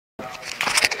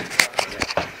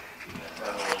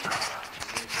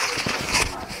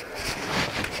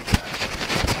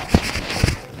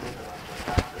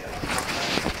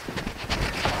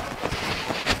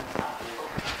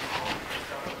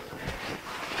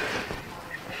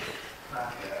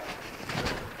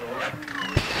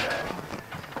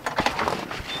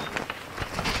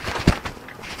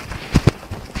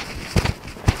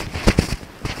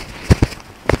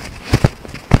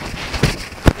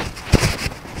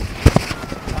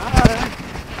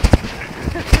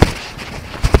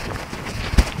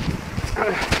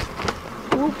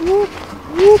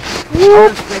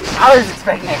I was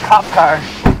expecting a cop car.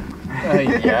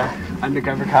 Yeah.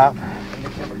 Undercover cop.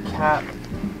 Undercover cop.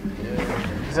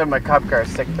 He said my cop car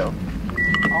is sick though.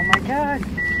 Oh my god.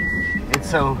 It's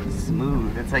so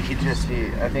smooth. It's like you just See,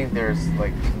 I think there's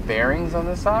like bearings on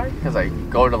the side because I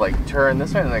go to like turn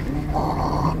this way and like,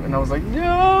 and I was like,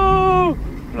 no.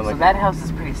 And I'm so like, that house is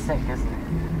pretty sick, isn't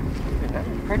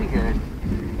it? Pretty good.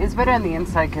 It's better on the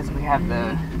inside because we have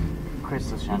the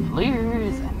crystal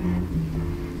chandeliers,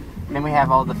 and then we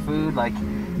have all the food. Like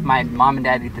my mom and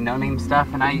dad eat the no-name stuff,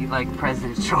 and I eat like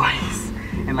President's Choice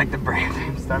and like the brand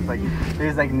name stuff. Like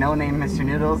there's like no-name Mr.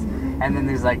 Noodles, and then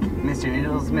there's like Mr.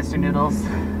 Noodles.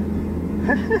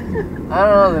 I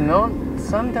don't know.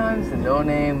 Sometimes the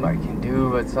no-name I can do,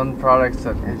 but some products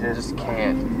I just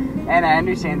can't. And I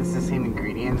understand it's the same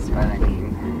ingredients, but I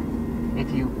mean, if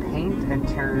you paint a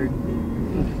turd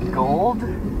gold,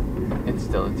 it's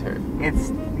still a turd.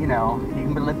 It's, you know, you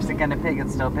can put lipstick on a pig,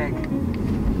 it's still a pig.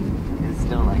 It's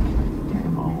still like,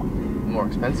 terrible. More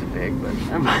expensive pig, but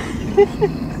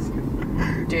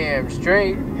damn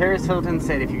straight. Paris Hilton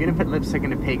said, if you're gonna put lipstick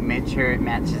on a pig, make sure it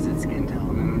matches its skin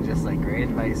tone. And I'm just like, great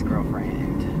advice,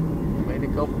 girlfriend. Way to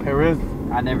go, Paris.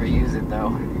 I never use it though.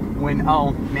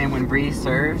 When Bree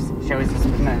serves, she always just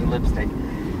puts on lipstick.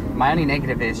 My only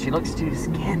negative is she looks too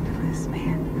scandalous,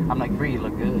 man. I'm like, Bree, you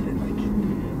look good. Like,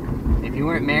 if you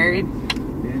weren't married,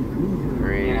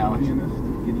 Bree, you know,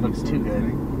 it looks too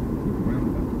good.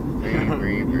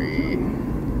 Bree.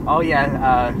 Oh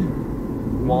yeah,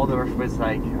 Waldorf was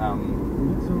like,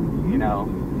 you know,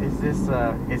 is this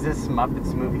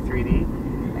Muppets movie 3D?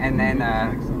 And then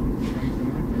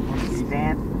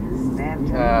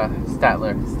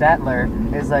Statler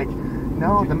is like,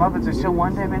 no, the Muppets are still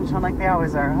one-dimensional like they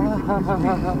always are.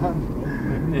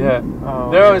 Yeah.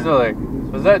 Oh, they're always like,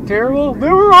 was that terrible? They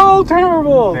were all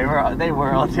terrible. They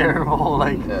were all terrible.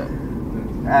 Like,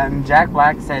 yeah. Jack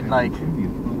Black said like,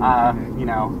 you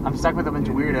know, I'm stuck with a bunch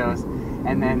of weirdos,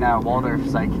 and then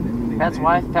Waldorf's like, that's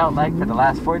what I felt like for the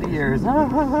last 40 years.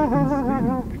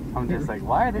 I'm just like,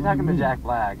 why are they talking to Jack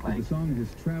Black? Like, the song has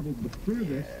traveled the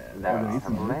furthest. That was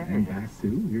hilarious. Back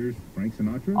to here's Frank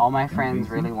Sinatra. All my friends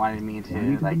really wanted me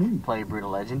to like play Brutal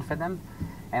Legend for them,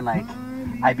 and like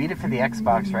I beat it for the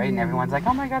Xbox, right? And everyone's like,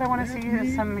 oh my god, I want to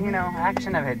see some, you know,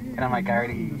 action of it. And I'm like, I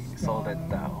already sold it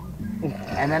though.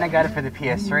 And then I got it for the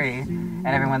PS3, and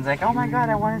everyone's like, oh my god,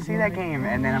 I want to see that game.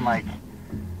 And then I'm like,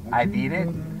 I beat it,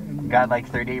 got like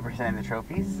 38% of the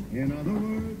trophies,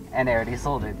 and I already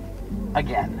sold it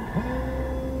again.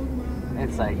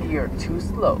 It's like, you're too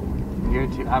slow.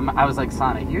 I was like,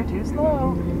 Sonic, you're too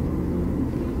slow.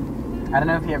 I don't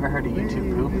know if you ever heard of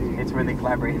YouTube Poop. It's where they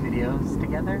collaborate videos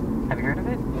together. Have you heard of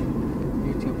it?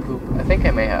 YouTube Poop. I think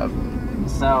I may have.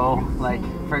 So, like,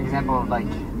 for example, like,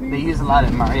 they use a lot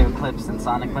of Mario clips and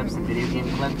Sonic clips and video game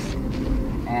clips.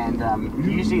 And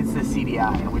usually it's the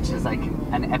CDI, which is like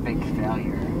an epic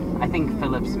failure. I think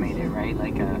Philips made it, right?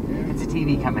 Like, it's a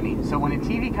TV company. So when a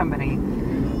TV company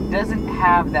doesn't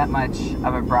have that much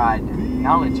of a broad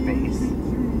knowledge base,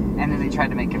 and then they try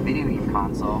to make a video game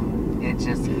console, it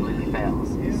just completely fails.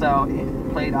 So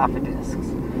it played off of discs.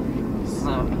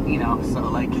 So, you know, so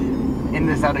like in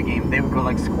the Zelda game, they would go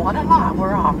like, squad-a-la,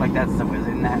 we're off. Like, that's the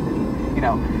wizard. And that, you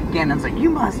know, Ganon's like, you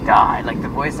must die. Like, the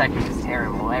voice acting was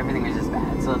terrible. Everything was just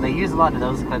bad. So they use a lot of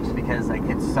those clips because, like,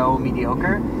 it's so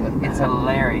mediocre. It's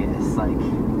hilarious. Like,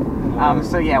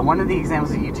 so yeah, one of the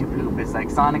examples of YouTube Poop is like,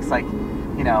 Sonic's like,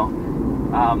 you know,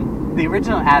 the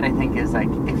original ad, I think, is like,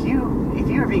 if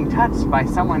you are being touched by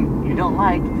someone you don't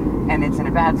like and it's in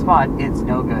a bad spot, it's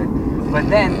no good. But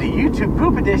then the YouTube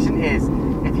Poop edition is,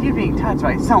 if you're being touched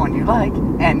by someone you like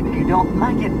and you don't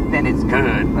like it, then it's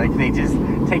good. Like, they just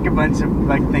take a bunch of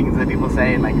like things that people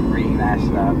say and like rehash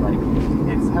it up. Like,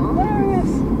 it's hilarious.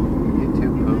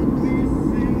 YouTube Poops.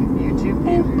 YouTube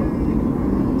Poop.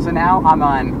 So now I'm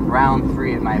on round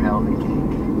 3 of my velvet cake.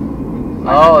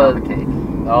 Velvet cake.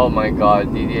 Oh my god,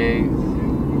 DDA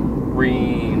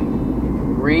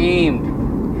reamed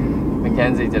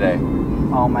Mackenzie today.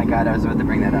 Oh my god, I was about to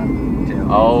bring that up too.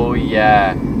 Oh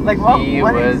yeah. Like, what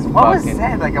was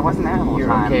said? Like, I wasn't there the whole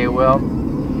time. Okay, well,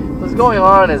 what's going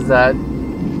on is that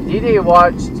DDA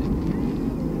watched.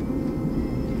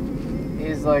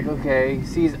 He's like, okay, he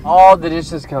sees all the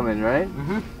dishes coming, right?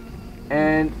 Mm-hmm.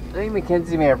 And I think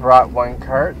Mackenzie may have brought one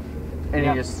cart, and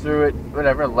he just threw it,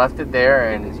 whatever, left it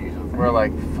there, and we're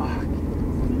like, fuck.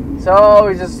 So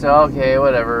we just, okay,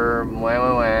 whatever,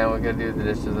 we're gonna do the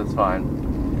dishes, that's fine.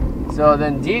 So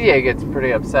then DDA gets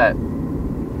pretty upset.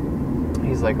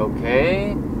 He's like,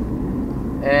 okay.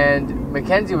 And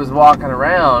Mackenzie was walking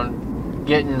around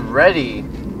getting ready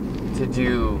to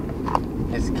do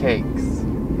his cakes.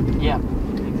 Yeah,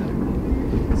 exactly.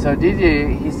 So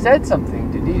DJ, he said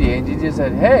something to DJ, and DJ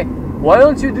said, "Hey, why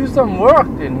don't you do some work?"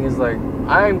 And he's like,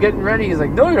 "I'm getting ready." He's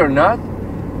like, "No, you're not.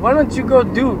 Why don't you go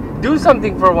do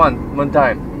something for one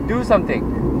time? Do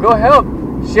something. Go help.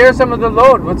 Share some of the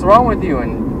load. What's wrong with you?"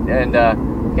 And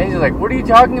Kenji's like, "What are you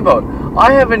talking about?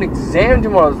 I have an exam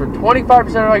tomorrow for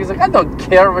 25% off." He's like, "I don't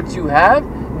care what you have.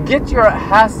 Get your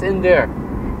ass in there."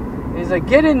 And he's like,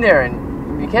 "Get in there."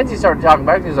 And Mackenzie started talking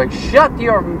back. He's like, "Shut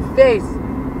your face.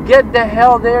 Get the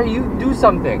hell there. You do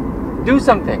something. Do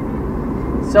something."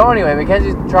 So anyway,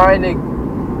 Mackenzie's trying to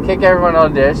kick everyone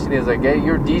on the dish. And he's like, "Hey,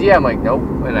 you're DJ?" I'm like, "Nope."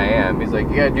 And I am. He's like,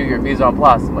 "You gotta do your mise en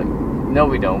place." I'm like, "No,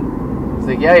 we don't." He's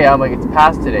like, yeah. I'm like, "It's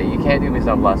past today. You can't do mise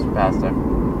en place for pasta."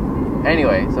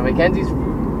 Anyway, so Mackenzie's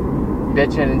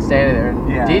bitching and standing there.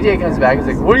 And DJ comes back. He's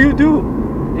like, "What do you do?"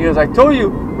 He goes, "I told you,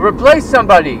 replace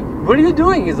somebody. What are you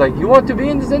doing?" He's like, "You want to be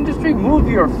in this industry? Move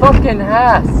your fucking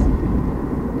ass."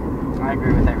 I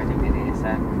agree with everything that he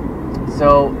said.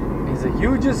 So he's like,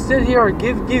 "You just sit here and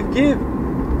give."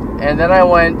 And then I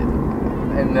went,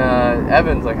 and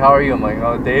Evan's like, "How are you?" I'm like,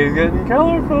 "Oh, Dave's getting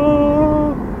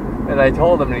colorful." And I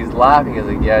told him, and he's laughing. He's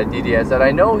like, "Yeah, Didi." I said,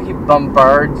 "I know he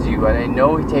bombards you, and I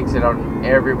know he takes it on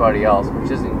everybody else,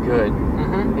 which isn't good."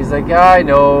 Mm-hmm. He's like, "Yeah, I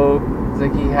know." He's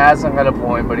like, he has some kind of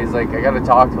point, but he's like, "I gotta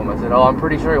talk to him." I said, "Oh, I'm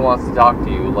pretty sure he wants to talk to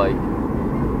you." Like,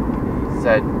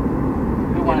 said,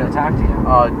 Who wanted to talk to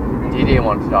you? Didi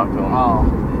wanted to talk to him.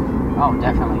 Oh,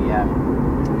 definitely, yeah.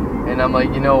 And I'm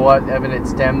like, "You know what, Evan, it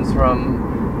stems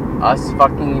from us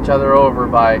fucking each other over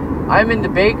by, I'm in the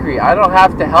bakery, I don't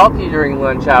have to help you during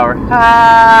lunch hour."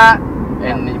 Ha!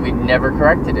 And we never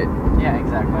corrected it. Yeah,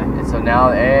 exactly. And so now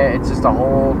it's just a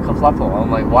whole kerfluffle.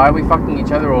 I'm like, "Why are we fucking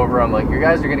each other over?" I'm like, "You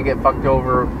guys are going to get fucked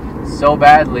over so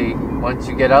badly once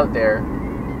you get out there.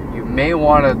 You may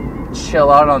want to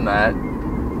chill out on that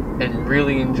and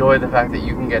really enjoy the fact that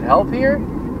you can get help here.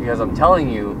 Because I'm telling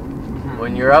you,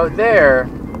 when you're out there,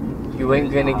 you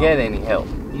ain't going to get any help."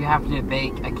 You have to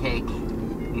bake a cake,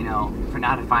 for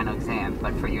not a final exam,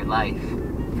 but for your life,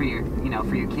 for your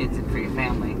kids and for your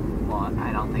family. Well,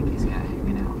 I don't think he's gonna,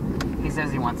 He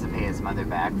says he wants to pay his mother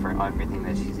back for everything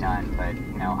that she's done, but,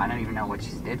 I don't even know what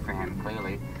she did for him,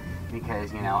 clearly.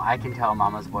 Because, I can tell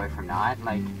mama's boy from not,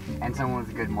 and someone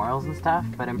with good morals and stuff,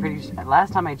 but I'm pretty sure,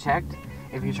 last time I checked,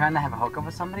 if you're trying to have a hookup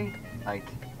with somebody,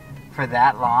 for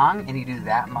that long, and you do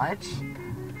that much,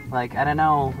 I don't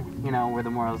know, where the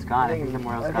morals gone. I think the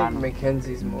morals gone. I think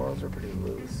Mackenzie's morals are pretty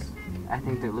loose. I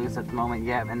think they're loose at the moment,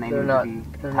 yeah, and They're need not, to be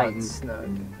they're tightened. not snug.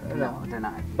 No, they're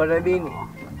not. But I mean,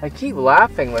 I keep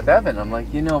laughing with Evan. I'm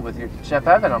like, with your Chef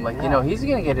Evan, I'm like, he's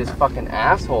going to get his fucking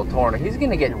asshole torn. He's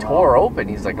going to get tore open.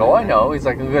 He's like, "Oh, I know." He's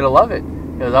like, "I'm going to love it."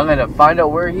 Because I'm going to find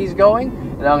out where he's going,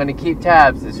 and I'm going to keep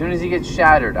tabs. As soon as he gets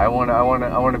shattered, I want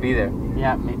to be there.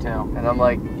 Yeah, me too. And I'm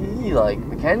like,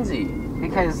 Mackenzie.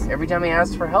 Because every time he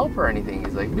asks for help or anything,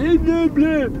 he's like, blah, blah,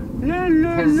 blah, blah,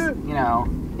 blah.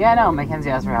 Yeah, no, Mackenzie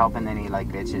asks for help and then he,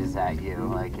 bitches at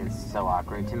you. It's so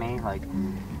awkward to me.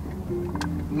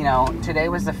 Today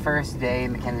was the first day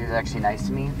Mackenzie was actually nice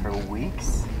to me for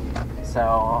weeks.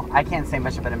 So, I can't say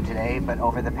much about him today, but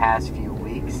over the past few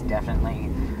weeks, definitely,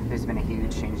 there's been a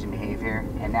huge change in behavior.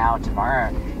 And now,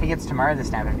 he gets Tamara to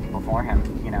snap at people for him,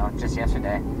 just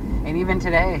yesterday. And even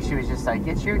today, she was just like,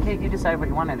 "It's your cake, you decide what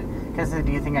you wanted." Because,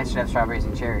 "Do you think I should have strawberries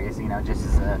and cherries?" Just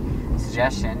as a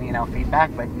suggestion,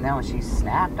 feedback. But no, she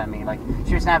snapped on me.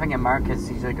 She was snapping at Mark because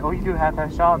he's like, "Oh, you do a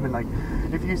half-ass job." And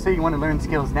if you say you want to learn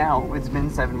skills now, it's been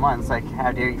 7 months.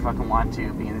 How dare you fucking want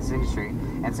to be in this industry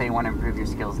and say you want to improve your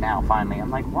skills now, finally.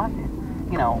 I'm like, what?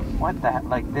 What the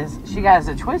heck? This, she has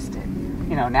it twisted.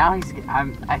 Now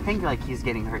I think he's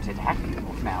getting her to attack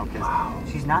people now because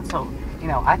she's not so,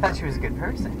 I thought she was a good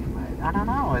person. I don't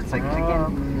know. It's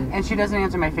again, and she doesn't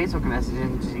answer my Facebook message,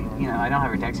 and she, I don't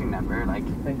have her texting number.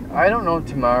 I don't know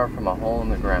Tamara from a hole in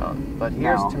the ground, but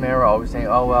here's Tamara always saying,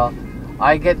 "Oh well,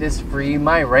 I get this free,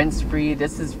 my rent's free,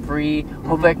 this is free.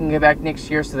 Hope I can get back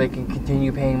next year so they can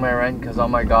continue paying my rent because oh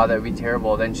my god, that would be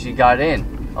terrible." Then she got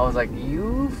in. I was like,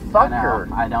 "You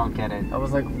fucker!" I don't get it. I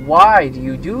was like, "Why do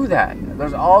you do that?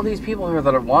 There's all these people here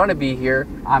that want to be here."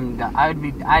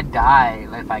 I'd die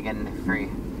if I get in free.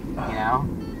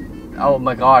 Oh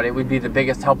my god, it would be the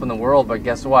biggest help in the world, but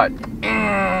guess what?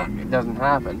 It doesn't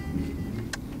happen.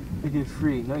 You get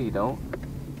free. No, you don't.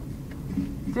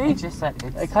 See? It's just that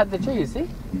I cut the tree, you see?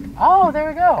 Oh, there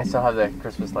we go. I still have the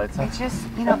Christmas lights on. It's just,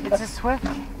 it's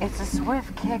a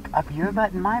swift kick up your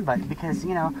butt and my butt because,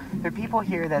 there are people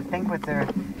here that think with their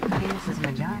penises and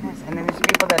vaginas, and then there's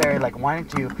people that are, wanting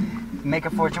to make a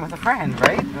fortune with a friend,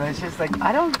 right? And it's just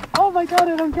oh my god,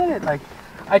 I don't get it.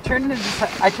 I turned into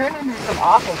some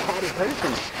awful catty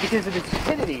person because of the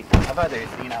stupidity of others.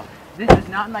 You know, this is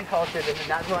not my culture. This is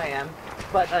not who I am.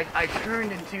 But like, I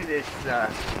turned into this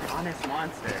honest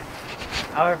monster.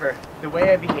 However, the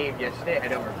way I behaved yesterday, I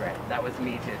don't regret. That was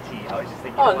me to a T. I was just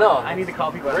thinking, oh no, I need to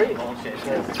call people out on bullshit.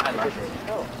 I love it.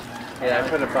 Oh. Yeah, I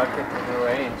put a bucket in her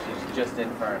way and she's just in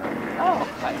front of her. Oh,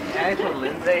 and I told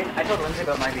Lindsay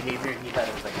about my behavior, and he thought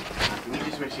it was like, we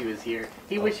just wish he was here.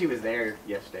 He wished he was there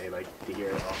yesterday, like, to hear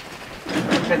it all.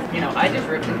 Because, you know, I just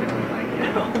ripped into him, like, you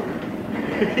know.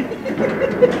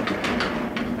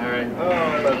 Alright. Oh,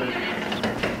 I love it.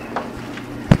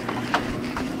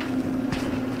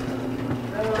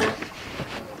 Hello.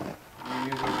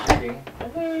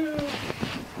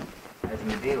 As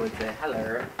Medea would say,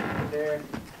 hello. There.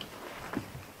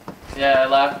 Yeah, I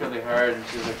laughed really hard, and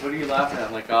she was like, "What are you laughing at?"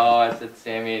 I'm like, "Oh, I said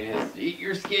Sammy ate his. Eat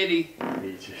your skitty."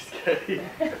 Eat your skitty.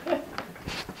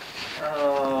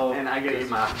 Oh. And I gotta eat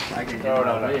my. No.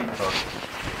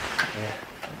 Yeah.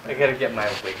 I gotta get my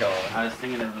wig on. I was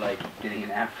thinking of like getting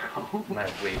an afro. My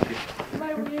wig.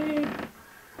 My wig.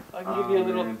 I can give you a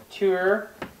little tour.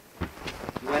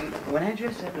 When I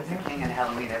dressed up as a king on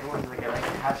Halloween, everyone's like, I like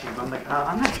your costume. I'm like,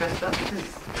 I'm not dressed up.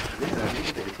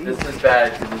 This is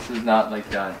bad because this is not like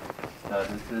done. So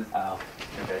this is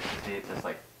okay. See, it's just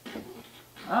like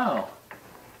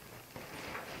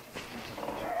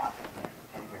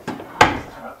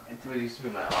It's what used to be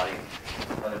my audience.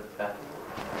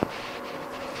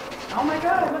 Oh my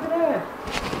god, look at that!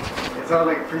 It's all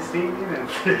like pristine and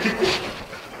this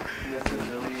is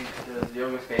really the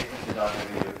yoga space and she's not gonna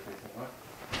be yoga space anymore.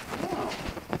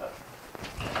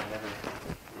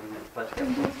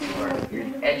 You're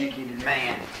an educated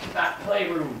man. My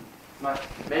playroom. My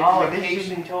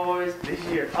vacation toys. This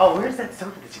year. Oh, where's that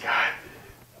sofa that you got?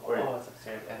 Oh, it's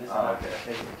upstairs. And this is okay.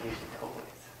 vacation toys.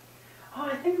 Oh,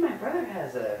 I think my brother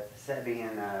has a set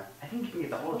being, I think you can get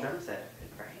the whole drum set,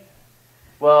 right?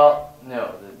 Well,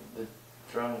 no, the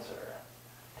drums are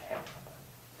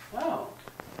Oh.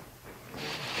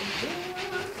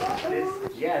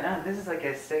 This is like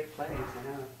a sick place, you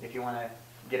know, if you want to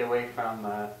get away from,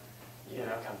 you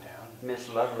know, come down. Miss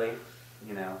Lovely,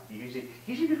 you know, usually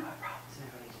people have problems in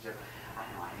a relationship. I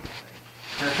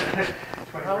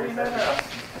know, How are you better?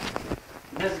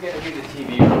 This is going to be the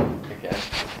TV room again.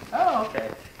 Oh, okay.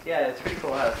 Yeah, it's pretty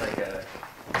cool how it's like a...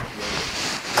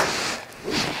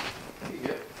 Pretty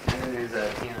good. And then there's a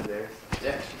piano there.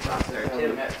 Yeah, she's awesome there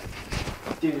too.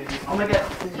 Dude, oh my god,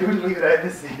 you wouldn't believe that I have the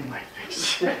same mic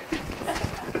fixture.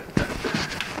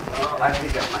 Oh, I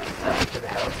think I might for the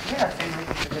house. Yeah, same mic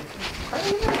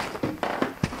fixture.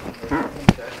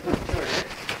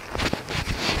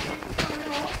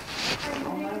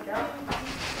 Oh my god.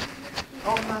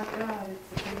 Oh my god, it's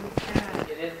the famous cat.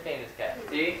 It is famous cat.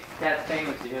 See? Cat's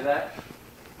famous, you hear that?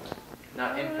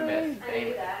 Not infamous, I do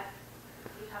famous. that.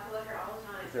 You talk about her all the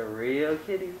time. It's a real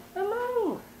kitty.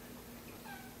 Hello.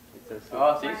 It's so sweet.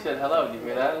 Oh, so you said hello. Did you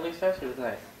hear that, Lisa? She was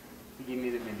nice. You gave me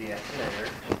the Medea.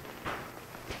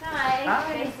 Hi.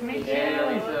 Hi, Nice to meet you.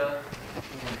 Hey, Lisa.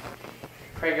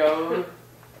 Prego.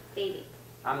 Baby.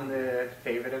 I'm the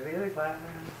favorite of the other classes.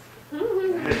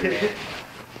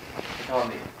 Call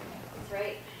me. That's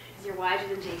right. Because you're wiser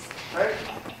than Jason. Right?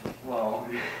 Well,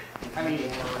 I mean,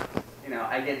 you know,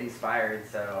 I get inspired,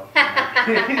 so.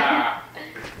 And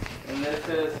this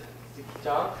is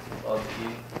John.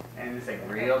 And it's like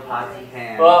real pots and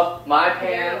pans. Well, my Real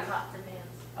pants, pots and pans.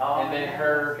 Oh, and then yeah,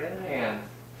 her good. pants.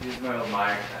 She's my little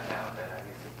Myers now and then. I guess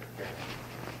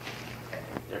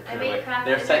they're I made a craft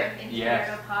they're dinner set. into Yes.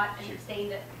 a pot and She-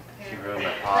 stained it. She ruined my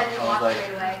I pot. didn't I was wash like, it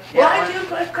right away. Why'd you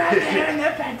put craft dinner in the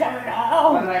pizza at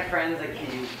all? One of my friends, like,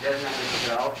 he doesn't have this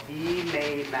girl, he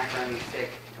made macaroni stick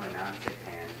to a non-stick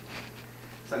pan.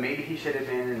 So maybe he should have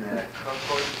been in the cook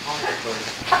course.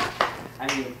 I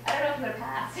mean, I don't know if I'm going to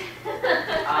pass.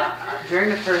 during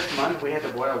the first month, we had to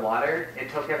boil water. It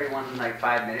took everyone like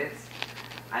 5 minutes.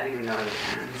 I didn't even know how to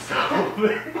pan soap.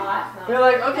 Awesome. we're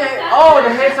like, okay. Oh, the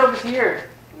hand soap is here.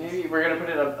 Maybe we're gonna put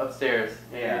it upstairs.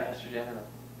 Yeah. Estrogen.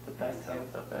 The best hand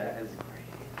soap. That is great.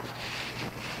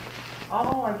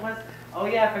 Oh, and plus, oh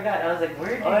yeah, I forgot. I was like, where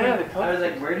did you? Oh, yeah, get, the Coke I was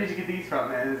like, where did you get these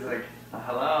from? And it was like,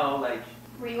 hello, like.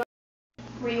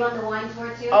 Were you on the wine tour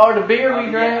too? Oh, the beer we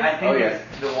yeah, drank. I think oh, it's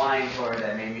the wine tour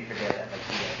that made me forget that. Like,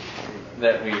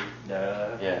 That we.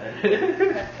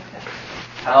 Yeah.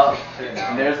 Oh,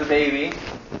 and there's the baby and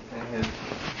his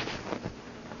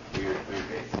weird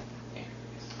face.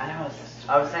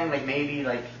 I was saying like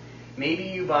maybe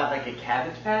you bought like a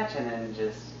Cabbage Patch and then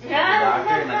just went to the Yeah.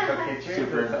 doctor and like took pictures. I was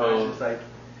Superimposed. just like,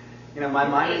 you know, my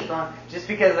mind is gone just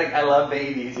because like I love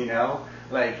babies, you know.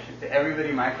 Like, everybody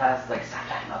in my class is like, stop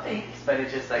talking about babies. But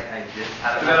it's just like, I just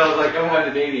had And then I was like, I'm having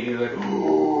a baby. And he was like,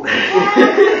 ooh.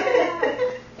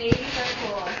 Babies are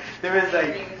cool.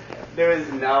 There was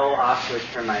no off switch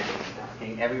for my baby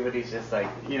talking. Everybody's just like,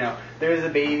 you know, there was a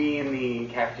baby in the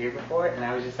cafeteria before, and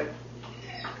I was just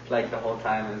like the whole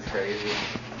time. It was crazy.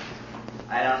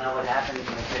 I don't know what happens.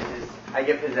 I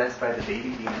get possessed by the baby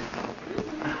demon.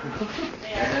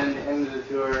 And then the end of the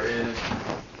tour is.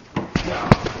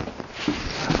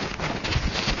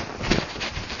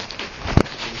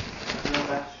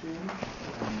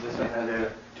 This one has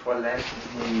a toilet.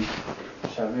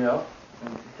 Shut me up.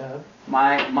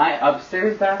 My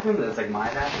upstairs bathroom, that's like my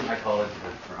bathroom, I call it the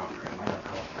throne room. I don't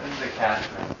call it. This is a cat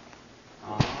room.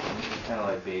 It's kind of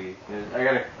like baby. I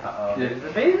got a. There's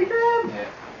a baby crib? Yeah.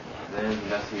 There's the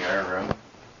messy art room.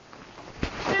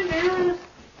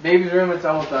 Baby's room, it's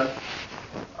almost done.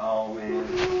 Oh man.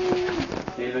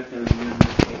 David's gonna be using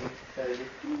this thing.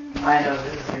 I know,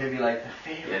 this is going to be like the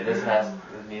favorite. Yeah, this has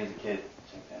me as a kid.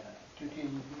 Check that out.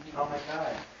 Oh my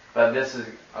god. But this is,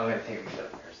 I'm gonna take a picture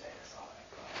of Thursday. That's all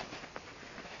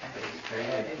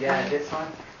Yeah, this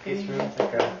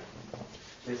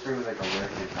room's like a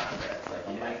work in progress. Like,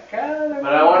 oh my god.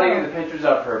 But I want to get the pictures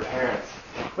up for her parents.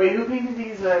 Wait, who painted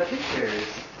these pictures?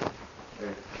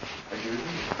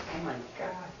 Oh my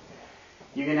god.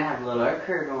 You're gonna have a little art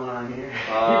career going on here.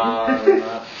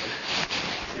 Not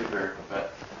super,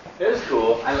 but it was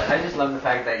cool. I just love the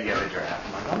fact that you have a giraffe.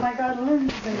 I'm like, oh my god,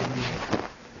 Lindsay.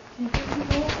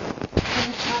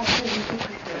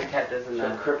 The cat doesn't She'll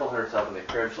know. cripple herself in the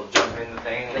crib. She'll jump in the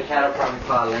thing. The cat will probably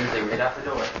claw Lindsay right out the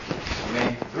door.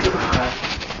 Me.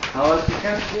 How else you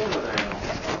kind of deal with her?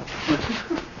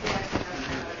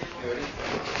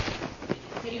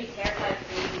 You'd be terrified of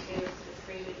the baby too, so the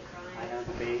screaming and I crying. know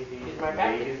the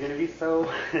baby's gonna be so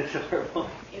adorable.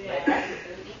 Yeah, it's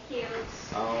gonna be cute.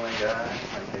 Oh my god, I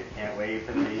can't wait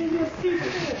for the baby.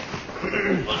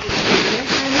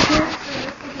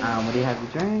 What do you have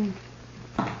to drink?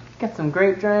 Got some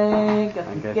grape drink. I got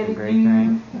some grape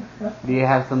drink. Do you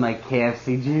have some like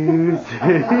KFC juice?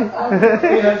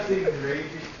 KFC gravy.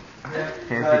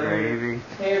 KFC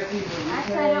gravy.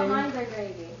 Actually, I don't mind their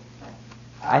gravy.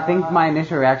 I think my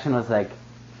initial reaction was like,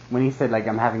 when he said like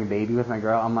I'm having a baby with my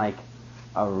girl, I'm like,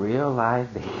 a real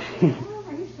live baby. Oh,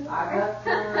 are you sure?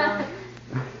 I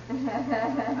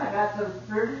got some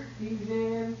fruit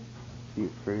fusion,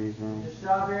 Deep freezing. the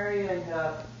strawberry and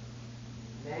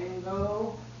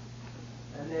mango,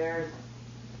 and there's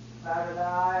powdered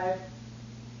ice,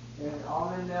 there's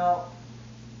almond milk,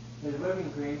 there's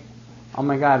whipping cream, Oh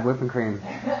my god, whipping cream.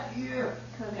 yeah.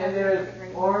 And there's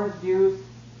orange juice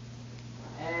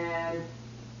and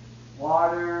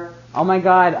water. Oh my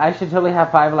god, I should totally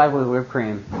have 5 Alive with whipped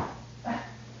cream.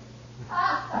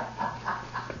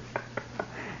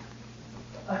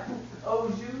 Oh,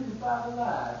 shoot, the 5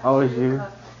 Alive. Oh, is you?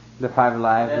 The 5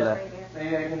 Alive.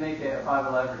 Maybe I can make a 5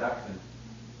 Alive reduction.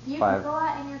 Do you Five. go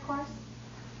out in your course?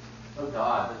 Oh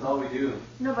God, that's all we do.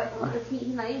 No, but he's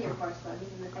not in your course though. He's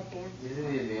in the advanced. He's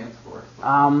in the advanced course.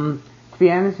 To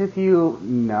be honest with you,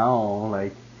 no.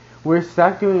 Like, we're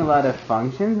stuck doing a lot of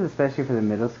functions, especially for the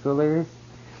middle schoolers,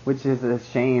 which is a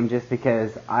shame just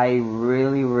because I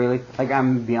really, like,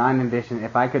 I'm beyond ambition.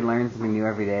 If I could learn something new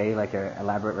every day, like an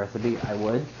elaborate recipe, I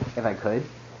would, if I could.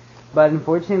 But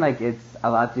unfortunately, like, it's a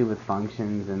lot to do with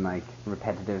functions and, like,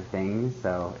 repetitive things,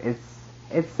 so it's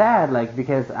sad, like,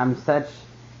 because I'm such,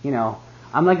 you know,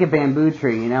 I'm like a bamboo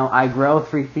tree, you know, I grow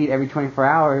 3 feet every 24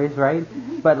 hours, right?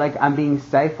 But, like, I'm being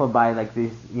stifled by, like,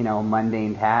 these, you know,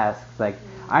 mundane tasks. Like,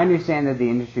 I understand that the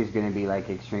industry is going to be, like,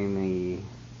 extremely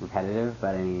repetitive,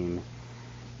 but, I mean,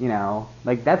 you know,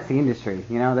 like, that's the industry,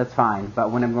 you know, that's fine.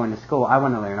 But when I'm going to school, I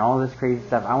want to learn all this crazy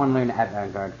stuff. I want to learn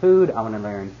avant-garde food. I want to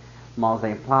learn mise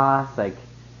en place. Like,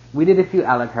 we did a few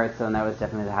a la carte, so that was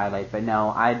definitely the highlight. But no,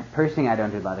 I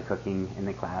don't do a lot of cooking in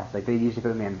the class. Like, they usually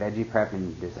put me on veggie prep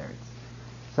and desserts.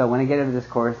 So when I get into this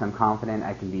course, I'm confident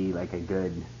I can be like a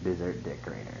good dessert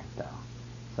decorator. So.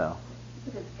 That's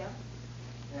a good skill.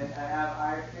 And I have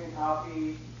ice cream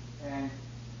coffee and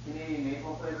Canadian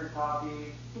maple flavored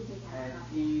coffee and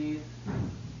teas,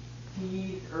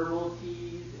 herbal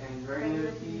teas and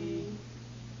regular teas.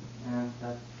 And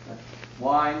that's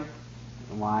wine.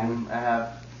 Wine. I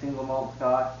have single malt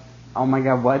scotch. Oh my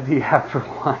god, what do you have for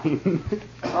wine?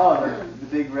 Oh, the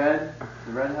big red,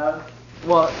 the red house.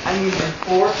 Well, I mean, And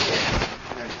foreskin.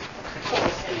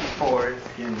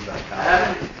 Foreskins.com. I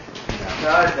haven't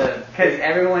tried the. Because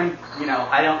everyone, you know,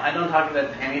 I don't talk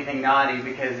about anything naughty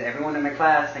because everyone in my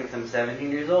class thinks I'm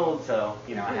 17 years old, so,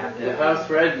 you know, I have to. The house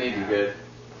red may be good.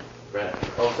 Red.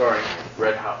 Oh, sorry.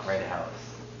 Red house. Red house.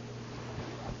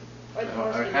 I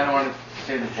kind of want to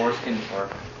Save the foreskin for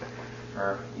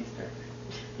Easter.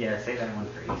 Yeah, save that one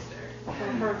for Easter.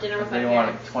 For dinner with my They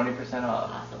want parents. 20%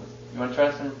 off. Awesome. You want to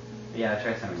try some? Yeah,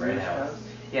 try some Red Red House. House?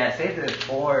 Yeah, save the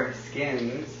 4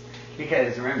 skins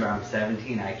because remember I'm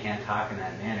 17. I can't talk in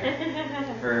that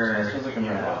manner. For This feels like a you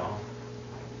Red know. House.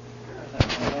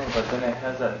 But then it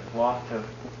has that waft of.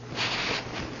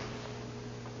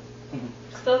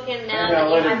 Spoken now Yeah, that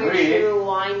let you it have your breathe. true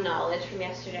wine knowledge from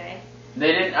yesterday.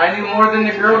 They didn't. I knew more than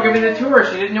the girl giving the tour.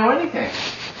 She didn't know anything.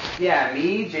 Yeah,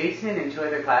 me, Jason, and 2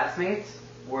 other classmates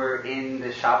were in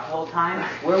the shop the whole time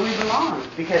where we belonged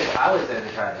because I was there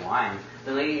to try the wine.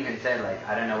 The lady even said, like,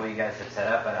 I don't know what you guys have set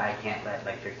up, but I can't let,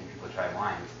 like, 50 people try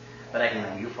wines. But I can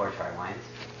let you 4 try wines.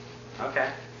 Okay.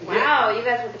 Wow, you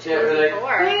guys were the Yeah, chosen really.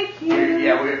 4.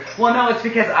 Yeah, well, no, it's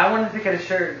because I wanted to pick out a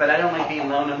shirt, but I don't like being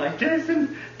alone. I'm like,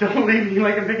 Jason, don't leave me,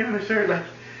 like, I'm picking out a shirt, like.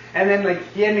 And then, like,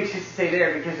 he had an excuse to stay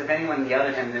there because if anyone yelled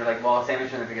at him, they're like, well, Sammy's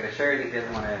trying to pick out a shirt. He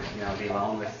doesn't want to, you know, be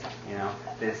alone with, you know,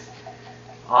 this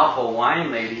awful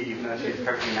wine lady, even though she's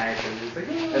perfectly nice. And he's like,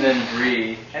 oh. And then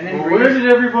Bree. And then well, Bree's- where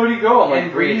did everybody go? I'm and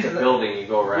like, Bree, it's a Bree's- building. You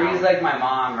go around. Bree's like my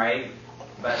mom, right?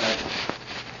 But, like,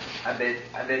 a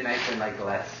bit nicer and, like,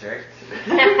 less strict.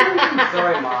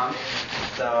 Sorry, Mom.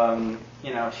 So,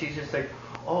 you know, she's just like,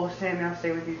 oh, Sammy, I'll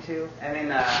stay with you too. And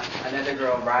then another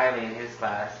girl, Riley, in his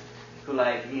class, who,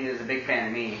 like, he was a big fan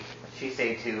of me. She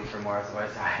stayed too for more, so I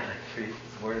had, like, 3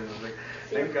 supporters. I was like,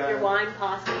 thank God. Your wine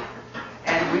posse.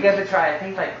 And we got to try, I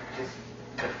think, like, just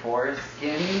the 4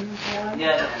 skins one.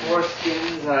 Yeah, the 4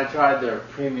 skins. And I tried their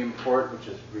premium port, which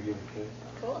is really good.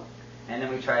 Cool. And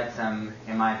then we tried some,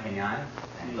 in my opinion,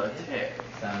 Latte.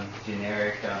 some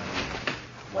generic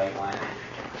white wine.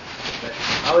 But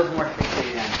I was more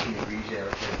fixated on Pinot Grigio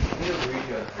because Pinot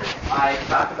Grigio, I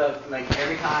talk about, like,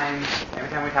 every time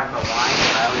we talk about wine,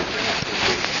 I always bring up Pinot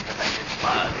Grigio because I just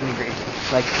love Pinot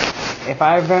Grigio.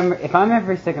 Like, if I'm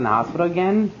ever sick in the hospital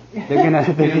again, they're gonna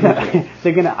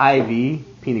IV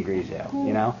Pinot Grigio,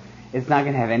 you know? It's not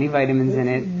gonna have any vitamins in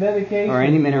it Medication. or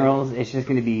any minerals. It's just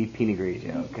gonna be Pinot Grigio.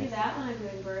 You can do 'cause- that when I'm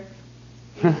doing birth.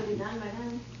 It'll be done by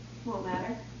then. Won't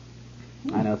matter.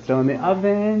 I know, it's still in the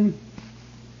oven.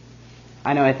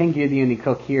 I know, I think you're the only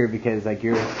cook here because, like,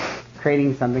 you're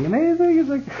creating something amazing. It's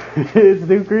like, it's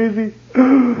too crazy.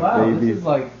 Wow, Babies. this is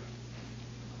like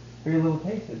very little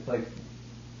taste. It's like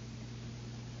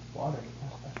water.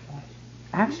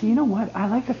 Actually, you know what? I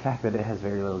like the fact that it has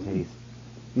very little taste.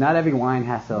 Not every wine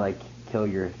has to, like, kill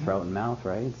your throat and mouth,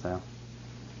 right? So.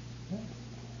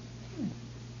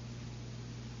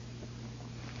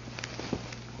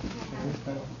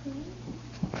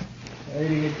 Ready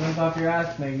to get drunk off your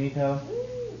ass, Magneto.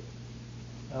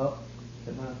 Oh,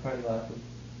 sitting on his party glasses.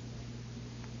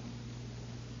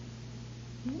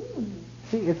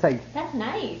 See, it's like, That's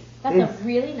nice. That's It's- a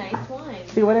really nice wine.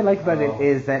 see, what I like about Oh. it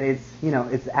is that it's, you know,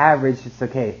 it's average, it's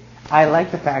okay. I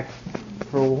like the fact,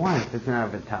 for once, it's not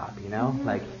over the top, you know?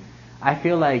 Like, I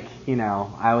feel like, you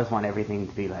know, I always want everything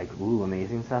to be like, ooh,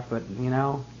 amazing stuff, but, you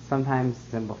know, sometimes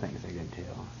simple things are good too,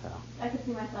 so. I could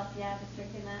see myself, just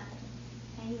drinking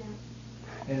that. Hanging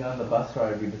out. And on the bus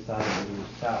ride, we decided that we were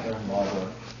Statler and Waldorf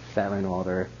Statler and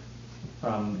Waldorf.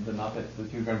 from the Muppets, the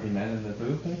 2 grumpy men in the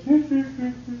booth.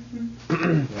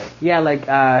 Yeah, like,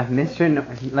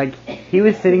 like, he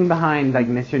was sitting behind, like,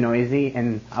 Mr. Noisy,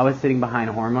 and I was sitting behind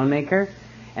Hormone Maker,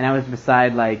 and I was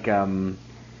beside, like, gonna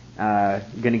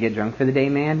get drunk for the day,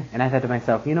 man, and I thought to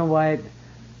myself, you know what,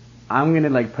 I'm gonna,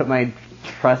 like, put my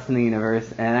trust in the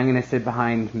universe, and I'm gonna sit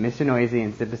behind Mr. Noisy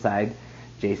and sit beside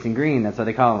Jason Green, that's what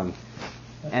they call him.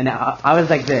 And I was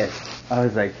like this, I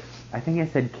was like, I think I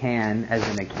said can as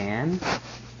in a can,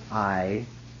 I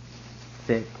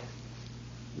sit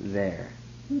there.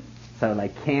 So,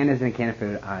 like, can as in a can of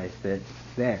food, I sit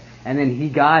there. And then he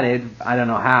got it, I don't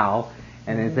know how,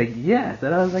 and it's like, yes,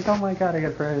 and I was like, oh my god, I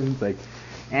got friends, like,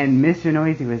 and Mr.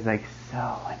 Noisy was like,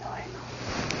 so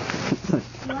annoying.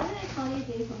 Why did I call you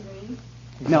Jason Green?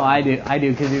 No, I do,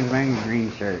 because he was wearing a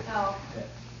green shirt, Oh.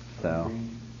 so.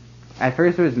 At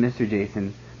first it was Mr.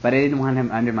 Jason, but I didn't want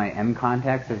him under my M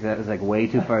contacts because that was, like, way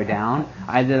too far down.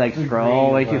 I had to, like,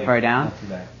 scroll way too far down.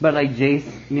 But, like,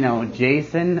 Jason,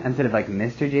 instead of, like,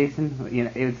 Mr. Jason, you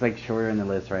know, it was, like, shorter in the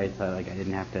list, right? So, like, I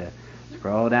didn't have to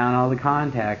scroll down all the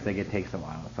contacts. Like, it takes a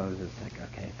while. So I was just like,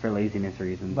 okay, for laziness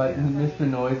reasons. But yeah. Mr.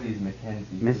 Noisy's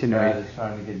Mackenzie. Mr. His dad Noisy. is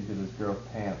trying to get into this girl's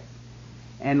pants.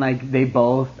 And, like, they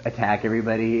both attack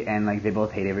everybody, and, like, they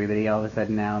both hate everybody all of a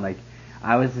sudden now. Like,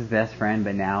 I was his best friend,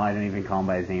 but now I don't even call him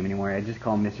by his name anymore. I just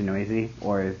call him Mr. Noisy,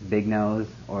 or Big Nose,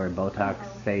 or Botox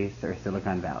Face, or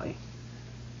Silicon Valley.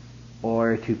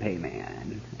 Or Toupee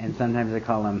Man. And sometimes I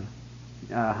call him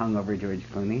Hungover George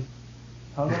Clooney.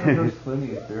 How long George Clooney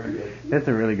is very good. That's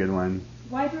a really good one.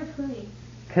 Why George Clooney?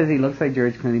 Because he looks like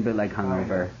George Clooney, but like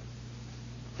hungover.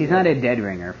 He's not a dead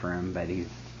ringer for him, but he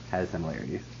has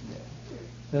similarities. Yeah.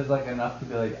 There's like enough to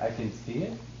be like, I can see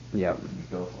it. Yep. You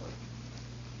go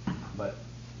for it. But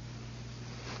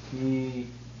he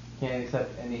can't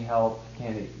accept any help.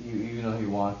 Even though he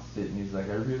wants it, and he's like,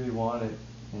 I really want it.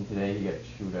 And today he got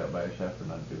chewed out by a chef for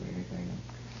not doing anything.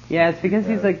 Yeah, it's because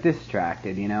he's like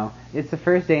distracted, you know. It's the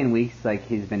first day in weeks like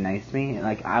he's been nice to me.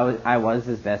 Like I was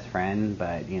his best friend,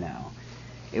 but you know,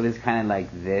 it was kind of like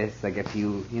this. Like a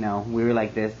few, you know, we were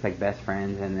like this, like best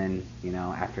friends, and then you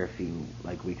know, after a few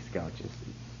like weeks ago, it just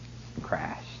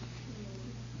crashed.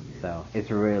 So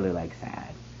it's really like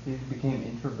sad. He became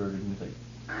introverted and was like.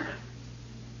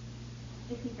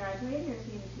 Is he graduated or is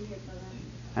he in the 2-year program?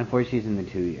 Unfortunately, he's in the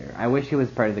 2-year. I wish he was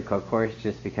part of the cook course,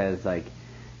 just because like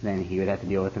then he would have to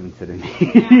deal with him instead of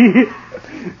me.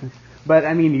 But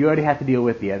I mean, you already have to deal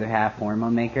with the other half,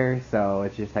 hormone maker, so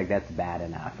it's just like that's bad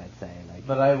enough, I'd say. Like.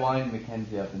 But I wind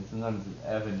Mackenzie up, and sometimes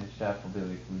Evan, his chef, will be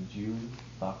like, "Would you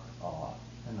fuck off?"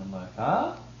 And I'm like,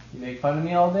 "Huh? You make fun of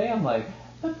me all day?" I'm like,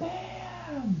 "But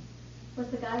damn." Was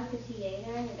the guy with the TA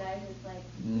there? The guy who's like...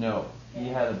 No, he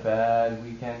had a bad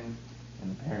weekend,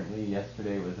 and apparently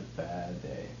yesterday was a bad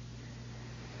day.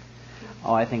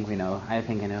 Oh, I think I know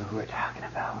who we're talking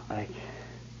about. Like,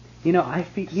 you know, I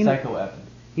feel, you Psycho know, Evan.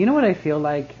 you know what I feel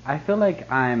like? I feel like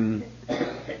I'm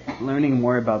learning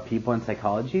more about people and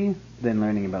psychology than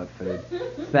learning about food.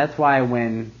 So that's why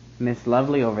when Miss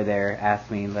Lovely over there asked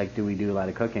me, like, do we do a lot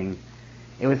of cooking?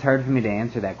 It was hard for me to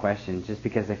answer that question just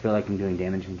because I feel like I'm doing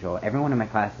damage control. Everyone in my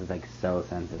class is like so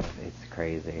sensitive. It's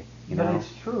crazy. You know? But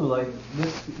it's true. Like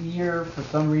this year, for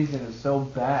some reason, is so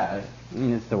bad.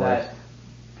 It's the worst. That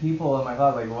people in my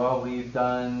class, like, well, we've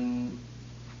done.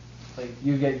 Like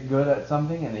you get good at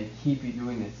something, and they keep you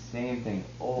doing the same thing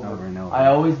over and over. I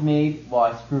always made. Well,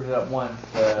 I screwed it up once.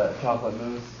 The chocolate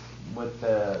mousse with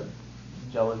the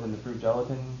gelatin, the fruit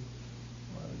gelatin.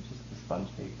 Just the sponge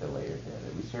cake, the layers there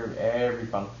that we serve every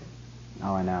function.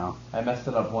 Oh, I know. I messed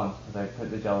it up once because I put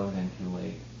the gelatin in too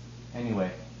late.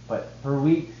 Anyway, but for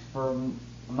weeks, for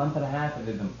a month and a half, I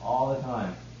did them all the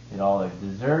time. Did all the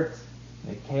desserts,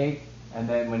 the cake, and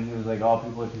then when he was like, "Oh,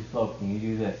 people are too slow. Can you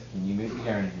do this? Can you make the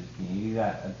garnishes? Can you do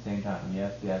that at the same time?"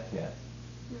 Yes, yes, yes.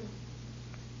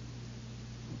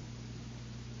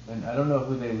 And I don't know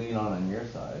who they lean on your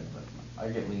side, but I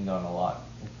get leaned on a lot.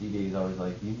 DJ's always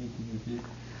like, "You need to do this.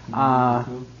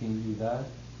 Can you do that?"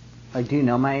 Like, do you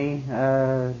know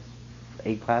my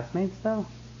 8 classmates though?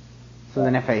 So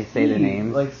then if I say their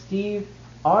names, like Steve,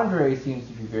 Andre seems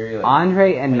to be very like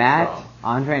Andre and Matt. strong.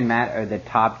 Andre and Matt are the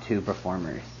top 2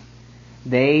 performers.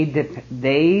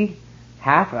 They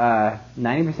half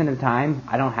 90% of the time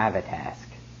I don't have a task.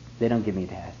 They don't give me a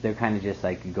task. They're kind of just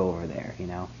like, go over there, you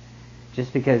know.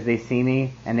 Just because they see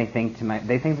me and they think to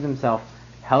themselves,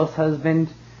 house husband,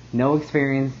 no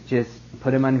experience, just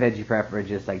put him on veggie prep or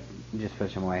just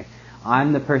push him away.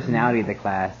 I'm the personality of the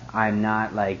class. I'm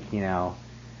not like, you know,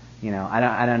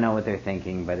 I don't know what they're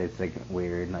thinking, but it's like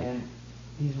weird. Like, and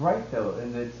he's right though,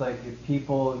 and it's like if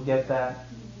people get that,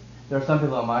 there are some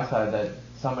people on my side that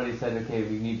somebody said, okay,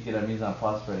 we need to get our mise en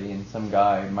place ready, and some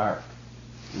guy, Mark,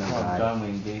 John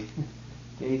Wayne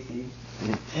Gacy.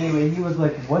 Anyway, he was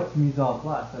like, what's mise en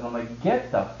place? And I'm like,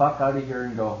 get the fuck out of here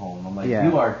and go home. I'm like,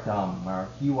 You are dumb, Mark.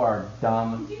 You are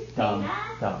dumb, Did you say dumb,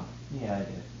 that? dumb. Yeah, I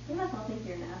did. You must all think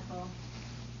you're an asshole.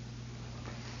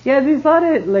 yeah, there's a lot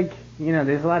of like, you know,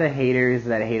 there's a lot of haters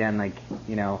that hate on like,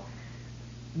 you know.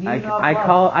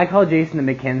 I call Jason the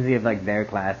Mackenzie of like their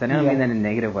class. I don't mean that in a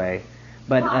negative way,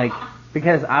 but like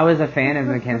because I was a fan of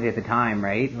Mackenzie at the time,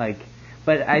 right? Like,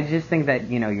 but I just think that,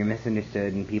 you know, you're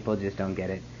misunderstood and people just don't get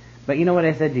it. But you know what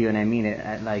I said to you, and I mean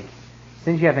it. Like,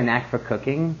 since you have a knack for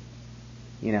cooking,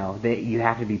 you know, you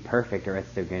have to be perfect, or else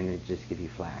they're going to just give you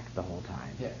flack the whole time.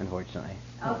 Yeah. Unfortunately.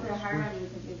 Oh, so harmony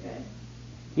to do good.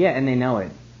 Yeah, and they know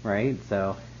it, right?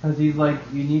 So. Because he's like,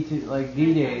 you need to, like,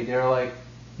 D-Day, they're like,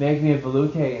 make me a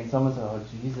velouté, and someone said, oh,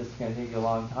 Jesus, it's going to take you a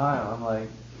long time. I'm like,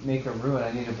 make a roux, and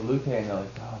I need a velouté, and they're like,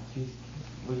 oh, jeez,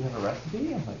 will you have a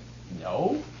recipe? I'm like,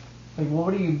 no. Like, well,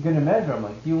 what are you going to measure? I'm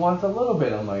like, he wants a little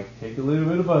bit. I'm like, take a little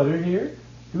bit of butter here,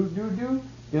 do,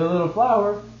 get a little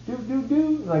flour,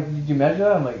 do. Like, did you measure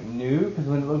that? I'm like, no, because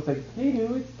when it looks like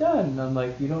do, it's done. And I'm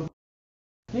like, you don't,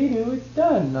 do, it's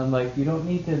done. And I'm like, you don't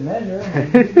need to measure.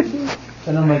 I'm like, do.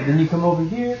 And I'm like, then you come over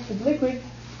here with liquid,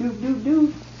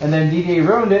 do. And then DJ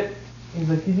ruined it. He's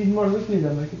like, you need more liquid.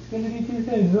 I'm like, it's going to be too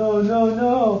thin.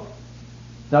 No.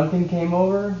 Duncan came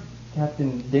over,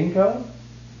 Captain Dinko,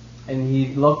 and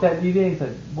he looked at DJ and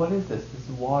said, what is this? This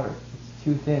is water. It's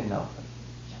too thin. And I was like,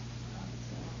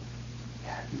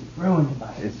 God You ruined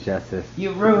my. It's justice.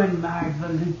 You ruined my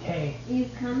velouté.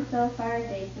 You've come so far,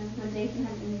 Jason. When Jason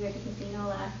had been here at the casino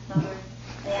last summer,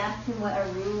 they asked him what a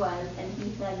roux was, and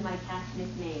he said, my cat's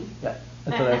nickname. Yeah,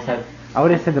 that's what I said. I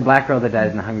would have said the black girl that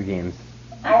died in the Hunger Games.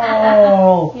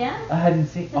 Oh! Yeah? I hadn't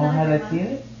seen. Oh, had I seen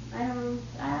it? I don't.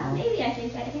 Maybe I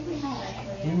think we have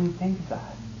actually. Didn't think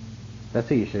that. That's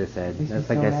what you should have said. Makes me That's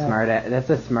like so a mad. smart ass. That's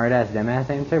a smart ass dumbass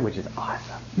answer, which is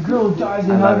awesome. The girl who dies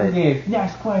in I love Hunger it. Games.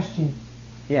 Next question.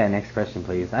 Yeah, next question,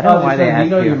 please. I don't know why they asked you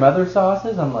know you. your mother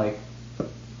sauces? I'm like.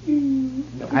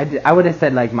 I would have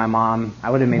said like my mom.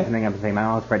 I would have made something up and say my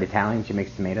mom's part Italian. She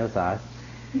makes tomato sauce.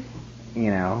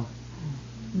 You know.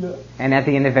 No. And at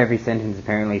the end of every sentence,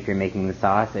 apparently, if you're making the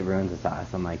sauce, it ruins the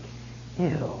sauce. I'm like,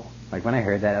 ew. Like when I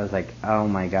heard that, I was like, oh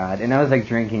my god. And I was like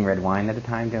drinking red wine at the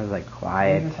time. So I was like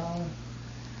quiet.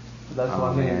 That's Oh,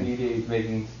 one thing man. that DJ is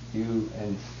making stew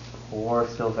and poor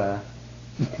Sylvan.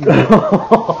 He's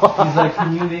like,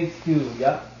 can you make stew?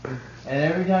 Yep. And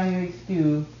every time you make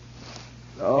stew,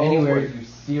 anywhere you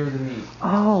sear the meat.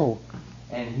 Oh.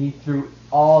 And he threw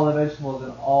all the vegetables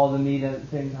and all the meat at the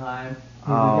same time. He's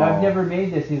like, I've never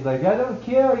made this. He's like, I don't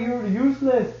care, you're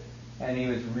useless. And he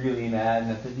was really mad.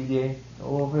 And I said, DJ,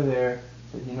 go over there.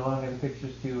 I said, you know what, I'm going to fix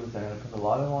your stew. So I'm going to put a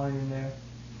lot of wine in there.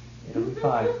 It'll be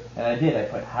fine. And I did. I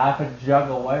put half a jug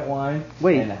of white wine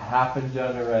and half a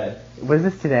jug of red. Was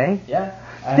this today? Yeah.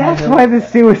 That's why the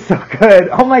stew is so good.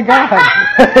 Oh my god.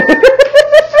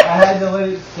 I had to let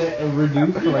it sit and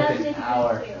reduce for like an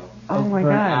hour. Oh my for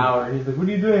god. An hour. He's like, what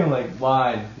are you doing? I'm like,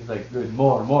 wine. He's like, good,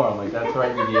 more. I'm like, that's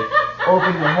right, idiot.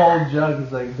 Open the whole jug.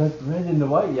 He's like, that's red and the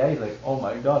white. Yeah. He's like, oh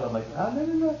my god. I'm like,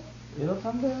 no. It'll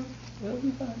come down. It'll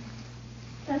be fine.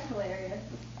 That's hilarious.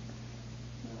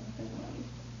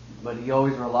 But he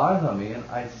always relies on me, and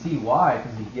I see why,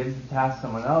 because he gives the task to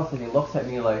someone else, and he looks at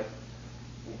me like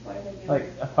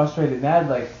a frustrated mad,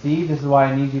 like, see, this is why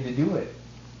I need you to do it.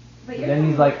 But then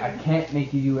he's like, I can't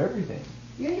make you do everything.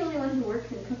 You're the only one who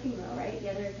works in cooking, though, right? The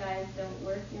other guys don't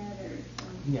work yet, or...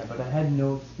 Yeah, but I had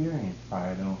no experience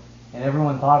prior to, and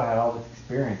everyone thought I had all this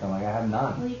experience. I'm like, I have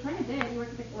none. Well, you kind of did. You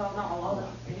worked at, well, not all of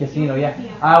them. Casino, yeah.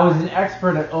 I was an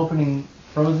expert at opening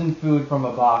frozen food from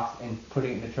a box and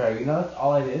putting it in a tray. You know, that's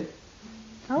all I did.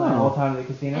 My whole time at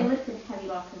the casino. I lifted heavy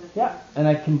boxes of food. Yeah, and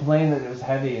I complained that it was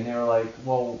heavy, and they were like,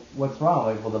 well, what's wrong?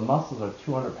 Like, well, the muscles are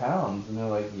 200 pounds. And they're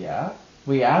like, yeah.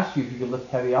 We asked you if you could lift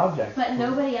heavy objects. But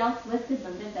nobody else lifted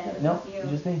them, did they? It was No, just you.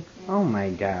 just me. Yeah. Oh my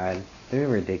god. They're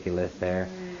ridiculous there.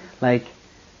 Like,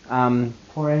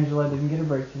 Poor Angela didn't get a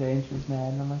break today, and she was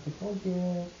mad. And I'm like, I told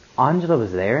you. Angela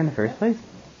was there in the first place?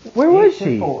 Where was 8 to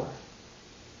she? 4.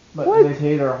 But What? they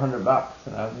paid her $100,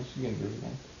 and I was like, she's gonna do it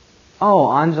again.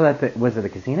 Oh, Angela was at the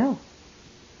casino?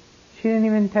 She didn't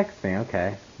even text me,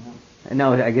 okay.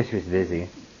 No, I guess she was busy.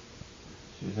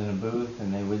 She was in a booth,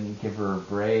 and they wouldn't give her a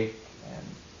break, and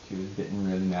she was getting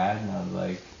really mad, and I was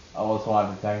like, I also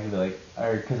wanted to text her,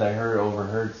 like, because I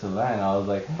overheard Sylvain, I was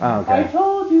like, Oh, okay. I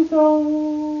told you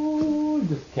so.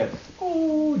 Just kept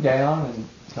down, and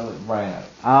so it ran out.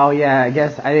 Oh yeah, I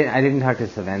guess I didn't talk to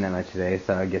Savannah that much today,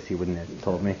 so I guess he wouldn't have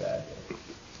told me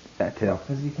that too.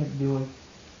 Because he kept doing.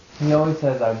 He always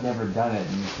says I've never done it,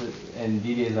 and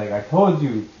DD's like, I told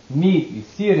you, meat, you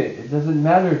seared it. It doesn't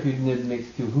matter if you didn't mix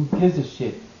stew. Who gives a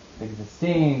shit? Like it's the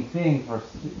same thing for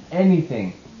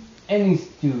anything, any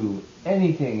stew,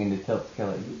 anything in the tilt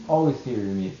skillet. You always sear your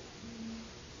meat.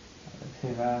 I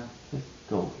say that. Just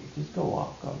go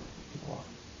walk.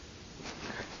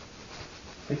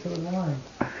 Fix it with wine.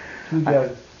 2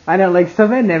 jugs. I know, like,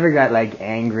 Savannah never got, like,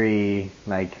 angry,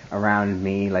 like, around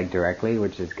me, like, directly,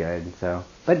 which is good, so.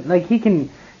 But, like, he can,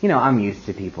 you know, I'm used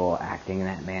to people acting in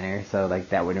that manner, so, like,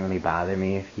 that wouldn't really bother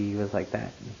me if he was like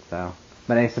that, so.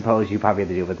 But I suppose you probably had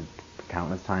to deal with it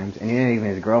countless times, and you're not even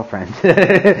his girlfriend,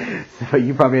 so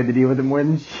you probably had to deal with it more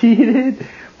than she did.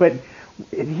 But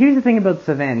here's the thing about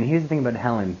Savannah, here's the thing about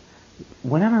Helen.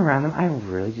 When I'm around them, I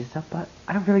really just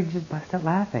bust out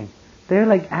laughing. They're,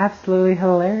 like, absolutely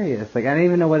hilarious. Like, I don't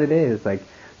even know what it is. Like,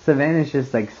 Savannah's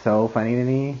just, like, so funny to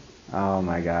me. Oh,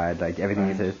 my God. Like, everything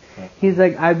he says. He's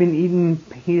like, I've been eating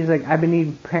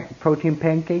protein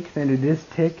pancakes and they're this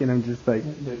thick. And I'm just like,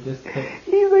 They're just thick.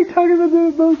 he's, like, talking about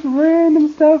the most random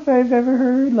stuff I've ever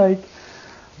heard. Like,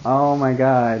 oh, my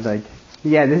God. Like,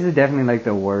 yeah, this is definitely, like,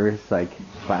 the worst, like,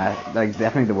 class. Like,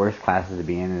 definitely the worst classes to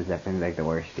be in. Is definitely, like, the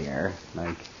worst year.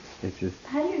 Like, it's just...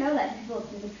 How do you know that?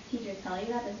 Did the teachers tell you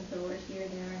that this is the worst year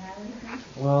they ever had?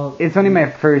 Well, It's only my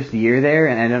first year there,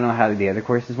 and I don't know how the other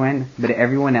courses went, but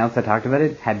everyone else that talked about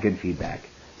it had good feedback.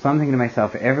 So I'm thinking to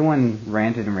myself, everyone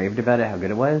ranted and raved about it, how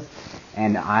good it was,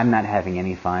 and I'm not having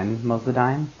any fun most of the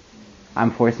time.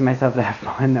 I'm forcing myself to have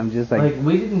fun. I'm just like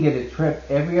we didn't get a trip.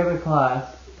 Every other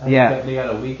class Yeah. They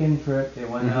got a weekend trip. They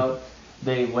went out.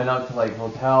 They went out to like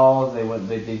hotels.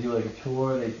 They do like a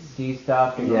tour. They see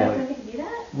stuff. They You go, guys like, don't get to do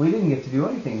that? we didn't get to do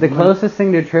anything. The We closest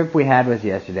thing to a trip we had was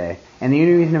yesterday. And the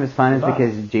only reason it was fun is Bus.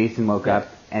 because Jason woke up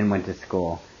and went to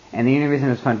school. And the only reason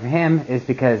it was fun for him is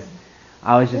because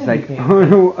I was just Yeah, like, he came oh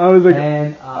no, I was like,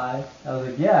 And I was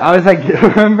like, yeah. I was like,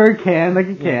 remember can like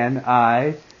a can,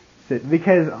 I sit,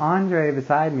 because Andre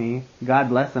beside me, God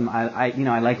bless him, I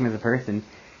like him as a person,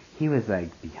 he was like,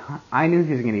 I knew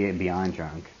he was going to get beyond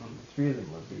drunk. It's really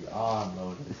was beyond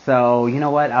loaded. So, you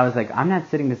know what, I was like, I'm not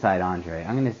sitting beside Andre,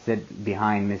 I'm going to sit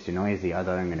behind Mr. Noisy,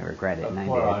 although I'm going to regret it, and I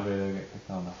Poor did. Andre, they get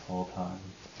picked on the whole time.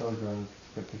 So drunk,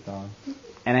 get picked on.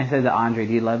 And I said to Andre,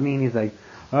 do you love me? And he's like,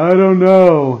 I don't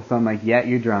know. So I'm like, yeah,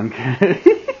 you're drunk.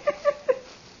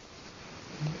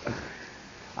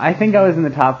 I think I was in the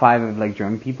top 5 of like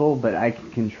drunk people, but I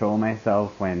can control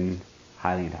myself when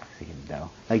highly intoxicated though.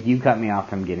 Like you cut me off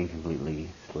from getting completely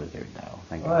slizzard though.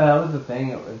 Like, Well, that was the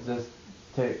thing. It was just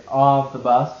take off the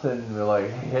bus and we like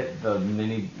hit the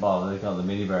they call the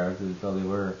mini bars. So they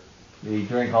were. You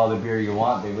drink all the beer you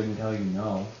want. They wouldn't tell you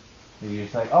no. You're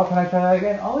just like, oh, can I try that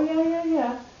again? Oh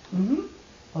yeah. Mhm.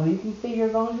 Well, you can stay here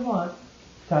as long as you want.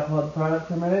 Talk about the product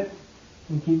for a minute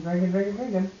and keep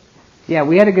drinking. yeah,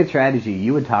 we had a good strategy.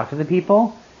 You would talk to the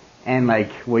people, and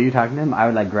like, while you talking to them, I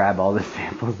would like grab all the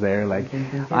samples there. Like,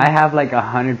 I have like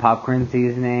 100 popcorn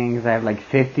seasonings. I have like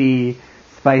 50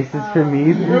 spices for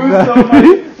meat. It was so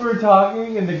funny. We were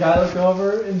talking, and the guy looked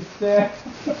over and said,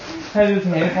 had his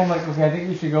hand. I'm like, okay, I think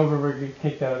we should go over. We're get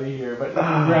kicked out of here. But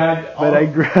I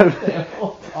grabbed the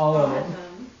samples, all of them.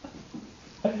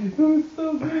 It was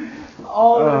so good.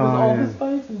 All the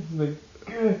spices. Like,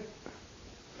 ugh.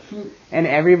 And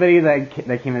everybody that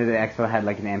came into the expo had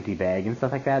like an empty bag and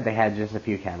stuff like that. They had just a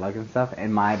few catalogs and stuff,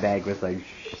 and my bag was like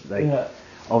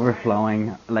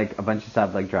overflowing. Like a bunch of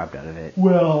stuff like dropped out of it.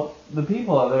 Well, the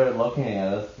people out there looking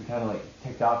at us kind of like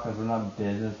ticked off because we're not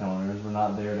business owners. We're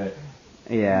not there to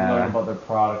learn about their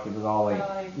product. It was all like,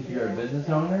 if you're a business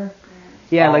owner.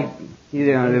 Yeah, like,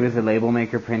 there was a label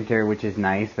maker printer, which is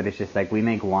nice, but it's just like, we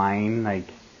make wine, like,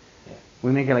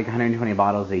 we make like 120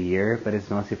 bottles a year, but it's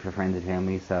mostly for friends and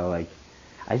family, so like,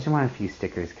 I just want a few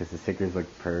stickers, because the stickers look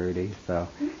pretty, so,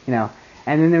 you know.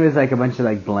 And then there was like a bunch of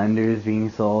like blenders being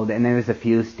sold, and there was a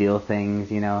few steel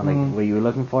things, like what you were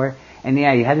looking for. And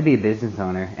yeah, you had to be a business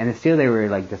owner, and the steel they were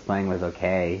like displaying was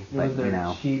okay, but was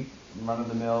their cheap,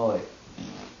 run-of-the-mill, like,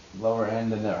 lower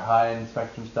end, and their high-end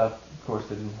spectrum stuff, of course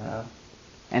they didn't have.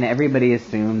 And everybody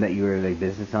assumed that you were the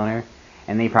business owner,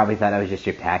 and they probably thought I was just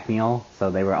your pack mule,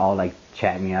 so they were all like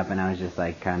chatting me up, and I was just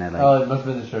like kind of like... Oh, it must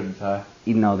have been the shirt and tie.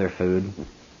 Eating all their food.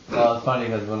 Well, it's funny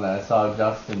because when I saw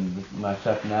Justin, my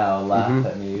chef now, laughed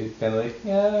at me, he's kind of like,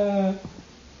 yeah.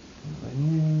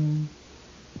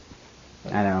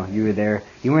 I know, you were there.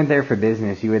 You weren't there for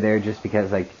business, you were there just because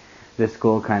like the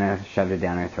school kind of shoved it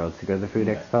down our throats to go to the food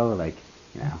expo, like,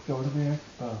 Go to the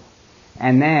expo.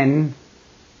 And then...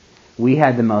 we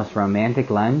had the most romantic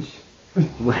lunch.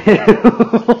 Heading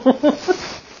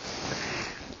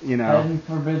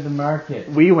forbid the market.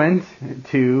 We went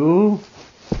to,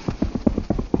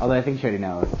 although I think she already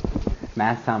knows,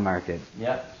 Masstown Market.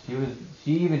 Yep,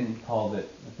 she even called it.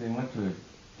 They went to a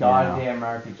goddamn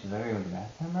market. She's like, we went to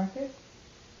Masstown Market?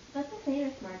 That's a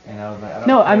famous market. And I was like,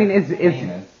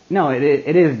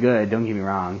 it is good, don't get me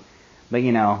wrong. But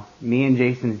me and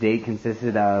Jason's date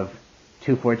consisted of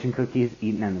 2 fortune cookies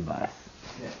eaten on the bus.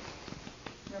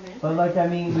 But like, I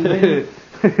mean, we didn't,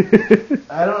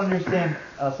 I don't understand.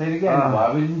 I'll say it again.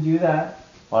 Why we didn't do that?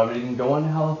 Why we didn't go into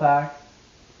Halifax?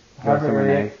 Go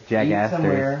somewhere nice. Jack Astor's.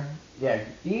 Somewhere. Yeah,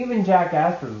 even Jack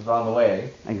Astor's was on the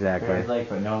way. Exactly. Bears Lake,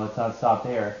 but no, let's not stop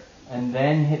there. And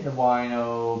then hit the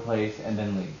wino place and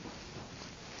then leave.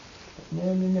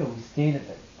 No. We stayed at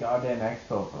the goddamn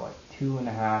expo for like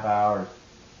 2.5 hours.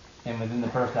 And within the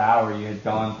first hour, you had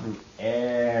gone through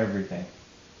everything.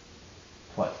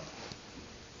 Twice.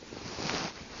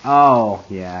 Oh,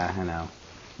 yeah, I know.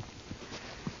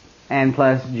 And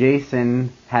plus,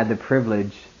 Jason had the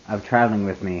privilege of traveling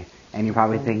with me. And you're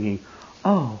probably thinking,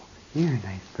 oh, you're a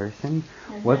nice person.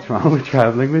 What's wrong with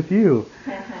traveling with you?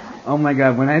 Oh my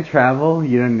god, when I travel,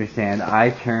 you don't understand. I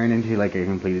turn into like a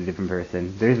completely different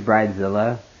person. There's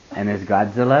Bridezilla, and there's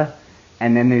Godzilla,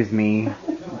 and then there's me.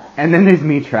 And then there's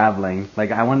me traveling.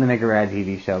 Like, I wanted to make a rad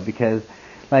TV show because,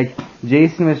 like,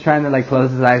 Jason was trying to, like,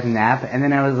 close his eyes and nap, and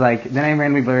then I was like, then I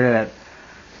randomly blurted out,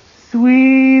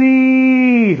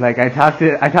 Sweetie! Like, I talked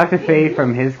to Faye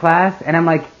from his class, and I'm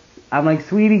like,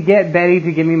 Sweetie, get Betty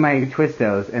to give me my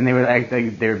Twistos. And they were like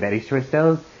they were Betty's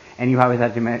Twistos, And you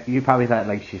probably thought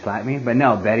like she slapped me, but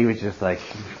no, Betty was just like,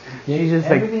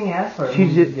 everything he asked for.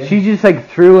 She just like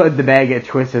threw the bag of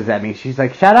Twistas at me. She's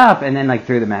like, shut up, and then like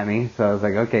threw them at me. So I was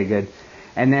like, okay, good.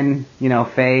 And then, you know,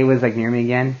 Faye was like near me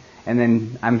again, and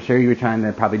then I'm sure you were trying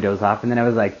to probably doze off, and then I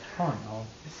was like, oh no,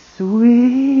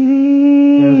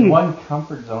 sweetie. There was one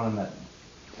comfort zone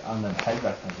on the headrest.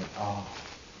 I was like, oh,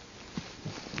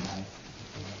 this is nice.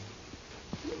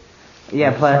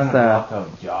 Yeah, plus walk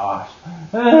out, Josh.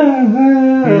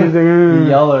 The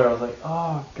yeller. I was like,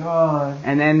 oh god.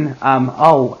 And then,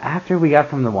 after we got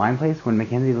from the wine place, when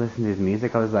Mackenzie listened to his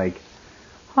music, I was like,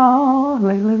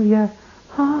 hallelujah,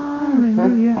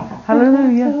 hallelujah,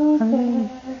 hallelujah, hallelujah.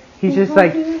 He's just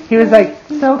like, he was like,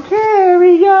 so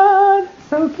carry on,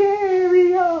 so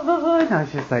carry on. I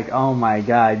was just like, oh my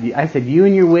god. I said, you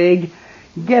and your wig,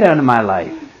 get out of my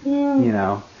life. You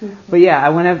know. But yeah, I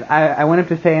went up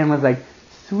to Faye and was like,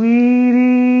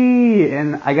 sweetie,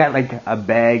 and I got like a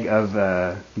bag of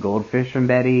goldfish from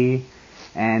Betty,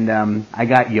 and I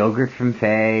got yogurt from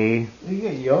Faye. You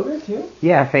get yogurt too?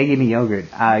 Yeah, Faye gave me yogurt.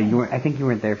 I think you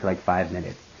weren't there for like 5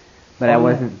 minutes, but I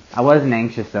wasn't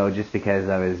anxious though, just because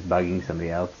I was bugging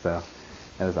somebody else. So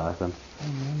that was awesome.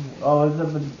 Oh, what's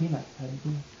up with the peanuts?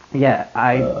 Yeah,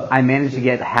 I managed to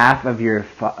get half of your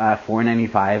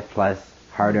 $4.95 plus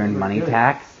hard-earned money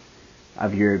tax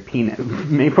of your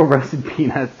maple roasted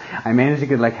peanuts. I managed to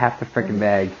get like half the frickin'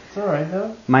 bag. It's alright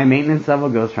though. My maintenance level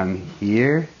goes from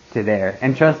here to there.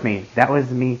 And trust me, that was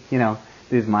me, you know,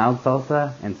 there's mild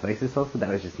salsa and spicy salsa, that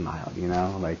was just mild, you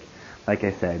know, like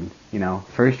I said, you know,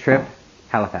 first trip,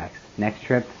 Halifax. Next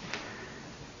trip,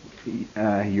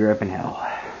 Europe and hell.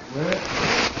 I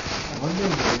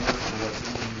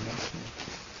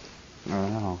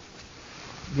don't know.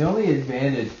 The only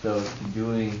advantage, though, to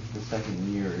doing the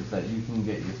second year is that you can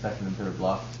get your second and third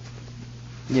blocks.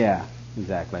 Yeah,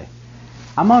 exactly.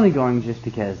 I'm only going just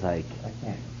because, like, I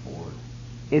can't afford.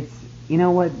 It's, you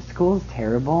know what, school's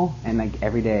terrible, and, like,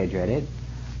 every day I dread it,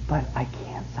 but I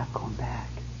can't stop going back.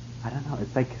 I don't know,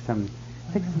 it's like some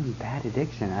bad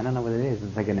addiction. I don't know what it is.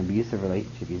 It's like an abusive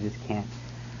relationship. You just can't,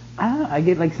 I don't know, I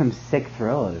get, like, some sick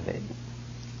thrill out of it.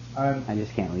 I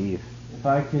just can't leave.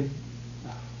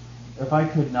 If I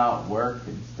could not work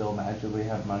and still magically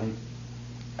have money,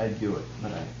 I'd do it,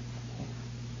 but I can't.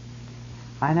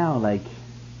 I know, like,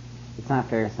 it's not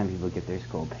fair some people get their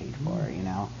school paid for, you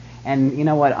know? And you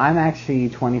know what, I'm actually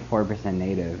 24%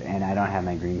 native, and I don't have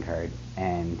my green card,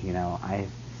 and, you know, I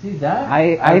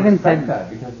even said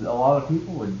that, because a lot of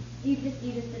people would You just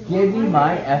didn't give me want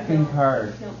my it. effing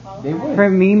card. They would. For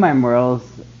me, my morals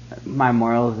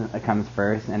comes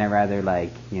first, and I'd rather,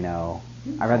 like, you know,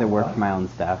 I'd rather work for my own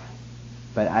stuff.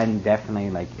 But I'm definitely,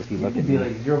 like, if you look at me, be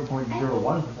like 0.01%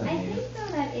 I native. think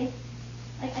though that if,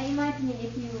 like, in my opinion,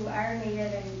 if you are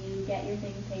native and you get your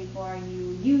things paid for and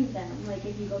you use them, like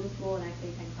if you go to school and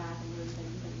actually attend class and learn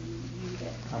things and you use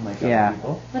it. Unlike Yeah. other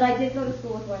people. But I did go to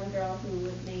school with one girl who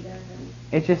was native and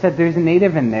it's just that there's a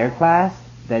native in their class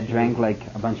that drank, like,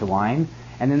 a bunch of wine,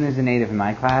 and then there's a native in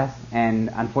my class, and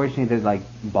unfortunately there's, like,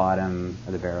 bottom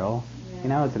of the barrel. Yeah. You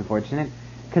know, it's unfortunate.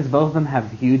 Because both of them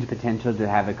have huge potential to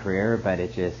have a career, but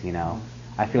it just, you know,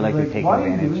 I feel like they're taking why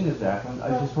advantage. are you doing this, Jacqueline? I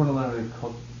just want to learn how to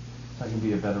cook so I can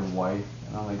be a better wife.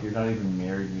 And I'm like, you're not even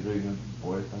married, you don't even have a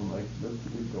boyfriend. I'm like, that's a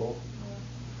good goal.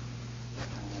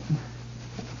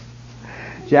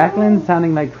 Jacqueline's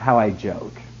sounding like how I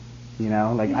joke. You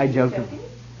know, like I joke.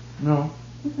 No.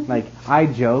 Like, I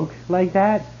joke like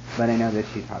that, but I know that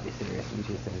she's probably serious when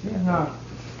she says She's that. not.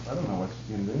 I don't know what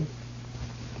she's going to do.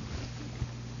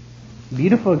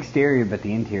 Beautiful exterior, but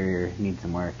the interior needs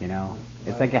some work, you know?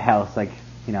 It's like a house, like,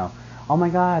 you know, oh my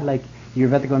god, like, you're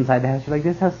about to go inside the house, you're like,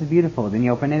 this house is beautiful. Then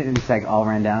you open it, and it's like all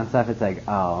run down and stuff. It's like,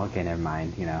 oh, okay, never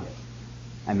mind, you know?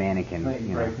 A mannequin, Like you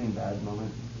know? Breaking Bad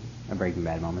moment. A Breaking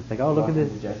Bad moment. It's like, oh, look at Walk this.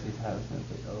 into Jesse's house, and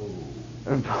it's like,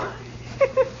 oh.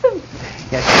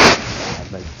 Yes,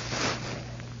 but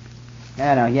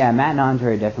I don't know. Yeah, Matt and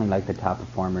Andre are definitely like the top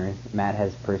performers. Matt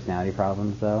has personality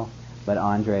problems though, but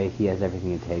Andre, he has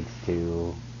everything it takes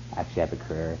to actually have a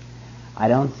career. I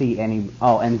don't see any.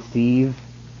 Oh, and Steve.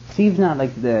 Steve's not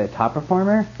like the top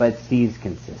performer, but Steve's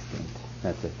consistent.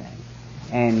 That's the thing.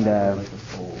 And Like a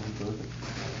soul. He goes,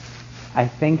 I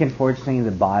think, unfortunately,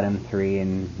 the bottom three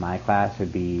in my class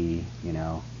would be, you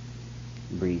know,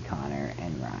 Bree, Connor,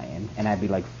 and Ryan. And I'd be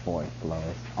like fourth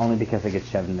lowest, only because I get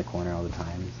shoved in the corner all the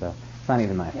time. So it's not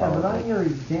even my yeah, fault. but on like, your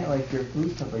exam, like your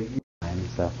food stuff, like you.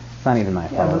 So it's not even my Yeah,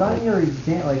 fault. but on like, your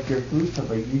exam, like your food stuff,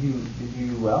 like did you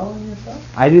do well in your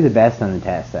stuff? I do the best on the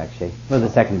test, actually. Well, the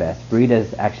second best. Bree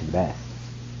does actually the best.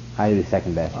 I do the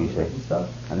second best On the usually. written stuff?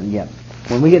 Yep.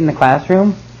 When we get in the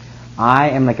classroom, I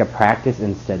am like a practice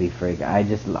and study freak. I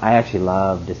actually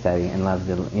love to study and love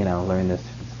to, learn this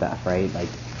stuff, right? Like,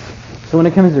 so when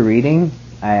it comes to reading,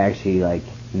 I actually like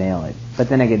nail it. But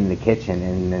then I get in the kitchen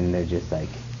and then they're just like,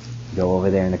 go over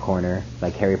there in the corner,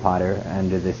 like Harry Potter,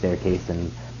 under the staircase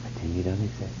and pretend you don't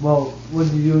exist. Well, what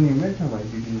did you do in your midterm? Like,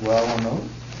 did you do well on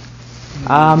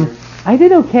those? I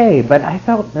did okay, but I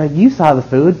felt you saw the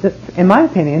food. In my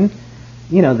opinion,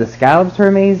 the scallops were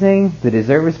amazing, the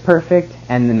dessert was perfect,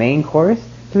 and the main course,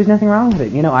 there was nothing wrong with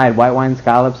it. I had white wine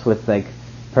scallops with like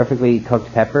perfectly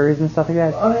cooked peppers and stuff like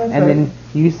that. Oh, that's and right. then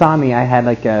you saw me. I had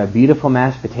like beautiful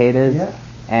mashed potatoes. Yeah.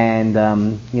 And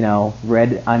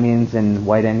red onions and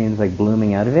white onions like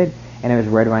blooming out of it, and it was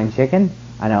red wine chicken.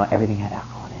 I know everything had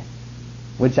alcohol in it,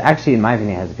 which actually, in my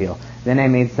opinion, has appeal. Then I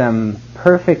made some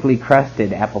perfectly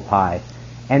crusted apple pie,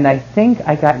 and I think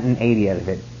I got an 80 out of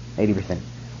it, 80%,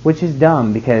 which is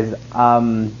dumb because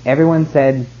everyone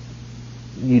said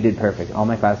you did perfect. All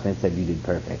my classmates said you did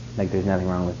perfect. Like there's nothing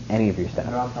wrong with any of your I stuff.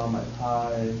 dropped all my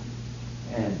pies,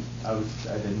 and I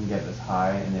didn't get this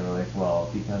high, and they were like, well,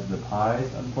 because the pies,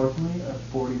 unfortunately, are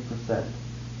 40%.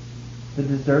 The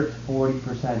dessert's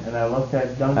 40%, and I looked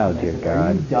at Duncan Oh, and I dear said, God.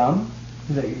 are you dumb?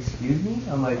 He's like, excuse me?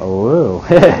 I'm like, Oh.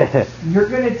 you're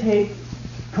going to take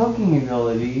cooking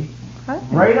ability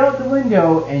right out the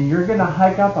window, and you're going to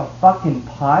hike up a fucking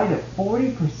pie to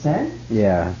 40%?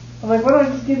 Yeah. I'm like, why don't I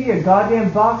just give you a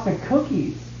goddamn box of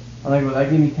cookies? I'm like, will that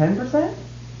give me 10%?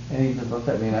 And he just looked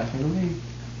at me and asked me to leave.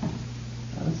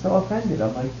 I was so offended.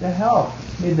 I'm like, the hell?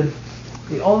 The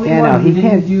only one who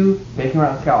didn't do bacon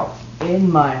wrapped scallops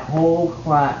in my whole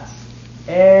class.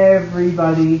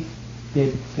 Everybody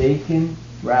did bacon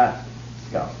wrapped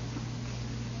scallops.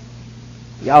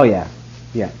 Oh yeah,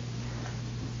 yeah.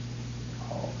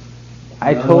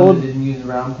 I The other told. one that didn't use a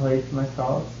round plate for my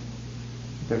scallops.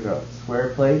 I took a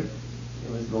square plate.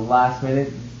 It was the last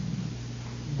minute.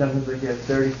 Duncan's like, you have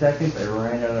 30 seconds. I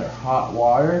ran out of hot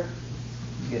water.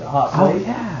 Get a hot plate. Oh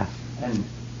yeah. And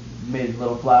made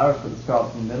little flowers, put the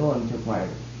scallops in the middle, and took my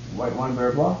white wine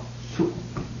bear block,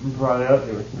 and brought it out.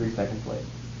 They were 3 seconds late.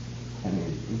 And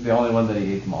he was the only one that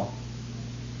he ate them all.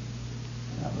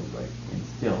 And I was like, and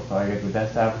still, so I got the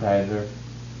best appetizer.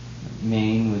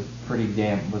 Main was pretty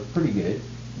good.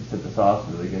 Except the sauce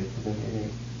was really good. But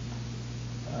then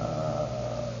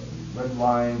red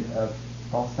wine,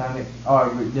 balsamic. Oh,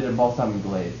 I did a balsamic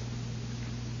glaze.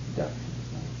 Duck.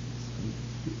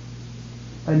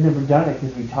 I'd never done it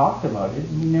because we talked about it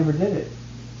and we never did it.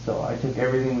 So I took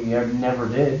everything we never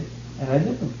did and I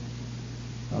did them.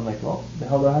 I'm like, well, the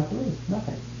hell do I have to lose?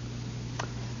 Nothing.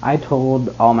 I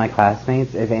told all my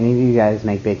classmates, if any of you guys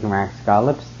make bacon wrapped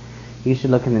scallops, you should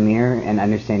look in the mirror and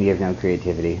understand you have no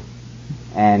creativity.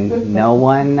 And no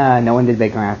one did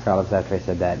bacon wrapped scallops after I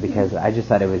said that because I just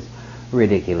thought it was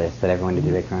ridiculous that everyone did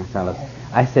bacon wrapped scallops.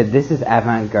 I said, this is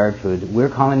avant-garde food. We're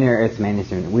culinary arts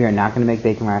management. We are not going to make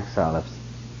bacon wrapped scallops.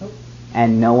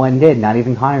 And no one did. Not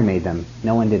even Connor made them.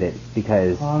 No one did it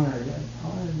because. Connor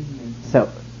didn't.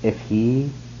 So if he.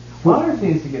 Connor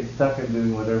seems to get stuck in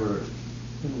doing whatever.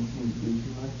 Doesn't seem to do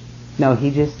too much. No,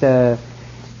 he just.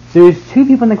 There's 2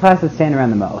 people in the class that stand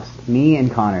around the most. Me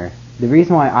and Connor. The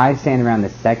reason why I stand around the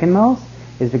second most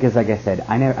is because, like I said,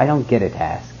 I don't get a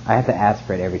task. I have to ask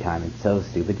for it every time. It's so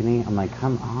stupid to me. I'm like,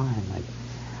 come on, like,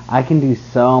 I can do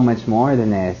so much more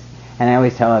than this. And I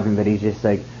always tell everybody, he's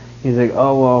like,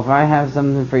 oh, well, if I have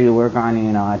something for you to work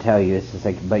on, I'll tell you. It's just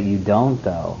like, but you don't,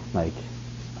 though. Like,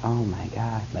 oh, my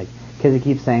God. Like, because he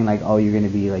keeps saying, like, oh, you're going to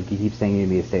be, like, you keep saying you're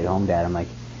going to be a stay-at-home dad. I'm like,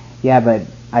 yeah, but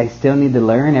I still need to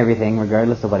learn everything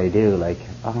regardless of what I do. Like,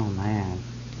 oh, man.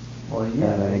 Well, yeah.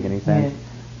 Does that make any sense?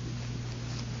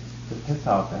 It's a piss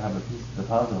off to have a piece of the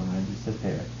puzzle and then just sit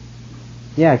there.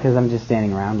 Yeah, because I'm just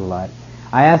standing around a lot.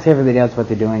 I ask everybody else what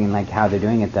they're doing and, like, how they're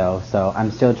doing it, though. So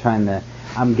I'm still trying to...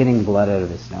 I'm getting blood out of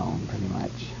the stone, pretty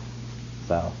much.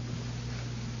 So,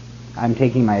 I'm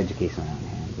taking my education in my own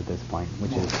hands at this point,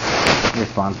 which is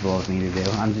responsible of me to do.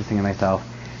 I'm just thinking to myself,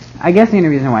 I guess the only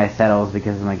reason why I settle is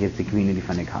because it's a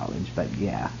community-funded college, but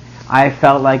yeah. I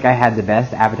felt like I had the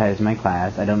best appetizer in my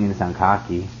class. I don't mean to sound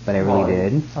cocky, but I really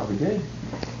did. Probably did.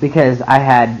 Because I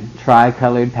had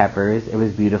tri-colored peppers. It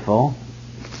was beautiful.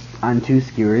 On 2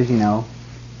 skewers,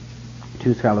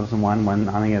 2 scallops on one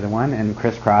on the other one, and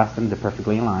crisscrossed them to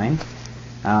perfectly align.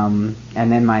 And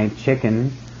then my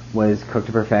chicken was cooked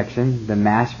to perfection. The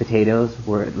mashed potatoes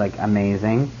were like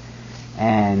amazing,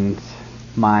 and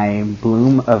my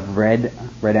bloom of red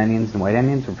onions and white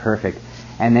onions were perfect.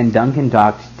 And then Duncan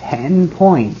docked 10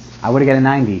 points. I would have got a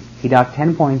 90. He docked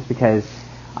 10 points because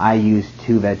I used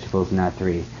 2 vegetables, not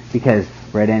 3. Because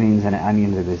red onions and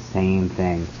onions are the same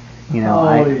thing. You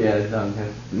know, yeah,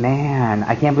 Duncan. Man,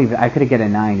 I can't believe it. I could have get a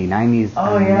 90. 90's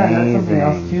Oh amazing. yeah, that's something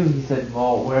else too. He said,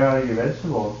 well, where are your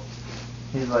vegetables?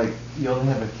 He's like, you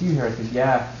only have a few here. I said,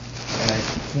 yeah. And I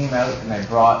came out and I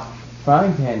brought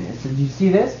frying pan. I said, do you see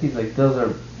this? He's like, those are,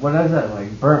 what is that?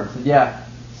 Like burnt. I said, yeah.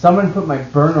 Someone put my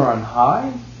burner on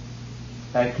high.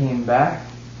 I came back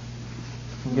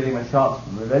from getting my shots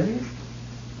from the veggies.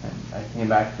 And I came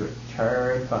back to a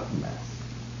charred fucking mess.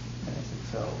 And I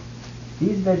said, so,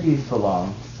 these veggies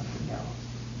belong to something else.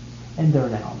 And they're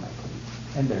now on my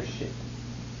plate. And they're shit.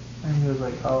 And he was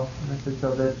like, oh. And I said,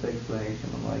 so that's the explanation.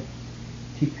 I'm like,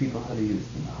 teach people how to use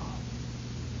them. Oh.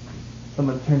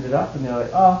 Someone turned it up and they're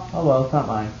like, oh well, it's not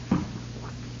mine.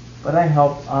 But I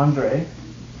helped Andre,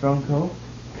 Drunko.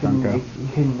 He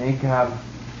couldn't make a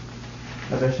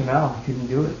bechamel. He couldn't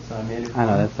do it, so I made it for him. I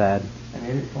know, that's sad. I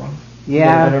made it for him. Yeah. He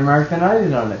got a better mark than I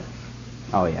did on it.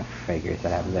 Oh yeah, figures. That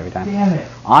happens every time. Damn it.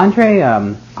 Andre,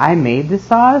 I made the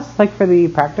sauce, like, for the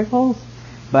practicals,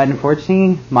 but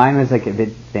unfortunately, mine was, like, a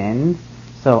bit thin.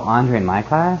 So Andre in my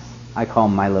class, I call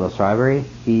him My Little Strawberry.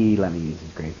 He let me use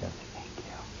his gravy. I was like, thank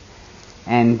you.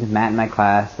 And Matt in my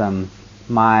class,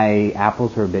 my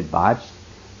apples were a bit botched,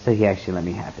 so he actually let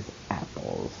me have his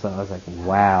apples. So I was like,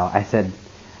 wow. I said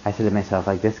to myself,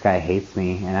 like, this guy hates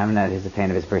me, and I'm not a fan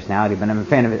of his personality, but I'm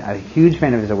a huge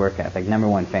fan of his work ethic,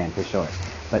 #1 fan for sure.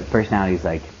 But personality's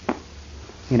like,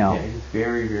 you know, Yeah, he's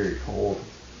very, very cold.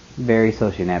 very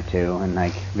socially inept too, and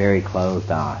like very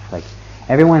closed off. Like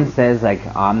everyone says, like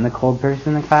I'm the cold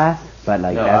person in the class, but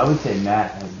like No, that's, I would say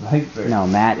Matt is like very no,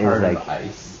 Matt is hard like of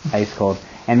ice. ice cold.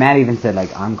 And Matt even said,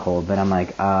 like, I'm cold, but I'm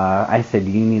like, I said,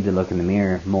 you need to look in the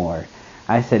mirror more.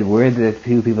 I said, we're the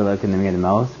few people that look in the mirror the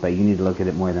most, but you need to look at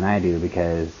it more than I do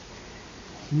because,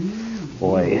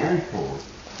 boy,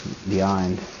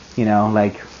 beyond. You know,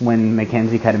 like, when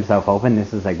Mackenzie cut himself open,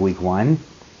 this is like week 1.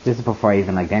 This is before I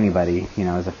even liked anybody, you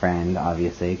know, as a friend,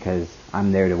 obviously, because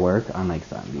I'm there to work, unlike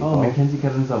some people. Oh, Mackenzie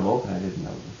cut himself open. I didn't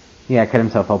know this. Yeah, cut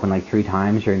himself open like 3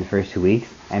 times during the first 2 weeks,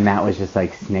 and Matt was just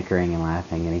like snickering and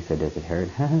laughing, and he said, does it hurt?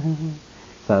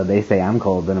 So they say I'm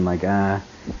cold, but I'm like,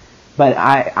 But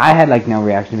I had like no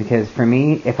reaction, because for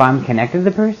me, if I'm connected to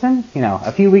the person, you know,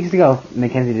 a few weeks ago,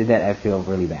 Mackenzie did that, I feel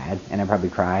really bad, and I'd probably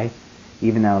cry,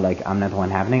 even though like I'm not the one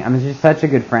happening. I'm just such a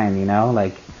good friend, you know,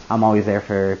 like I'm always there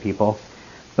for people.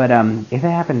 But if it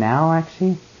happened now,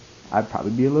 actually, I'd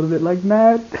probably be a little bit like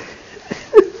Matt.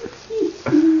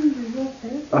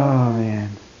 Oh man,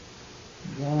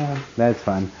 Yeah. that's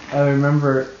fun. I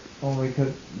remember when we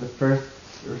took the first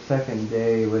or second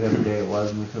day, whatever day it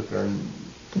was, and we took our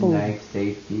knife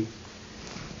safety.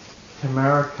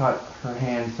 Tamara cut her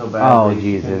hand so badly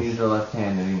she couldn't Jesus. use her left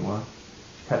hand anymore.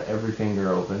 She cut every finger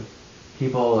open.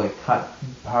 People like cut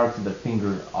parts of the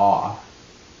fingers off.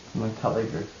 Someone cut like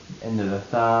their end of the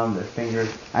thumb, their fingers.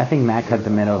 I think Matt cut the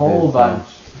middle A of whole his, bunch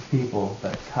of people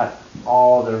that cut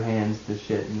all their hands to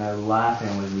shit, and they're laughing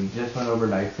when we just went over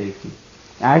knife safety.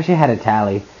 I actually had a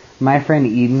tally. My friend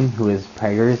Eden, who is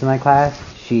preggers in my class,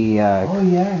 she Oh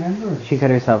yeah, I remember. she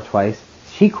cut herself twice.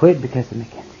 She quit because of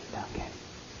Mackenzie Duncan.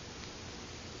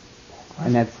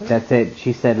 And that's it.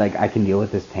 She said, like, I can deal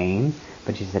with this pain,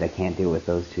 but she said I can't deal with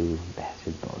those 2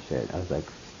 bastards bullshit. I was like,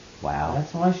 wow.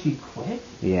 That's why she quit?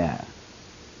 Yeah.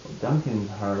 Well, Duncan's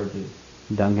hard to...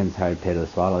 Duncan's hard pill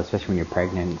to swallow, especially when you're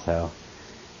pregnant, so,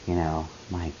 you know,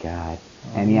 my God.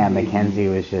 And yeah, Mackenzie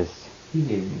was just, He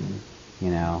hated me. you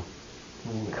know,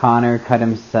 Connor cut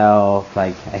himself,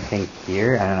 like, I think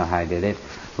here. I don't know how I did it.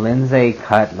 Lindsay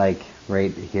cut, like,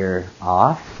 right here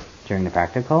off during the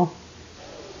practical.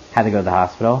 Had to go to the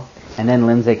hospital. And then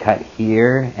Lindsay cut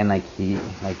here, and, like,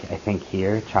 I think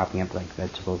here, chopping up, like,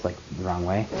 vegetables, like, the wrong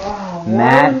way. Wow,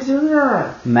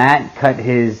 Matt cut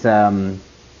his,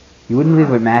 you wouldn't believe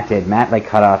what Matt did. Matt, like,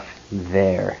 cut off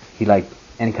there. And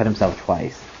he cut himself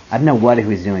twice. I don't know what he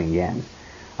was doing again.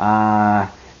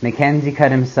 Mackenzie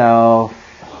cut himself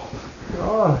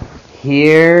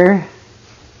here,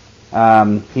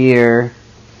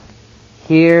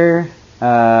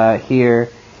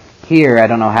 here, I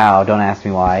don't know how, don't ask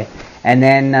me why. And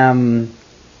then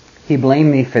he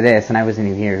blamed me for this, and I wasn't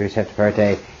even here, he was Chef de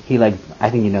Parte. He, like, I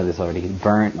think you know this already, he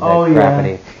burnt the crap out of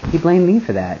it. He blamed me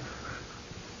for that.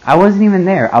 I wasn't even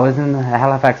there. I was in the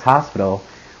Halifax hospital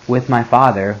with my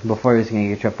father before he was going to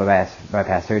get triple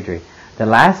bypass surgery. The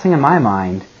last thing in my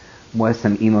mind was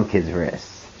some emo kid's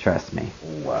wrists. Trust me.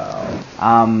 Wow.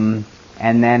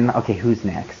 And then, okay, who's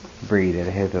next? Bree. Did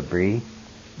I hear about Bree?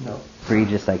 No. Bree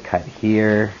just, like, cut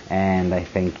here, and I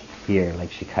think here.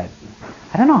 Like, she cut...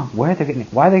 I don't know why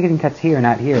they're getting cuts here,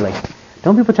 not here. Like,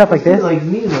 don't people chop like this? Like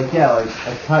me, like, yeah, like,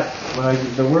 I cut...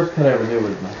 the worst cut I ever did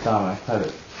was my thumb. I cut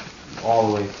it all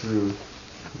the way through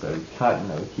So I would cut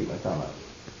and I would keep my thumb out.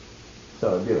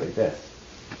 So I'd do like this.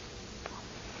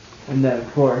 And then,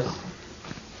 of course,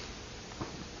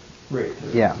 right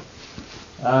through. Yeah.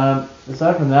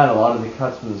 Aside from that, a lot of the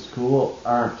cuts from the school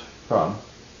aren't from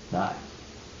knife.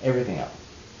 Everything else.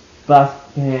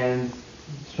 Buff pans,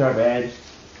 sharp edge,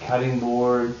 cutting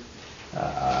boards,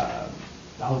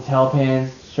 hotel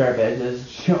pans, sharp edges,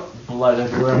 blood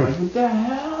everywhere. I'm like, what the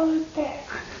hell is that?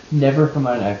 Never from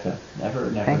my knife though. Never.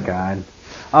 Thank God.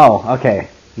 Oh, okay.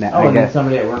 Now, Oh, I and then guess.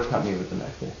 somebody at work cut me with the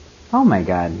knife there. Oh my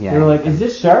God. Yeah. They were like, is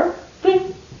this sharp?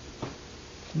 Ding.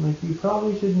 I'm like, you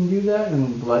probably shouldn't do that.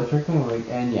 And blood trickling. I'm like,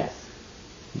 and yes.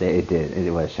 It did.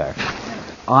 It was sharp.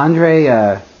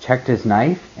 Andre checked his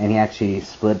knife, and he actually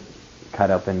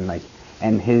cut open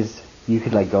and you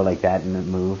could go like that and it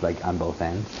moved on both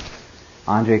ends.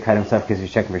 Andre cut himself because he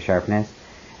was checking for sharpness,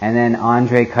 and then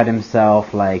Andre cut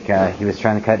himself he was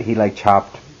trying to cut. He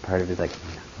chopped part of his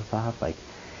knuckles off,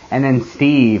 and then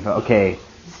Steve. Okay,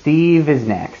 Steve is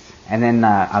next, and then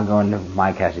I'll go into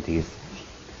my casualties.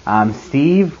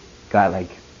 Steve got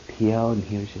PO'd, and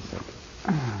he was just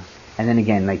and then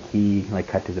again he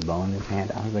cut to the bone in his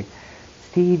hand. I was like,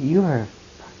 Steve, you are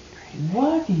fucking crazy.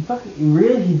 What?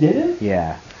 He did it?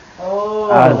 Yeah. Oh.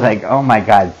 I was like, oh my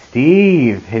God,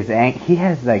 Steve. He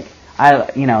has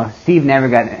Steve never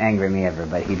got angry at me ever,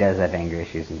 but he does have anger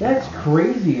issues. That's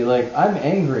crazy. I'm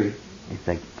angry. He's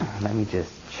like, let me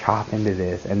just chop into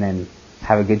this and then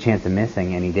have a good chance of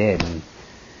missing, and he did. And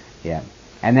yeah.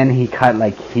 And then he cut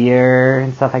here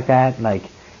and stuff like that. At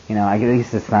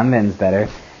least his thumb end's better.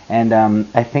 And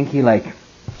I think he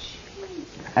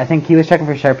was checking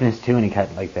for sharpness too, and he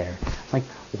cut there. I'm like,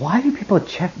 why do people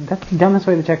check? That's the dumbest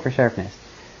way to check for sharpness.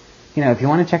 If you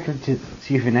want to check to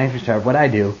see if your knife is sharp, what I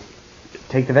do,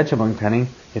 take the vegetable cutting.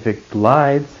 If it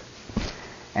glides,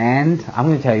 and I'm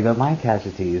going to tell you about my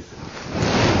casualties.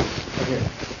 Okay.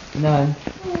 None.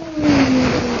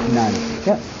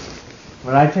 Yep.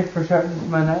 When I check for sharpness with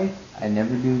my knife, I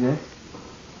never do this.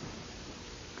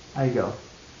 I go.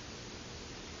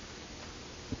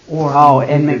 Or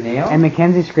and your nail. and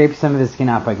Mackenzie scraped some of his skin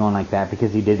off by going like that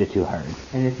because he did it too hard.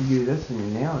 And if you do this in your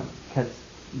nail, it cuts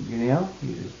your nail.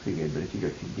 Usually it's pretty good, but if you go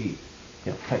too deep,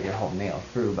 you'll cut your whole nail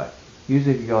through. But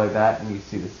usually if you go like that and you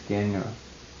see the skin,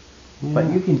 but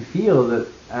you can feel that.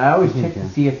 And I always check to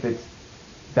see if it's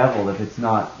beveled, if it's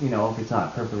not, if it's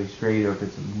not perfectly straight, or if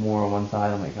it's more on one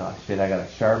side. I'm like, oh shit, I gotta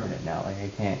sharpen it now. I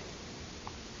can't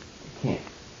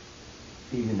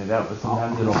even it out, but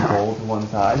sometimes it'll fold to one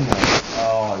side, and you're like,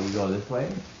 oh, you go this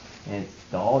way, and it's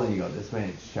dull, and you go this way, and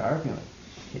it's sharp, and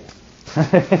you're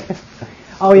like, shit.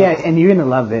 Oh yeah, and you're gonna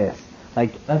love this.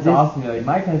 That's awesome. You're like,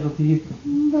 my casualties.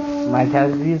 My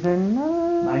casualties are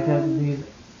no. My casualties,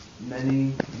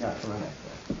 many not from an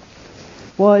extra.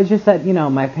 Well, it's just that,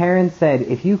 my parents said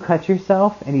if you cut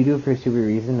yourself and you do it for a stupid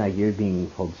reason, you're being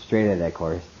pulled straight out of that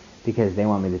course because they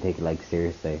want me to take it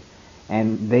seriously.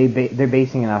 And they're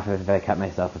basing it off of if I cut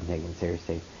myself, I'm taking it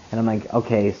seriously. And I'm like,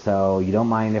 okay, so you don't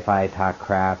mind if I talk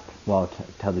crap,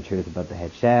 tell the truth about the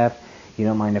head chef. You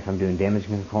don't mind if I'm doing damage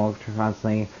control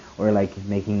constantly or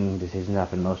making decisions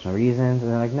off emotional reasons. And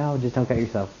they're like, no, just don't cut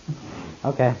yourself.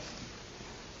 Okay.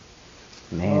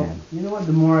 Man. Well, you know what?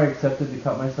 The more I accepted to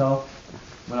cut myself,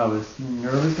 when I was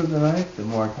nervous with the knife, the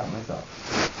more I cut myself.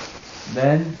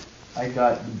 Then I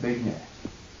got the big knife.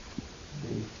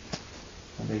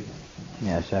 The big knife.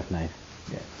 Yeah, chef knife.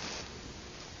 Yeah.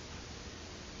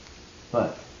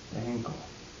 But the hinkle.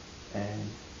 And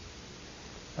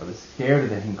I was scared of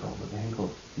the hinkle, but the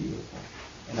hinkle's beautiful.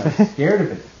 And I was scared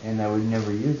of it, and I would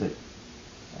never use it.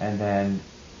 And then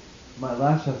my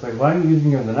last chef's like, why aren't you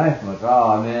using it with the knife? I'm like,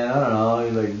 oh man, I don't know.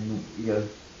 He's like, he goes,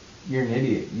 you're an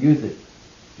idiot. Use it.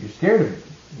 You're scared of it.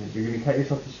 Because you're going to cut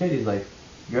yourself to shit. He's like,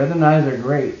 your other knives are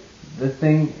great. This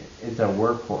thing is a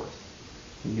workhorse.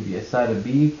 It can give you a side of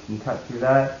beef, you can cut through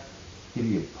that. Give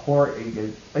you a pork, it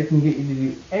can get you to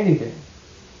do anything.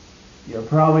 You'll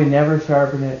probably never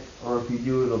sharpen it, or if you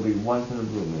do, it'll be once in a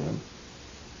blue moon.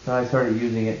 So I started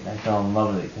using it, and I fell in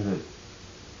love with it, because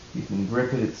you can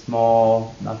grip it, it's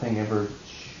small, nothing ever,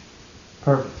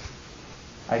 perfect.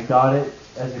 I got it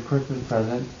as a Christmas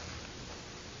present.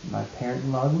 My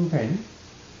parent-in-law's in training.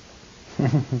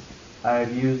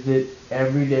 I've used it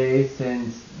every day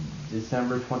since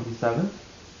December 27th,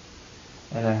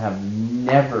 and I have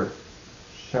never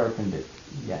sharpened it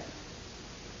yet.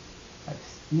 I've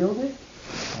steeled it,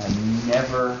 and I've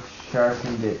never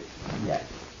sharpened it yet.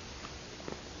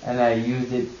 And I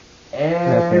use it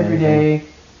every day.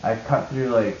 I've cut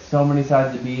through so many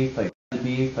sides of beef,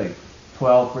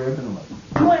 12 rib, and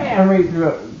blam, right through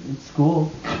it. It's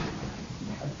school.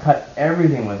 I've cut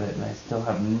everything with it, and I still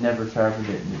have never sharpened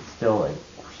it, and it's still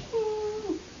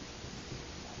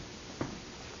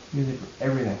use it for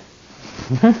everything.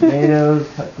 Tomatoes,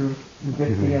 cut through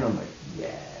 50, and I'm like,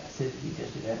 yeah, Sissy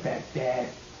just did that back dad.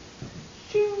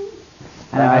 Shoo.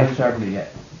 And I haven't sharpened it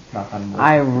yet. Knock on wood.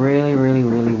 I really, really,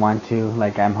 really want to.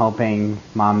 Like, I'm hoping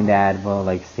mom and dad will,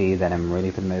 like, see that I'm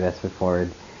really putting my best foot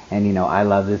forward. And, you know, I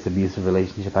love this abusive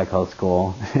relationship I call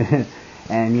school.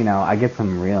 And, you know, I get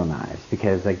some real knives.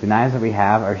 Because, like, the knives that we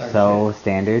have are so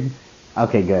standard.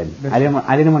 Okay, good. I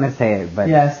didn't want to say it, but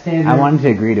yeah, standard. I wanted to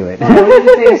agree to it. Well, when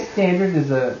you say standard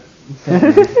is a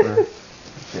standard for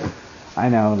shit. I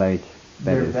know, like,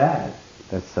 They're bad.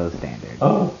 That's so standard.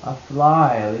 Oh, a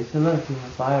fly. At least look, there's a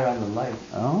fly around the light.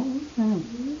 Oh.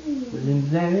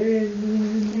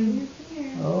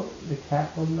 Oh, the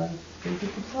cat will not take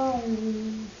it to fly.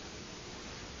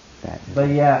 That But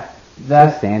yeah, so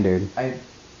that's standard.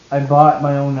 I bought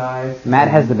my own knives. Matt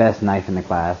has the best knife in the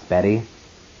class, Betty.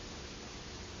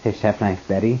 His chef knife,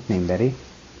 Betty, named Betty.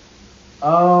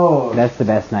 Oh. That's the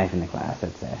best knife in the class,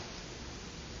 I'd say.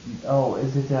 Oh,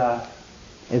 is it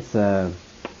It's a,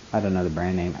 I don't know the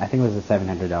brand name. I think it was a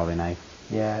 $700 knife.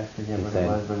 Yeah, I forget what it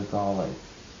was, but it's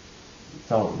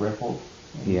all rippled.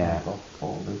 Yeah. It's all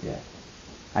folded, yeah.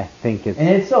 I think it's... And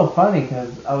it's so funny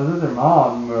because I was with her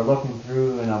mom and we were looking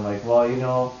through and I'm like, well, you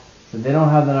know, so they don't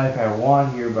have the knife I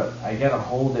want here, but I gotta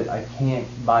hold it. I can't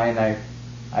buy a knife.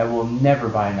 I will never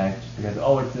buy a knife just because,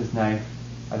 oh, it's this knife.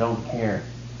 I don't care.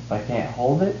 If I can't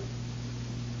hold it,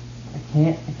 I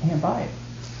can't buy it.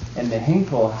 And the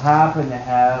Hinkle happened to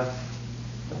have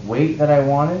the weight that I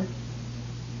wanted.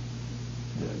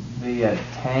 The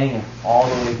tang is all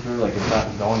the way through, like it's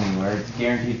not going anywhere. It's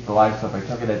guaranteed for life. So if I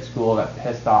took it at school, got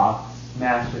pissed off,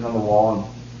 smashed it on the wall, and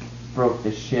broke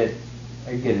the shit,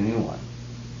 I'd get a new one.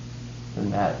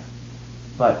 Doesn't matter.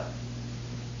 But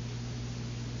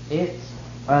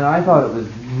and I thought it was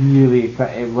really,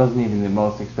 it wasn't even the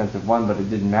most expensive one, but it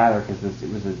didn't matter because it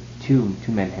was a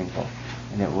two-man Hinkle,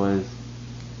 and it was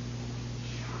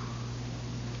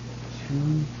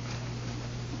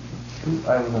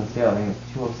I was on sale, I think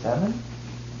it was $207,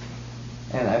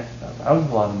 and I was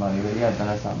a lot of money, but yeah, then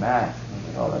I saw Matt, and I was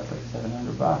like, oh, that's like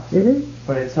 $700. Mm-hmm.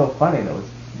 But it's so funny though, it's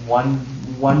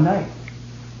one night.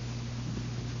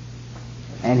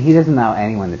 And he doesn't allow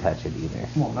anyone to touch it either.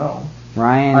 Well, no.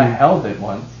 Ryan... I held it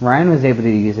once. Ryan was able to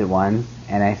use it once,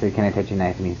 and I said, can I touch your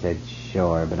knife? And he said,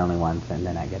 sure, but only once, and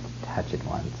then I get to touch it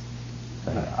once.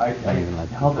 So I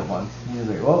held it once. He was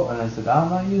like, "Whoa!" And I said, "I'm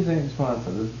not using it just once." So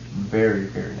it was very,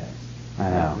 very nice. I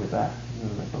know. With that, he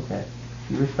was like, "Okay,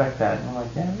 you respect that?" And I'm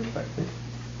like, "Yeah, I respect it.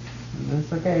 And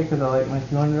it's okay because I like my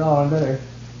 $200 one better."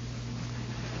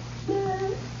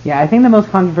 Yeah, I think the most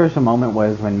controversial moment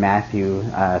was when Matthew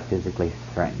physically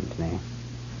threatened me.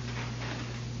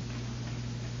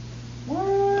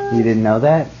 What? You didn't know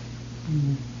that?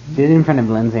 Did it in front of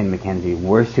Lindsay and Mackenzie.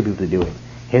 Worst two people to do it.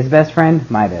 His best friend,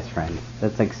 my best friend.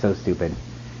 That's like so stupid.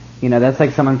 You know, that's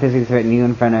like someone physically threatening you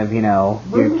in front of, you know,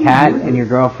 your cat and your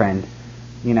girlfriend.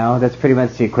 You know, that's pretty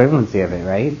much the equivalency of it,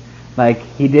 right? Like,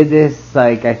 he did this,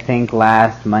 like, I think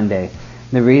last Monday.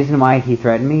 The reason why he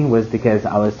threatened me was because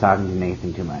I was talking to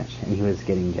Nathan too much, and he was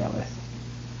getting jealous.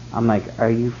 I'm like, are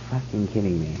you fucking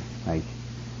kidding me? Like,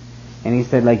 and he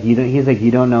said, like, he's like,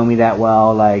 you don't know me that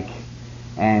well, like,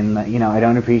 and, you know, I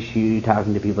don't appreciate you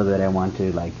talking to people that I want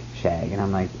to, like, shag. And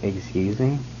I'm like, excuse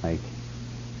me? Like,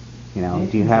 you know,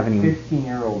 do you have any...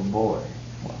 15-year-old boy.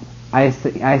 I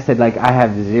said, like, I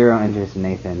have zero interest in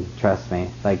Nathan, trust me.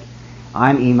 Like,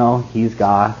 I'm emo, he's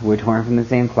goth, we're torn from the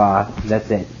same cloth, that's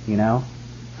it, you know?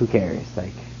 Who cares?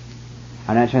 Like,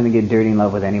 I'm not trying to get dirty in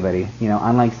love with anybody. You know,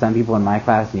 unlike some people in my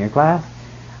class and your class,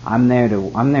 I'm there to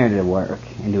work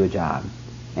and do a job.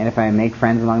 And if I make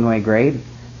friends along the way, great,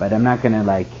 but I'm not gonna,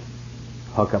 like,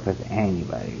 hook up with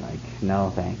anybody. Like,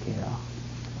 no thank you.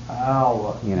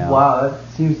 Wow. You know? Wow, that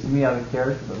seems to me out of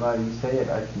character, but now you say it,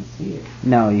 I can see it.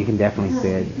 No, you can definitely see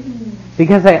it.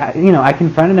 Because I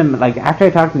confronted him, like, after I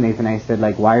talked to Nathan, I said,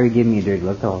 like, why are you giving me a dirty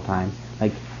look the whole time?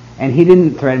 Like, and he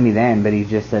didn't threaten me then, but he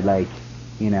just said, like,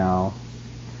 you know,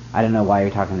 I don't know why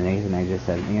you're talking to Nathan. I just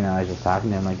said, you know, I was just talking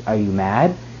to him, like, are you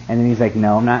mad? And then he's like,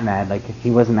 no, I'm not mad. Like,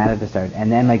 he wasn't mad at the start.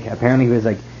 And then, like, apparently he was,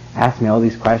 like, asked me all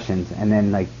these questions, and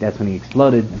then, like, that's when he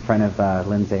exploded in front of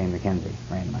Lindsay and Mackenzie,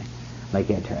 randomly. Like,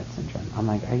 he had Tourette's syndrome. I'm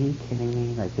like, are you kidding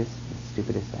me? Like, this is the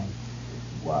stupidest thing.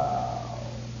 Wow.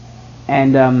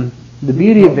 And the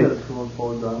beauty of it...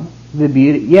 The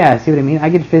beauty... Yeah, see what I mean? I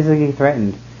get physically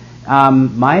threatened.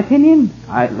 My opinion,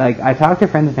 I talked to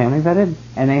friends and family about it,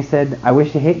 and they said, I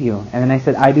wish to hit you. And then I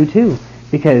said, I do too.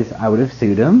 Because I would have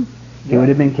sued him. He would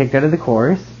have been kicked out of the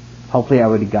course. Hopefully I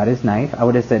would have got his knife. I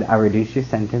would have said, I'll reduce your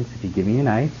sentence if you give me your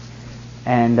knife.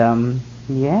 And,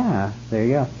 yeah, there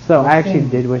you go. So I actually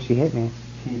did wish he hit me.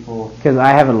 people Because I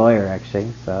have a lawyer,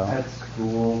 actually, so. at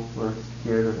school were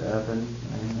scared of Evan,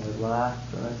 and I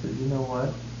laughed, and I said, you know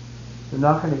what? They're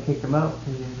not going to kick him out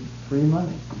because it's free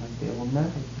money. I'm like, they will never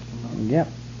kick him out. Yep,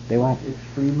 they won't. It's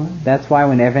free money. That's why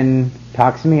when Evan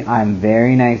talks to me, I'm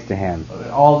very nice to him.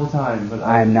 All the time, but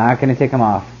I'm not going to tick him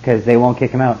off, because they won't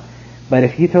kick him out. But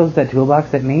if he throws that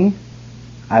toolbox at me,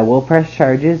 I will press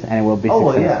charges, and it will be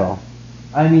successful.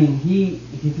 I mean, he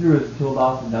threw his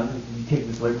toolbox and Duncan said, you take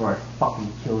this away or I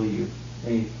fucking kill you.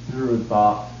 And he threw his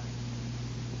box.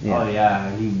 Yeah. Oh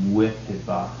yeah, he whipped his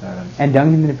box at him. And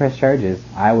Duncan didn't press charges.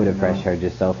 I would have pressed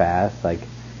charges so fast, like...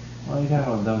 Well, you're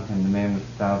talking about Duncan, the man with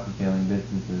 1,000 failing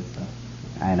businesses. So.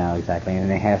 I know, exactly. And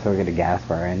then he has to work at a gas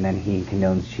bar, and then he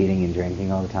condones cheating and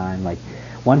drinking all the time. Like,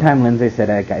 one time Lindsay said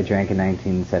I drank a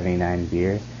 1979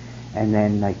 beer, and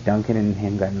then, like, Duncan and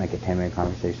him got in, like, a 10-minute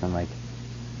conversation. I'm like...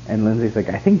 And Lindsay's like,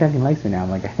 I think Duncan likes me now. I'm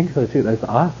like, I think so too. That's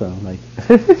awesome. Like,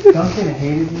 Duncan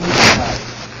hated me.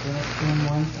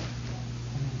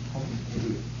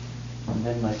 And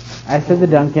then, like, I said to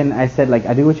Duncan, I said, like,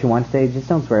 I do what you want today. Just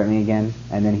don't swear at me again.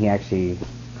 And then he actually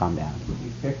calmed down. he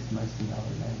fixed my CL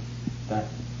today. That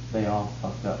they all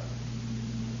fucked up.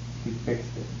 He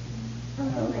fixed it.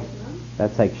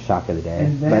 That's like shock of the day.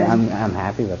 And then- But I'm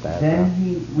happy with that.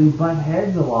 Then we butt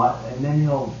heads a lot, and then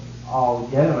I'll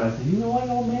get him, and I said, you know what,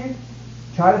 old man?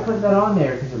 Try to put that on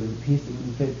there, because it was a piece that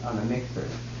wouldn't fit on a mixer.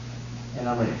 And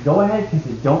I'm like, go ahead, because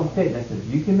it don't fit. And I said,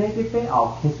 if you can make it fit,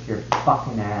 I'll kiss your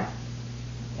fucking ass.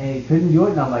 And he couldn't do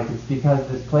it, and I'm like, it's because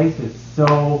this place is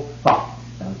so fucked,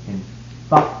 Duncan.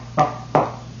 Fuck.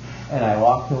 And I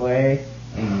walked away,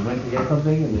 and he went to get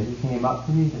something, and then he came up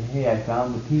to me and said, hey, I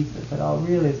found the piece. I said, oh,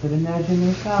 really? I said, imagine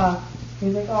this car.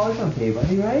 He's like, oh, it's okay,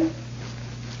 buddy, right?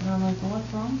 And I'm like, well,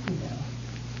 what's wrong with you now?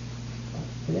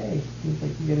 Today, he's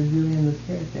like, you gotta really in this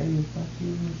carrot, Daddy, it's not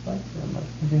using the slicer. I'm like,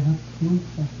 they have smooth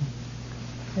stuff.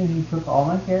 And he took all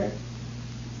my carrots,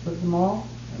 split them all,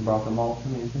 and brought them all to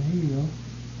me and said, here you go.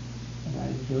 And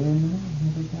I just threw it in the middle.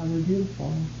 He's like, now they're beautiful.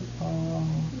 And I said, oh,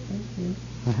 thank you.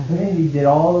 And he did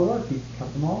all the work. He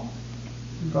cut them all.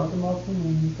 He brought them all to me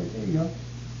and he said, there you go.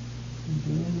 And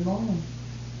do it in the morning.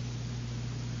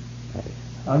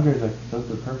 Andre's like,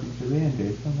 those are perfect Julienne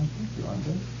days. I'm like, thank you,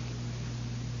 Andre.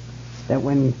 That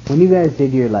when you guys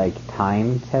did your like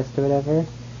time test or whatever,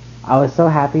 I was so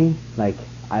happy. Like,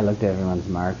 I looked at everyone's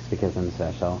marks because I'm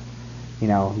special. You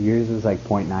know, yours was like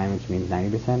 0.9, which means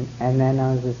 90%. And then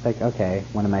I was just like, okay,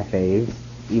 one of my faves,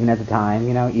 even at the time,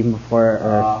 you know, even before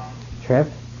our trip.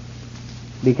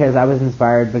 Because I was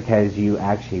inspired because you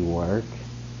actually work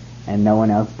and no one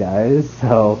else does.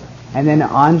 So, and then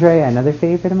Andre, another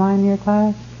favorite of mine in your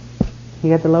class, he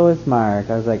got the lowest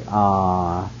mark. I was like,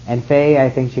 aw. And Faye,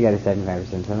 I think she got a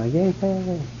 75%. So I'm like, yay,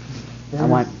 Faye.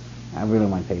 I really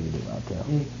want Faye to do well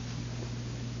too.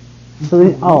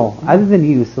 Selena, other than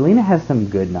you, Selena has some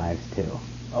good knives too.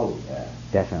 Oh, yeah.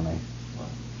 Definitely.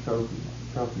 Well,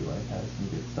 Trophy Wife has some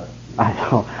good stuff. I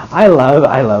know. I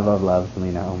love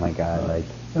Selena. Oh my god, like.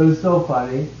 It was so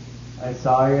funny. I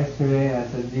saw her yesterday and I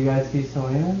said, do you guys see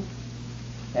Selena?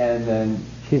 And then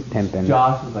She's pimping.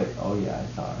 Josh was like, oh yeah, I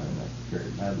saw her in that skirt.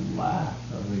 And I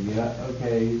laughed. I was like, yeah,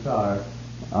 okay, you saw her.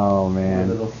 Oh man.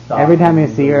 Little Every time I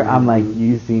see her, I'm like,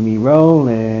 you see me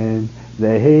rolling,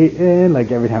 the hating.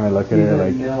 Like every time I look at her,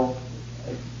 like,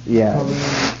 yeah,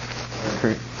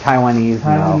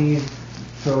 Taiwanese.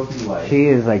 Trophy Wife. She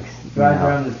is like, drives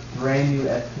around this brand new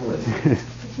Escalade. Is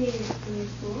she in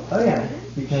school? Oh yeah.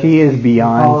 Because she is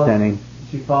beyond stunning.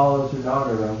 She follows her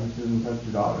daughter around, and she doesn't touch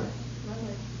her daughter.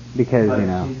 Because, like, you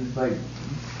know. She's just like,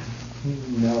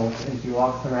 milk, and she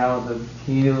walks around with a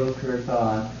teeny little skirt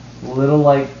on, little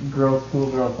like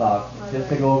schoolgirl socks, just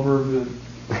to go over her boobs.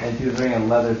 And she was wearing a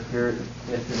leather skirt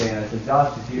yesterday, and I said,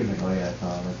 Josh, is you? And oh yeah, I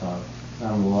saw him. And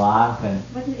I'm laughing.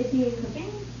 Is she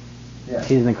cooking? Yeah.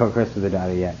 She doesn't cook with her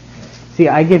daughter yet. See,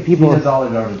 I give people. She does all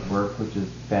her daughter's work, which is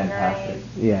fantastic.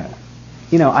 Nice. Yeah.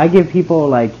 You know, I give people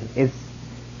like if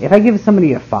I give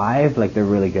somebody a 5, like they're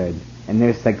really good, and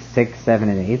there's like 6, 7,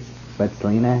 and 8s. But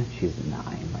Selena, she's a 9.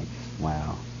 Like,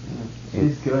 wow. Yeah.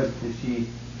 She's good. She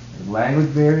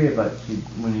language barrier, but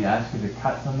when you ask her to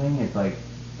cut something, it's like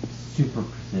super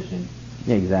precision.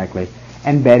 Yeah, exactly.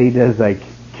 And Betty does like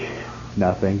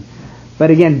nothing. But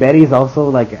again, Betty's also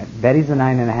like Betty's a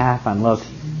 9.5 on looks.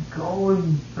 She's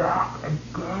going back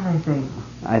again, I think.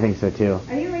 I think so too.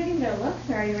 Are you rating their looks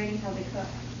or are you rating how they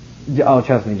cook? Oh,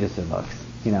 trust me, just their looks.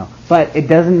 You know. But it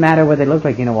doesn't matter what they look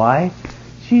like. You know why?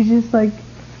 She's just like,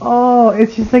 oh,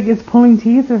 it's just like it's pulling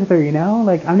teeth with her. You know,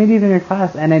 like I'm not even in her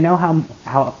class, and I know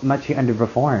how much she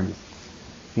underperforms.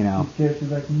 You know. She's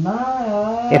like,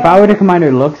 Mom. If I were to combine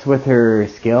her looks with her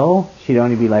skill, she'd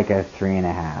only be like a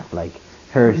 3.5. Like,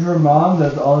 Her mom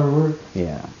does all her work.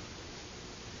 Yeah.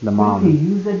 The mom. Okay,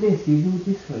 use this. You do it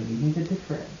this way. You need a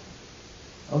different.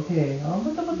 Okay.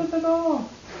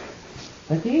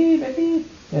 Betty.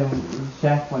 And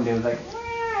Chef one day was like,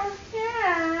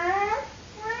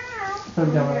 so I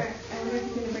wonder if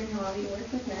he's going to bring Holly to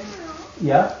work with her.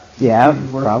 yeah. Yeah,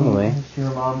 She's working. probably.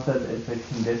 Her mom said it's a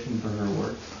condition for her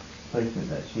work placement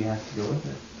that she has to go with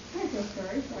her. I feel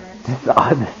sorry for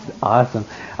her. That's awesome.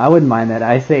 I wouldn't mind that.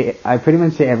 I pretty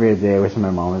much say every day I wish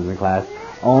my mom was in class.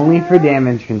 Only for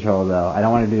damage control though. I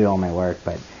don't want to do all my work,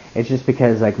 but it's just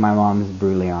because like my mom's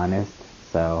brutally honest.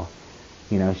 So,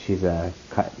 you know, she's a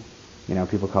cut. You know,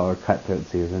 people call her Cutthroat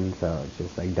Susan. So it's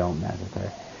just like don't mess with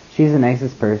her. She's the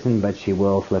nicest person, but she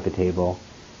will flip a table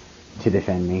to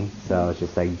defend me. So it's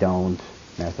just like don't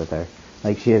mess with her.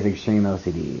 Like she has extreme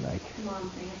OCD. Like. Mom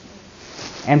thing.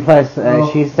 And plus,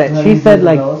 she said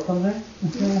like.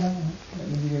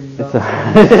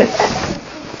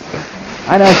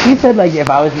 I know. She said like if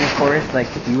I was in the course, like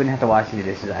you wouldn't have to wash any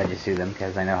dishes. I'd just sue them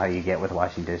because I know how you get with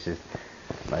washing dishes.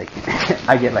 Like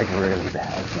I get like really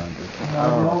bad. So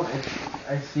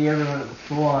I see everyone at the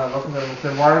school and I look at them and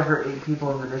say, why is there 8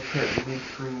 people in the district? You need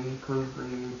 3, please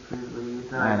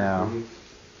leave. I know.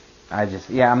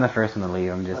 I'm the first one to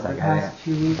leave. I'm just the like past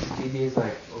 2 weeks, DD's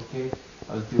like, okay,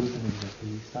 I was doing something. He's like, can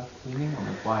you stop cleaning? I'm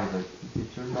like, why? He's like, you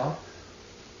get your box,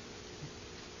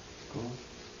 go to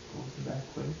the back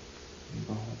way, and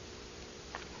go home.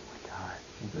 Oh my god.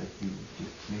 He's like, you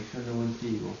just make sure no one see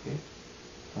you, okay?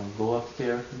 Go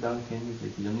upstairs to Duncan. He's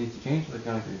like, you don't need to change. Like,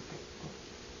 no, okay.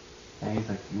 And he's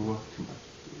like, you work too much.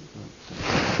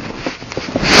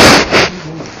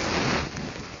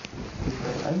 He's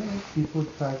like, I know people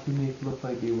try to make it look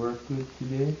like they work good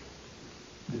today.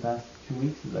 The past 2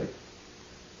 weeks, he's like,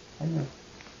 I know.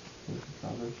 It's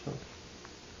not very sure.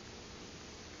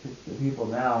 It's the people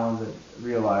now that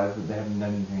realize that they haven't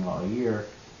done anything all year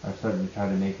are starting to try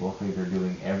to make it look like they're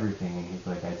doing everything, and he's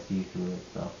like, I see through it,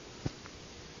 so.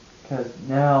 Because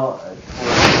now, towards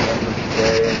the end of the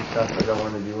day and stuff, I don't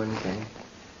want to do anything.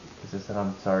 Because I said,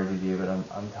 I'm sorry to you, but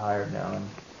I'm tired now, and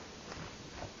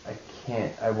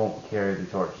I won't carry the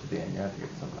torch to the end. You have to get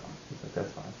someone else. He's like,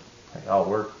 that's fine. Like, I'll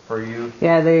work for you.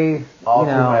 Yeah, All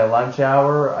through my lunch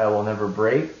hour. I will never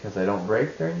break, because I don't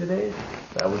break during the day.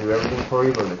 So I will do everything for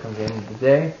you, but when it comes to the end of the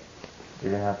day,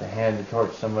 you're going to have to hand the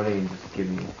torch to somebody and just give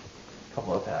me a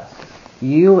couple of tasks.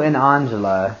 You and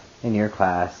Angela in your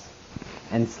class,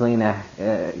 and Selena,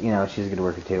 she's a good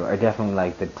worker too, are definitely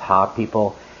like the top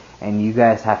people, and you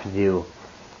guys have to do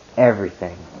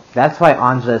everything. That's why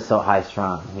Angela is so high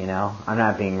strung, you know? I'm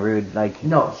not being rude, like...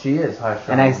 No, she is high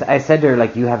strung. And I said to her,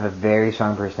 like, you have a very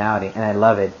strong personality, and I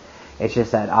love it. It's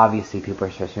just that obviously people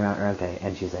are stressing out around today,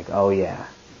 and she's like, oh yeah.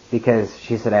 Because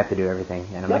she said I have to do everything,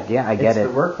 and I'm like, yeah, I get it.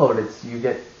 It's the workload, you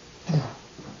get...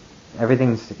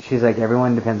 She's like,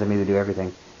 everyone depends on me to do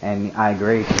everything, and I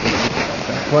agree.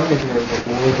 One day she was like,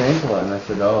 well, where's Angela? And I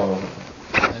said, oh,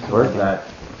 she's working.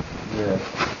 Yeah.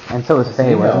 And so was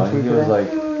Faye, wasn't she? And he was like,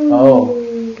 oh...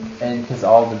 And because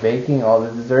all the baking, all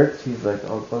the desserts, he's like,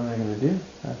 oh, what am I going to do?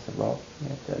 I said, well, you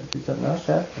have to do something else,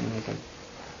 chef. And he was like,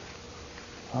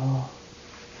 oh,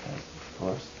 of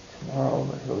course, tomorrow,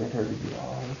 but he'll get her to do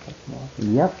all this stuff tomorrow.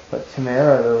 Yep. But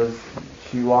Tamara,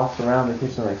 she walks around the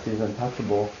kitchen like she's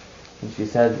untouchable. And she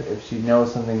says if she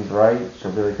knows something's right,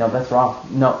 she'll be like, no, that's wrong.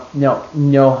 No,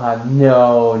 hon,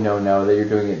 no, that you're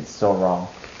doing it so wrong.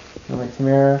 I'm like,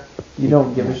 Tamara, you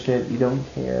don't give a shit, you don't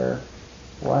care.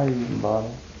 Why are you even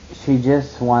bothering? She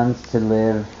just wants to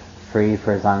live free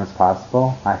for as long as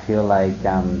possible. I feel like,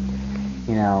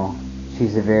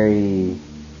 she's a very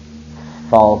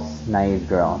false, naive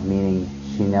girl, meaning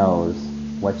she knows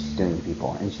what she's doing to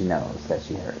people, and she knows that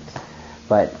she hurts.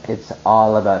 But it's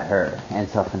all about her and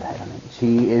self-entitlement.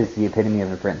 She is the epitome of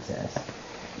a princess,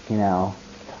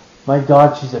 My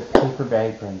God, she's a paper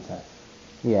bag princess.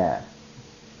 Yeah.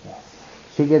 Yes.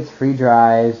 She gets free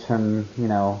drives from,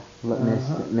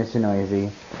 Mr.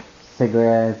 Noisy,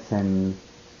 cigarettes and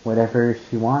whatever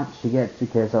she wants, she gets,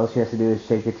 because all she has to do is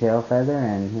shake her tail feather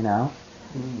and,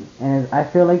 And I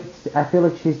feel like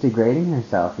she's degrading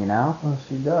herself, Well,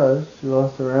 she does. She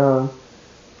walks around.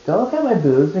 Don't look at my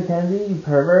boobs, Mackenzie, you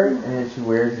pervert. And then she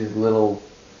wears these little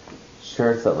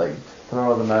shirts that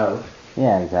throw them out.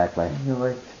 Yeah, exactly. And you're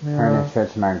like, her and her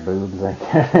stretch mark boobs,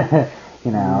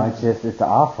 it's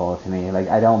awful to me. Like,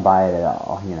 I don't buy it at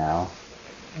all,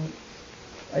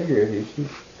 I agree with you.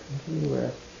 She's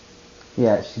aware.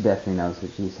 Yeah, she definitely knows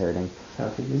what she's hurting. How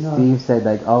could you not? Steve said,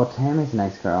 oh, Tammy's a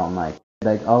nice girl. I'm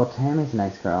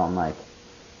like,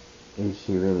 is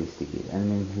she really, Steve? And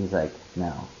then he's like,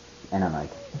 no. And I'm like,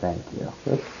 thank you.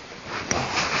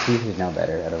 Steve should know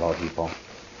better out of all people.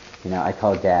 You know, I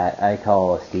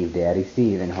call Steve Daddy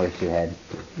Steve and Horseshoe Head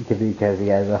because he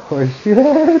has a horseshoe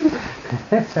head.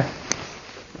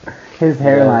 His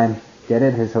hairline. Get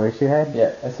it? His horseshoe head?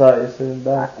 Yeah, I saw it yesterday in the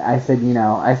back. I said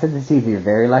to Steve, you're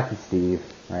very lucky, Steve.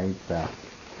 Right? So.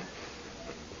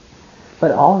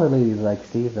 But all the ladies like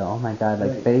Steve, though. Oh my God.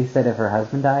 Like, Faye said if her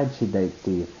husband died, she'd date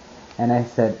Steve. And I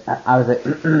said, I was like,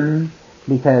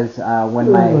 because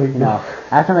when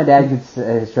after my dad gets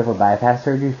his triple bypass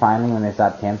surgery, finally, when they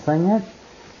stopped canceling it,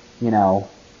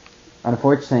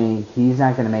 unfortunately, he's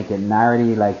not going to make it. And I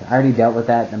already dealt with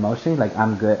that emotionally. Like,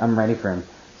 I'm good. I'm ready for him.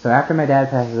 So after my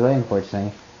dad passes away,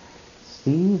 unfortunately,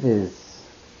 Steve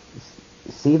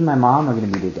and my mom are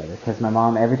going to be together. Because my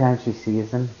mom, every time she sees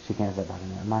him, she can't stop talking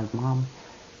to him. I'm like, Mom,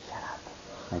 shut up.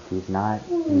 Like, he's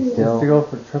still... to go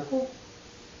for triple?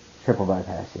 Triple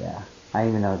bypass, yeah. I didn't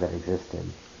even know that existed.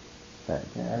 But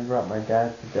yeah, I brought my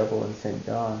dad to double in St.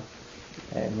 John.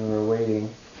 And we were waiting.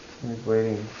 He was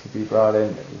waiting to be brought in.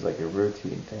 It was like a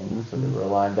routine thing. Mm-hmm. So they were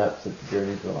lined up, so the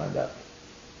journeys were lined up.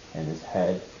 And his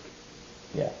head...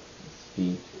 Yeah, his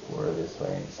feet were this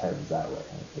way and his head was that way.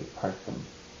 And they parked him.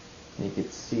 And you could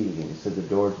see, and he said the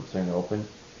doors would swing open.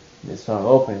 And they swung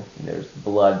open, and there's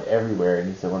blood everywhere. And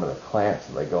he said one of the clamps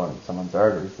would go in someone's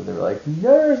artery. So they were like,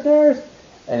 nurse!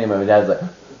 Anyway, my dad's like,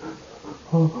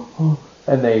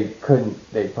 and they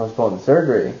postponed the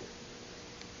surgery.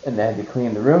 And they had to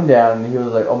clean the room down. And he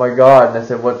was like, oh my God. And I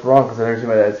said, what's wrong? Because I never seen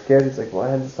my dad scared. He's like, well,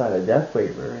 I had to sign a death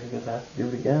waiver. And he goes, I have to do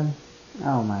it again.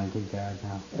 oh my good God,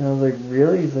 no. And I was like,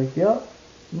 really? He's like, yep.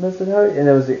 And I said, how? And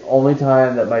it was the only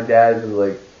time that my dad was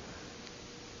like,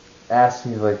 asked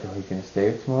me, like, are you going to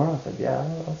stay tomorrow? I said, yeah,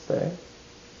 I'll stay.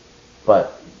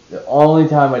 But the only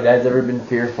time my dad's ever been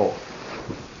fearful.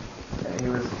 And he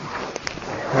was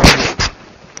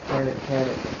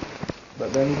panic.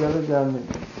 But then he got it done. It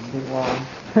didn't take long.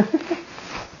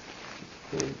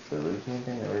 The routine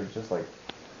thing, they were just like,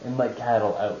 in like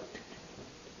cattle out.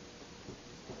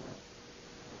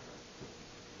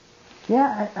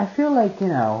 Yeah, I feel like,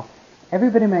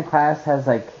 everybody in my class has,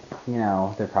 like,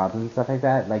 their problems and stuff like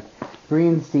that. Like, Bree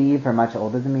and Steve are much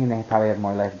older than me, and they probably have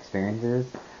more life experiences.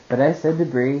 But I said to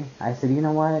Bree, I said, you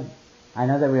know what? I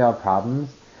know that we all have problems,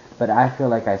 but I feel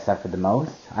like I suffered the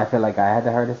most. I feel like I had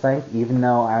the hardest life, even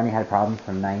though I only had problems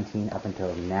from 19 up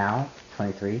until now,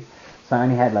 23. So I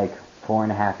only had,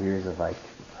 4.5 years of,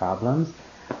 problems.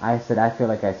 I said, I feel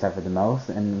like I suffered the most,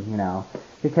 and,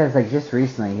 because, just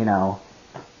recently,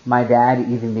 my dad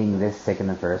even being this sick in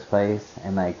the first place,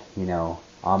 and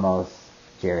almost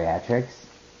geriatrics,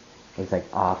 it's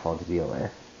awful to deal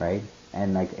with, right?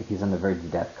 And he's on the verge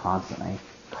of death constantly,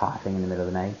 coughing in the middle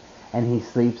of the night, and he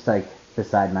sleeps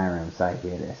beside my room, so I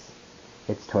hear this.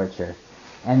 It's torture.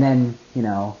 And then,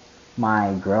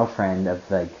 my girlfriend of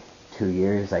 2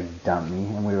 years dumped me,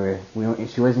 and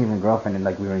she wasn't even a girlfriend,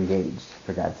 and we were engaged,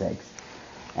 for God's sakes.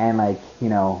 And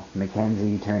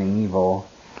Mackenzie turning evil.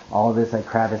 All this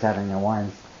crap is happening at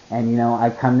once. And I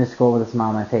come to school with a smile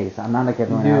on my face. I'm not like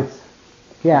everyone else.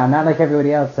 Yeah, I'm not like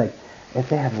everybody else. If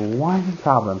they have one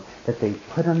problem that they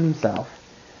put on themselves,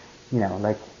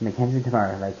 Mackenzie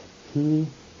tomorrow, he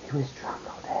was drunk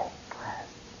all day in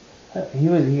class.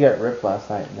 He got ripped last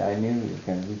night. I knew he was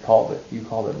gonna. We called it. You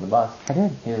called it in the bus. I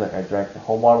did. He was like, I drank a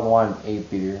whole bottle of wine, 8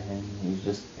 beer, and he was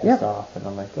just pissed off. And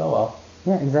I'm like, oh well.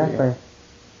 Yeah, exactly.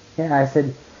 Yeah, I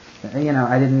said,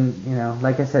 I didn't,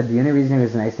 like I said, the only reason he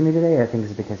was nice to me today, I think,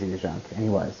 is because he was drunk. And he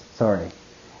was. Sorry.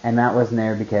 And Matt wasn't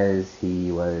there because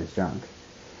he was drunk.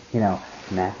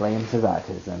 Matt blames his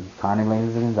autism. Connor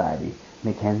blames his anxiety.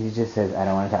 Mackenzie just says, I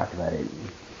don't want to talk about it.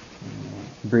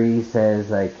 Bree says,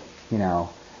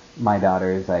 my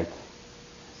daughter is,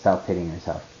 self-pitying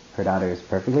herself. Her daughter is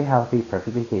perfectly healthy,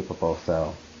 perfectly capable,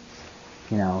 so,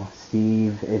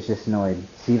 Steve is just annoyed.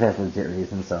 Steve has legit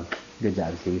reasons, so good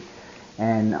job, Steve.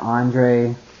 And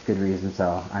Andre, good reason,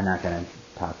 so I'm not going to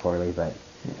talk poorly, but...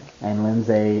 Yeah. And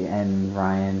Lindsay and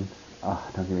Ryan,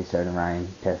 don't get me started on Ryan.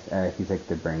 He's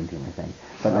the brain tumor thing.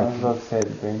 But I was about to say the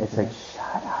brain tumor. It's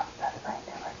shut up, that's the brain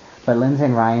tumor. But Lindsay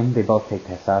and Ryan, they both take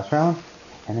testosterone,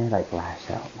 and they lash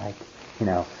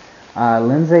out.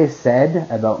 Lindsay said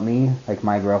about me,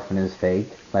 my girlfriend is fake,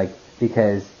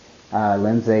 because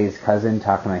Lindsay's cousin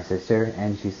talked to my sister,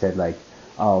 and she said,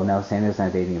 oh, no, Sanders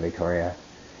not dating Victoria.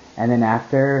 And then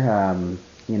after,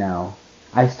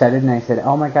 I stuttered and I said,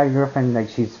 oh my God, your girlfriend,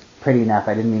 she's pretty enough.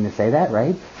 I didn't mean to say that,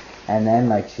 right? And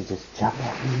then, she just jumped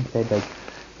at me and said, I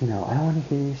don't want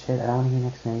to hear your shit. I don't want to hear an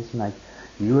explanation.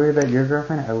 You worried about your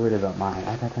girlfriend, I worried about mine.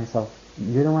 I thought to myself,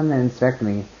 you're the one that inspected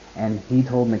me. And he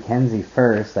told Mackenzie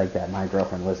first, that my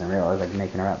girlfriend wasn't real. I was,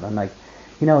 making her up. I'm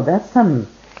that's some...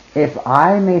 If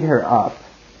I made her up,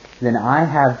 then I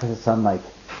have some like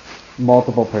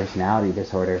multiple personality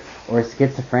disorder or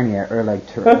schizophrenia or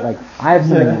like like I have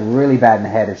something really bad in the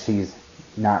head if she's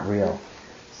not real.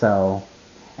 So,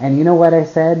 and you know what I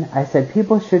said? I said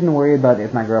people shouldn't worry about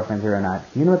if my girlfriend's real or not.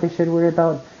 You know what they should worry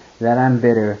about? That I'm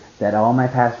bitter, that all my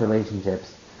past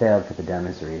relationships failed for the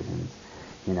dumbest reasons.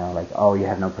 You know, like, oh, you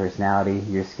have no personality,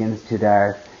 your skin's too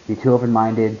dark, you're too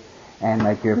open-minded, and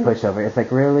like you're a pushover. It's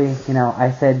like, really? You know,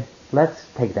 I said, let's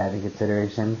take that into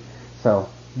consideration. So,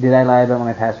 did I lie about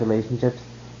my past relationships?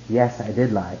 Yes, I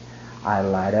did lie. I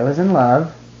lied I was in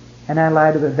love, and I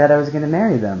lied that I was going to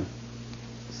marry them.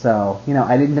 So, you know,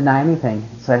 I didn't deny anything.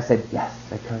 So I said, yes,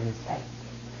 Victoria's fake.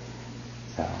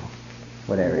 So,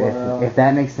 whatever. Wow. If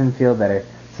that makes them feel better.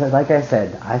 So, like I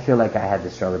said, I feel like I had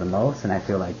to struggle the most, and I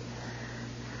feel like,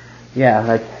 yeah,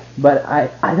 like, but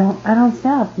I don't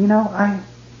snap. You know,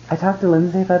 I talked to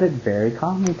Lindsay about it very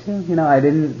calmly too. You know, I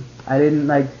didn't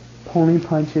like pull any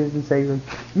punches and say like,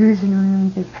 you're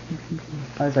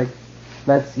I was like,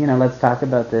 let's talk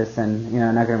about this, and you know,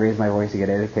 I'm not gonna raise my voice to get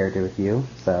out of character with you.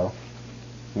 So,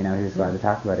 you know, he was glad to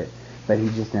talk about it, but he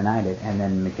just denied it, and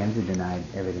then Mackenzie denied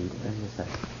everything. It was just like,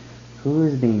 who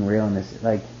is being real in this?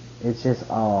 Like, it's just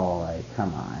all like,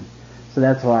 come on. So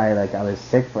that's why, like, I was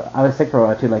sick for a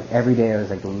while too. Like every day, I was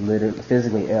like literally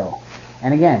physically ill.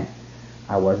 And again,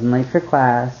 I wasn't late for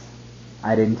class.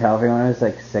 I didn't tell everyone I was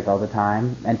like sick all the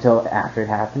time until after it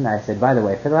happened. I said, by the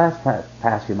way, for the last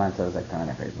past few months, I was like throwing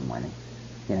up every morning.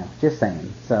 You know, just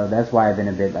saying. So that's why I've been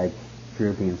a bit like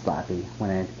droopy and sloppy when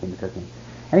it came to cooking.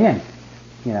 And again,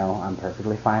 you know, I'm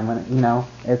perfectly fine when you know,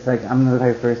 it's like I'm the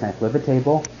type of person I flip a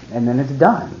table and then it's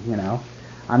done. You know,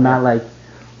 I'm not like,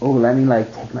 oh, let me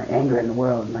like take my anger in the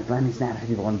world and like let me snap at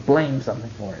people and blame something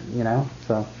for it, you know?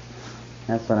 So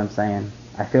that's what I'm saying.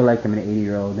 I feel like I'm an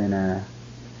 80-year-old in a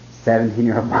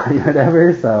 17-year-old body or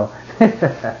whatever, so.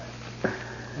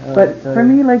 But for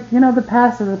me, like, you know, the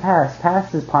past is the past.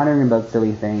 Past is pondering about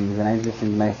silly things, and I just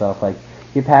think to myself, like,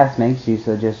 your past makes you,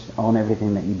 so just own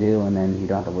everything that you do, and then you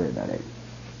don't have to worry about it.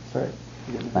 That's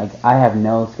right. Like, I have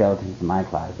no skeletons in my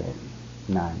closet.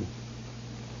 None.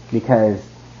 Because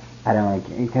I don't like,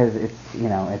 because it's, you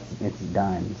know, it's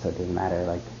done, so it doesn't matter.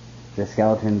 Like, the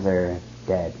skeletons are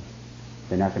dead.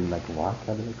 They're not going to, like, walk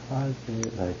out of the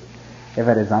closet. Like, if I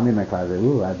had a zombie in my closet,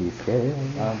 ooh, I'd be scared.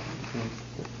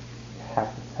 Hack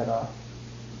its head off.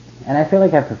 And I feel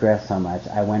like I've progressed so much.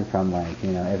 I went from, like,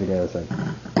 you know, every day I was, like,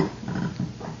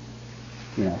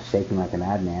 you know, shaking like a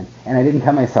madman. And I didn't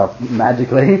cut myself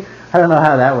magically. I don't know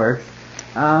how that works.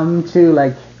 To,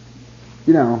 like,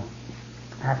 you know,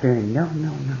 after, no,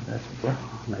 that's wrong.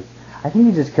 Like, I think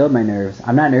you just killed my nerves.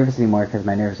 I'm not nervous anymore because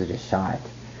my nerves are just shot.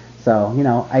 So, you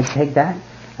know, I take that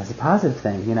as a positive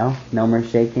thing, you know? No more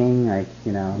shaking, like,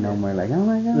 you know, no more like, oh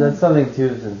my God. That's something,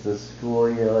 too, since the school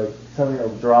year, like, something will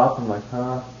drop, I'm like,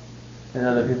 huh? And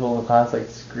other people in the class, like,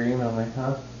 scream, and I'm like,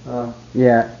 huh? Oh.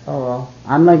 Yeah. Oh, well.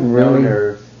 I'm, like, really... No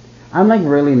nerves. I'm, like,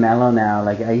 really mellow now.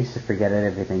 Like, I used to forget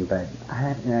everything, but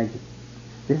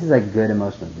this is a good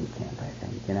emotional boot camp, I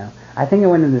think, you know? I think I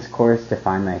went in this course to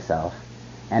find myself,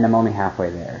 and I'm only halfway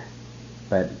there.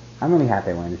 But I'm really happy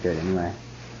I went into it anyway.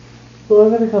 Well, I'm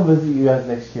going to come visit you guys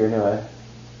next year anyway.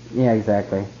 Yeah,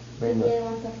 exactly. Dia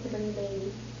wants us to bring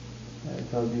baby. I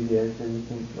told BJ, I said, you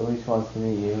think Elise wants to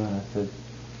meet you? And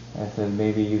I said,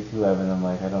 maybe you too, Evan. I'm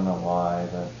like, I don't know why,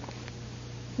 but...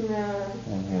 No.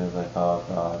 And he was like, oh,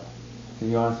 God. So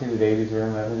you want to see the baby's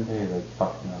room, Evan? And he's like,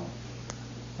 fuck no.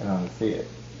 I don't want to see it.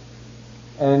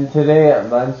 And today at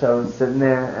lunch, I was sitting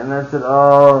there, and I said,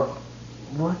 oh,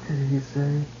 what did he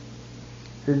say?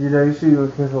 He said, you know, you should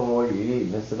be careful what you eat.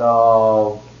 And I said,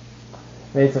 oh,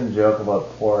 made some joke about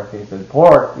pork. And he said,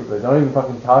 pork? He's like, don't even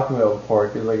fucking talk to me about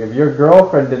pork. He's like, if your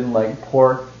girlfriend didn't like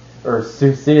pork or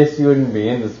sausages, you wouldn't be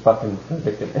in this fucking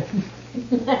predicament.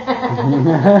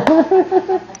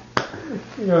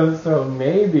 You know, so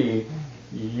maybe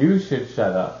you should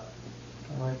shut up.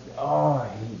 I'm like, oh, I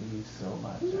hate you so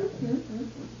much.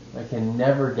 I can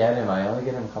never get him. I only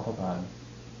get him a couple times.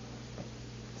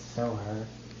 It's so hard.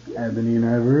 Ebony and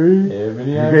Ivory.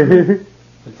 Ebony and Ivory.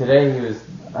 But today he was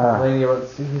complaining about,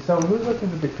 so who's looking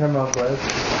for the creme anglaise?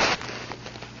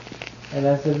 And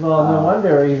I said, well, no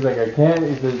wonder. He's like, I can't.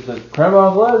 He says, there's creme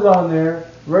anglaise on there,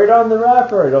 right on the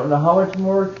wrapper. I don't know how much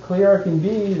more clear I can be.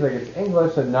 He's like, it's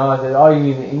English. And no, I said, oh, you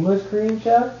mean the English cream,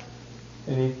 chef?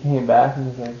 And he came back and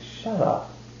he's like, shut up.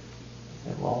 I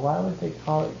said, well, why would they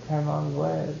call it creme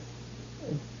anglaise?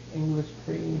 It's English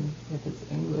cream. If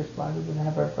it's English, why does it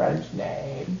have a French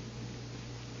name?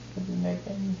 Doesn't make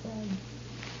any sense.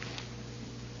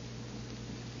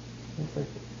 It's like,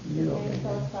 you don't Very make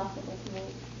any sense. philosophical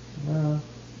tonight. No.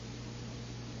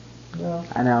 No.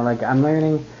 I know, like, I'm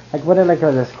learning, like, what I like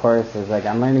about this course is, like,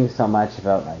 I'm learning so much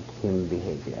about, like, human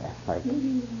behavior, like,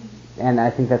 and I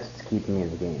think that's what's keeping me in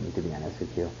the game, to be honest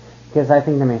with you, because I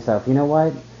think to myself, you know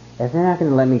what, if they're not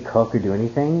going to let me cook or do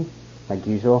anything, like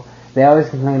usual, they always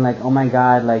complain, like, oh my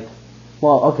god, like,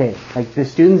 well, okay, like, the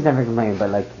students never complain, but,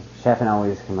 like, Chefin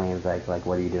always complains, like,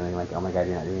 what are you doing, like, oh my god,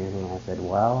 you're not doing anything, and I said,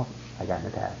 well, I got in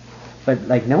a task, but,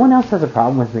 like, no one else has a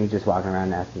problem with me just walking around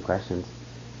and asking questions.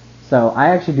 So I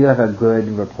actually do have a good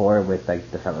rapport with,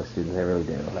 like, the fellow students. I really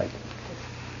do.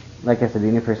 Like I said, the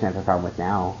only person I have a problem with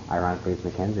now, ironically, is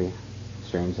Mackenzie,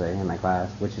 strangely, in my class,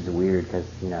 which is weird because,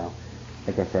 you know,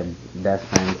 like I said, best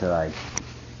friends are like,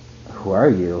 who are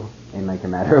you? In, like, a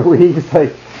matter of weeks.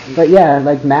 Like, but yeah,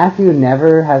 like, Matthew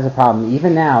never has a problem.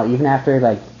 Even now, even after,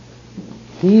 like,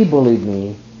 he bullied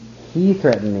me, he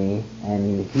threatened me,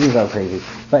 and he was all crazy.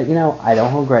 But, you know, I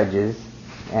don't hold grudges.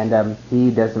 And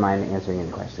he doesn't mind answering any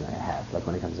question that I have, like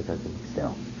when it comes to cooking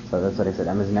still. So that's what I said.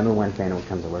 I'm his #1 fan when it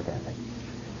comes to work ethic.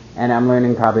 And I'm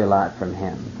learning probably a lot from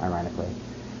him, ironically.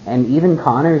 And even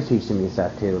Connor's teaching me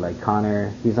stuff too. Like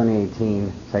Connor, he's only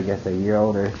 18, so I guess a year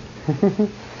older.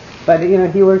 But, you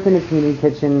know, he worked in a community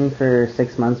kitchen for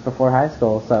 6 months before high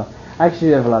school, so I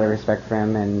actually have a lot of respect for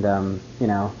him. And, you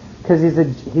know, because he's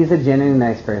a genuinely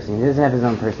nice person. He doesn't have his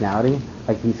own personality.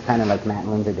 Like, he's kind of like Matt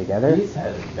and Lindsay together. He's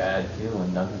had it bad too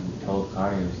when Duncan told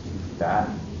Connor he was too fat.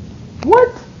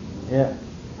 What? Yeah.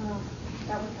 Oh,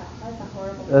 that's a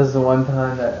horrible. That was the one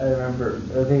time that I remember,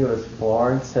 I think it was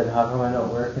Florence said, how come I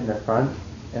don't work in the front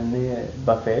in the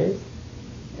buffets?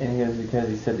 And he was because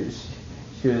he said that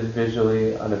she was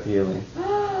visually unappealing.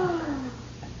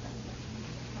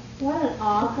 What an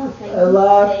awful thing. I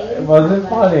laughed. It wasn't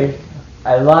funny.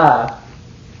 I laughed.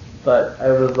 But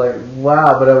I was like,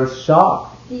 wow, but I was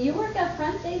shocked. Do you work up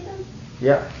front, Jason?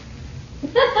 Yeah.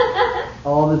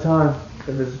 All the time.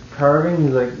 If it's carving, he's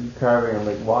like, you carving. I'm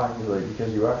like, why? He's like,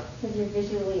 because you are. Because you're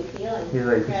visually appealing. He's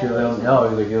like, because you're the only, no,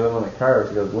 he's like, you're the one that carves.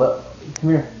 He goes, look,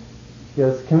 come here. He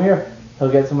goes, come here.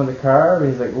 He'll get someone to carve,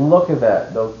 and he's like, look at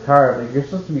that. They'll carve. Like, you're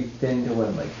supposed to be thin to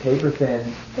win, like paper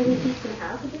thin. Does he teach them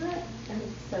how to do it? And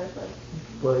it's so like.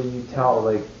 Well, you tell,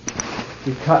 like,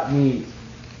 you cut meat,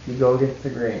 you go against the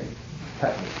grain,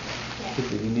 cut meat. Yeah.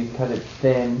 Because you need to cut it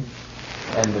thin,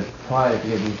 and the pie, if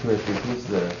you give me 2 or 3 pieces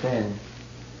that are thin,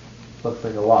 looks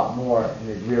like a lot more, and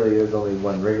it really is only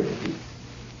one regular piece.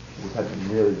 You cut it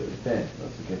really, really thin, it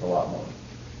looks like it's a lot more.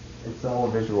 It's the whole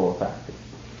visual effect.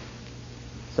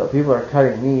 So people are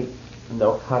cutting meat, and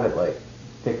they'll cut it like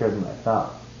thicker than my thumb.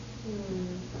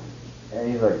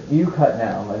 And he's like, you cut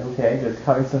now. I'm like, okay, just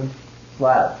cutting some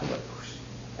slabs. I'm like, whoosh.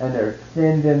 And they're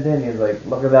thin, thin, thin. He's like,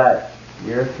 look at that.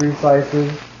 Your 3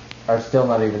 slices are still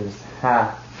not even just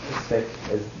half as thick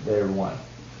as their one.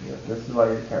 He goes, this is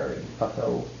why you're carrying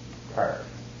fucko carve.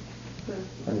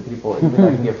 And the people, even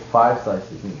I can give 5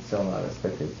 slices and it's still not as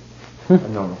thick as a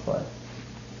normal slice.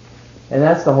 And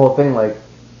that's the whole thing, like,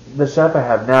 the chef I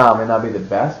have now may not be the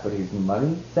best, but he's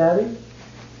money savvy.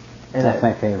 And That's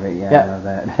my favorite, yeah, I love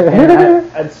that.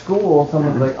 And at school,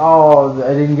 someone's like, oh,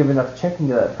 I didn't give enough chicken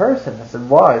to that person. I said,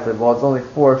 why? I said, well, it's only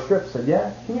 4 strips. I said,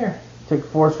 yeah, come here. Took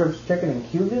 4 strips of chicken and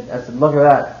cubed it. I said, look at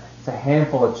that. It's a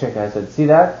handful of chicken. I said, see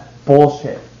that?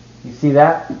 Bullshit. You see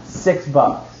that?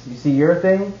 $6. You see your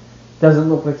thing? Doesn't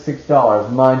look like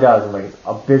 $6. Mine does. I'm like,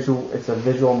 it's a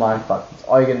visual mind fuck. It's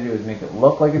all you gotta do is make it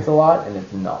look like it's a lot, and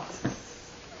it's not.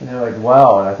 And they're like,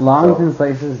 wow. And I said, Long thin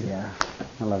slices, yeah.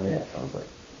 I love it. Yeah, I was like,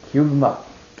 cube them up.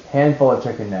 Handful of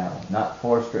chicken now, not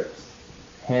 4 strips.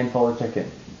 Handful of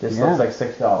chicken. This looks like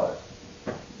 $6.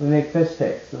 We make fish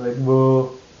steaks. They're like,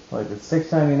 whoa. Like, it's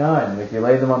 $6.99. Like, you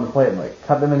lay them on the plate and, like,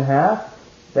 cut them in half.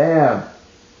 Bam.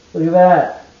 Look at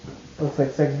that. Looks like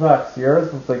 $6.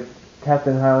 Yours looks like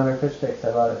Captain Highlander fish sticks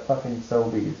I bought at fucking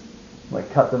Sobeys.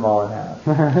 Like, cut them all in half.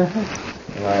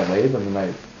 And I laid them and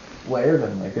I layered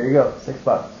them. Like, there you go, $6.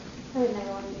 I would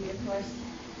never want to do your course.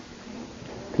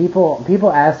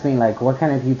 People ask me, like, what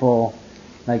kind of people,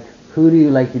 like, who do you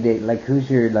like to date? Like, who's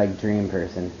your, like, dream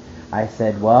person? I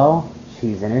said, well,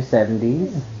 she's in her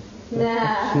 70s.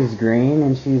 Nah. She's green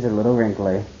and she's a little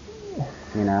wrinkly.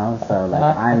 You know, so,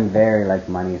 like, I'm very, like,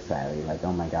 money savvy. Like,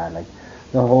 oh my god, like,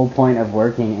 the whole point of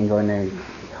working and going to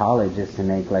college is to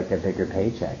make, like, a bigger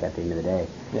paycheck at the end of the day.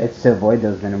 Yeah. It's to avoid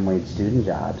those minimum wage student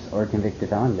jobs or convicted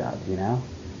felon jobs, you know?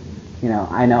 You know,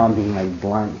 I know I'm being, like,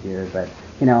 blunt here, but,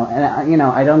 you know, and, you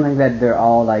know, I don't think that they're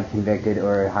all, like, convicted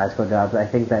or high school jobs. I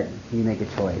think that you make a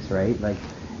choice, right? Like,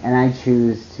 and I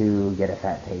choose to get a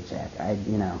fat paycheck.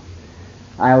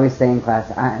 I always say in class,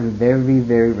 I am very,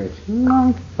 very rich.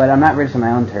 No, but I'm not rich on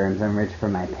my own terms. I'm rich for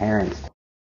my parents.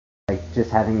 Like, just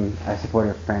having a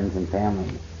supportive friends and family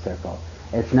circle.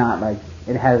 It's not like,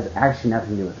 it has actually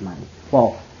nothing to do with money.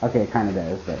 Well, okay, it kind of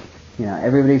does, but, you know,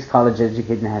 everybody's college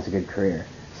educated and has a good career.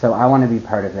 So I want to be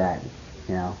part of that,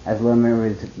 you know, as Little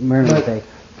Mermaid would say,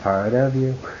 part of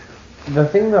you. The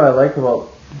thing that I like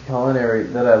about culinary,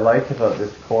 that I like about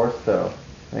this course though,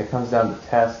 when it comes down to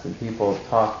tests and people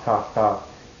talk,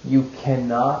 you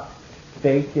cannot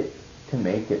fake it to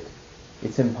make it.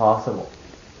 It's impossible.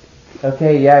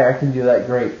 Okay, yeah, I can do that,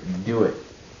 great, do it.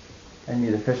 I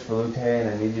need a fish velouté and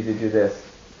I need you to do this.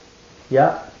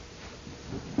 Yeah.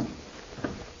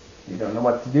 You don't know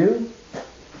what to do?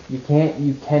 You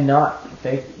cannot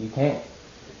fake it, you can't.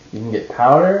 You can get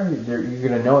powder, you're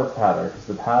going to know it's powder, because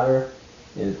the powder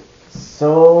is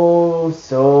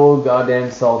so goddamn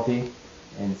salty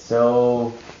and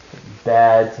so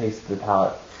bad taste to the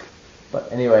palate.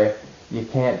 But anyway, you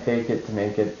can't fake it to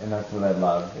make it, and that's what I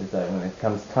love, is that when it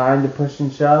comes time to push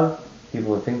and shove,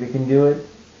 people who think they can do it,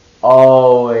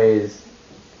 always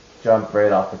jump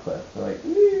right off the cliff. They're like,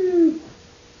 woo!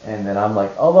 And then I'm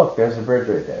like, oh look, there's a bridge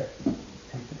right there.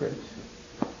 Take the bridge.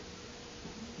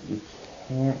 You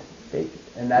can't fake it.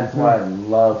 And that's why I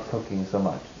love cooking so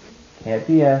much. Can't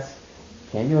BS.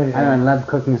 Can't do anything. I love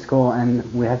cooking school,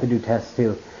 and we have to do tests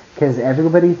too. Because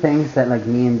everybody thinks that like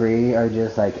me and Bree are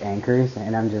just like anchors,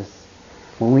 and I'm just,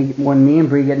 when me and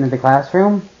Bree get into the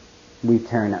classroom, we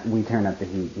turn up the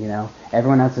heat, you know?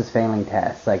 Everyone else is failing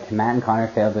tests. Like Matt and Connor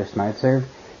failed their smart serve,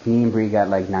 me and Bree got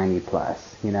like 90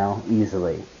 plus, you know,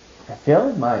 easily. I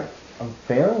feel like I'm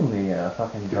failing the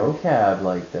fucking vocab,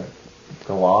 like the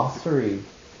glossary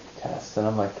test, and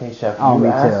I'm like, hey chef, you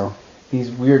asked these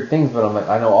weird things, but I'm like,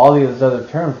 I know all these other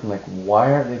terms. I'm like,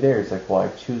 why aren't they there? He's like, well, I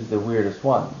choose the weirdest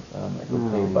ones. And I'm like,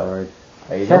 okay,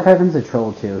 but Chef Evan's a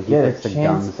troll too. He get picks a the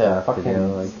dumb chance stuff to to fucking do.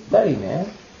 Like, study,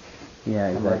 man. yeah,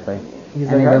 exactly. He's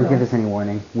And they like, don't give us any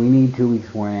warning. We need 2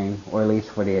 weeks warning, or at least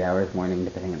 48 hours warning,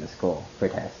 depending on the school, for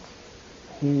tests.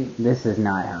 This is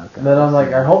not how it goes. Then I'm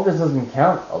like, I hope this doesn't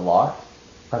count a lot,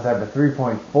 because I have a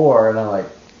 3.4, and I'm like,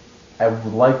 I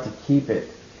would like to keep it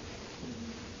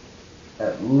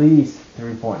at least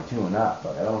 3.2 and up,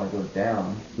 but I don't want to go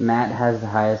down. Matt has the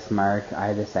highest mark. I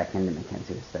had the second, and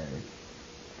Mackenzie was third.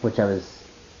 Which I was...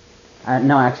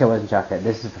 no, actually I wasn't shocked at.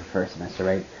 This is for first semester,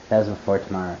 right? That was before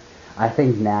tomorrow. I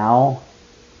think now...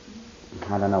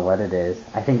 I don't know what it is.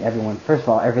 I think everyone... First of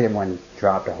all, everyone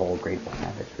dropped a whole grade point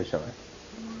average, for sure.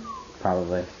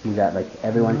 Probably. We got, like...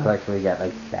 Everyone collectively got,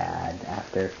 like, bad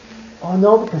after. Oh,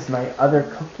 no, because my other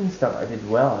cooking stuff, I did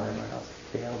well, and everyone else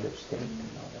failed their steak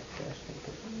and all that fish.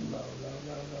 Low.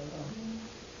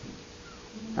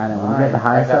 I know, when we got the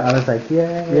highest, I was like,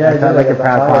 yeah, I felt like a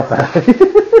proud papa.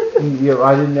 I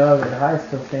didn't know I was the highest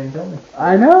till Shane told me.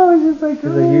 I know, it's just like,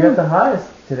 He's like, you got the highest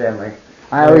today. I'm like,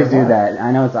 I always do that.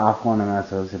 I know it's awful and I'm not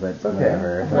supposed to, but it's okay.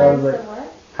 whatever. So I was like,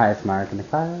 what? Highest mark in the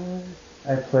class.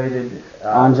 I plated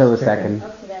Anja was chicken. second.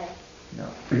 Oh,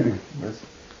 today. No.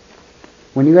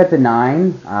 When you got the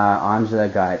 9,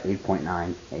 Anja got 8.9,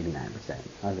 89%.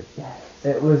 I was like, yes.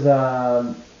 It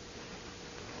was,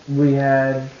 we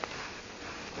had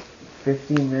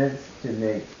 15 minutes to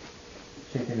make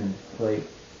chicken in a plate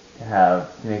to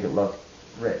make it look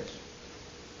rich.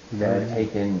 So I had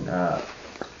taken,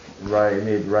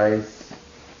 made rice,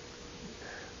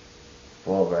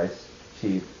 boiled rice,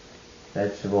 cheese,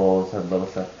 vegetables, had little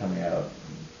stuff coming out,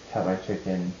 cut my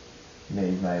chicken,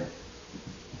 made my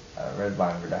red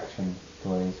wine reduction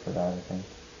glaze for that, I think.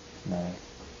 Nice.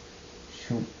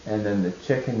 Shoot. And then the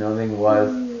chicken, the only thing was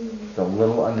it's a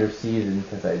little under seasoned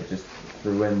because I just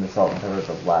threw in the salt and pepper at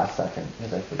the last second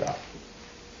because I forgot.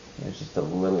 It was just a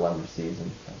little under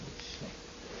seasoned.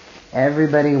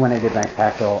 Everybody, when I did my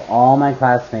crack roll, all my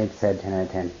classmates said 10 out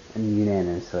of 10,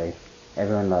 unanimously.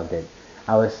 Everyone loved it.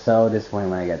 I was so disappointed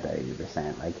when I got that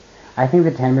 80%. Like, I think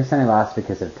the 10% I lost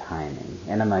because of timing.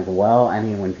 And I'm like, well, I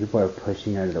mean, when people are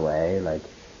pushing out of the way, like,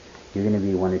 you're going to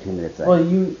be 1 or 2 minutes late. Well,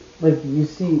 you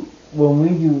see,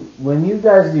 when you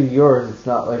guys do yours, it's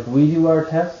not like we do our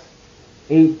tests.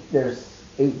 There's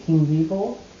 18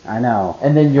 people. I know.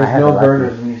 And then there's no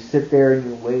burners, and you sit there and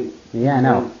you wait. Yeah, I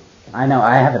know. I know.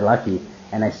 I have it lucky,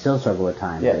 and I still struggle with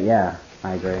time. Yeah. But yeah,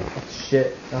 I agree. It's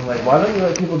shit. I'm like, why don't you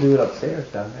let people do it upstairs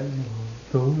down there?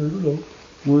 I don't know.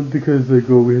 Well, because they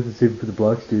go, we have to save it for the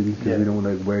block students because Yeah. we don't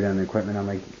want to wear down the equipment. I'm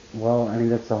like, well, I mean,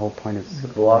 that's the whole point of The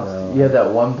school. blocks. You have that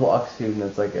one block student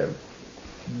that's like a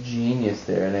genius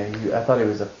there, and I thought he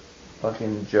was a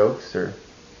fucking jokester.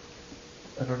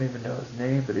 I don't even know his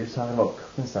name, but he was talking about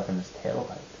cooking stuff in his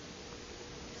tailpipe.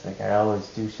 It's like, I always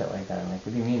do shit like that. I'm like,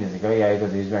 what do you mean? He's like, oh yeah, I go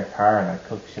to use my car and I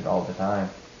cook shit all the time.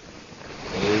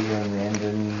 Asian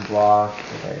engine block.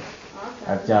 Okay. Awesome.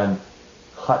 I've done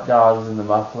hot dogs in the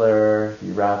muffler.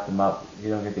 You wrap them up. You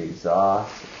don't get the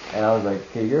exhaust. And I was like,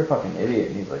 okay, you're a fucking idiot.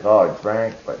 And he's like, oh, I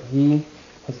drank. But he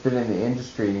has been in the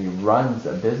industry and he runs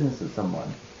a business with someone.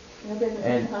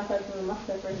 And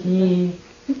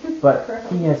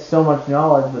he has so much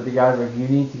knowledge that the guy's like, you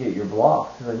need to get your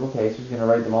blocks. He's like, okay, so he's going to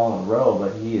write them all in a row.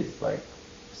 But he is like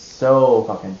so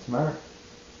fucking smart.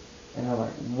 And I'm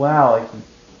like, wow, like he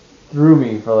threw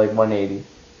me for like 180.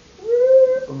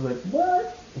 I was like,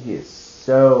 what? He is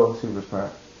so super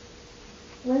smart.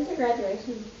 When's your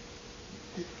graduation?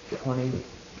 20.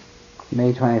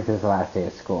 May 20th is the last day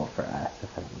of school for us,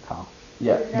 if I recall.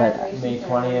 Yeah, Your but graduation May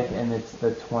 20th and it's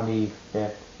the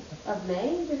 25th. Of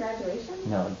May is your graduation?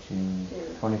 No, June.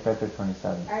 25th or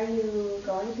 27th. Are you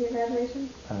going to your graduation?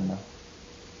 I don't know.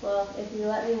 Well, if you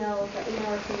let me know as soon as you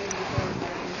can, so I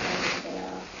can take the day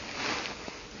off.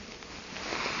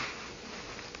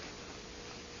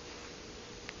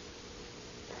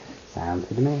 Sounds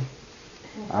good to me.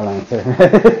 I'll answer.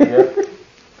 Yep.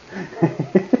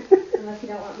 Unless you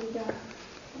don't want me to.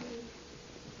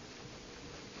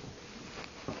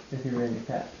 If you bring the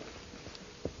cat.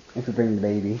 If we bring the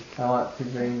baby. I want to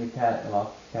bring the cat and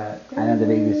walk the cat. I know the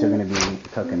baby's still going to be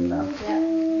cooking though. Yeah,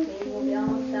 maybe we'll be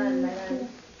almost done by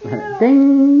then.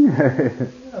 Ding!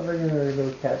 I'll bring her a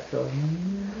little cat show.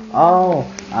 Oh,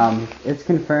 it's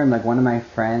confirmed. Like one of my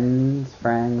friends,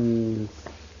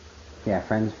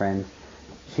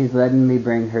 she's letting me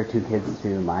bring her 2 kids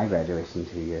to my graduation in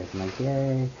 2 years. I'm like,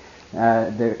 yay.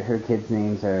 Her kids'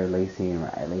 names are Lacey and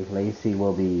Riley. Lacey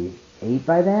will be 8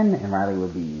 by then, and Riley will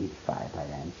be 5 by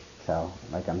then. So,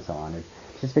 like, I'm so honored.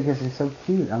 Just because they're so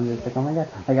cute. I'm just like, oh my god.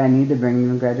 Like, I need to bring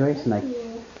them to graduation. Like,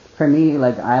 for me,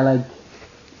 like, I like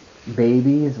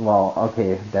babies. Well,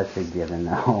 okay, that's a given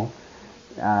now.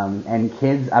 And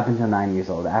kids up until 9 years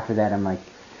old. After that, I'm like,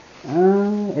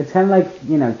 it's kind of like,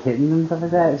 you know, kittens and stuff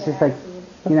like that. It's just like,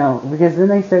 you know, because then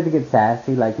they start to get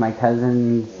sassy. Like, my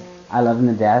cousins, I love them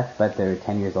to death, but they're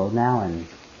 10 years old now, and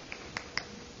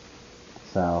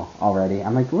so already,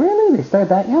 I'm like, really? They start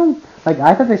that young? Like,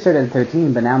 I thought they started at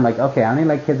 13, but now I'm like, okay, I only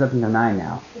like kids up until 9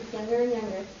 now. It's younger and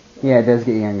younger. Yeah, it does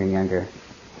get younger and younger.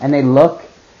 And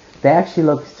they actually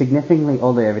look significantly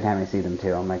older every time I see them,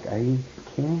 too. I'm like, are you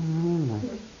kidding me?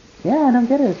 Like, yeah, I don't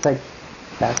get it. It's like,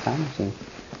 fast time machine.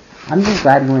 I'm just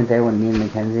glad we went there when me and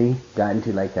Mackenzie got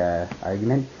into, like, a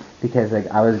argument. Because, like,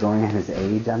 I was going at his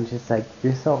age. I'm just like,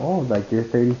 you're so old. Like, you're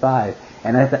 35.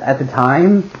 And at the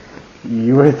time,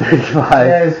 you were 35.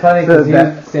 Yeah, it's funny because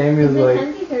Sammy was Is like...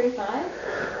 Mackenzie 35?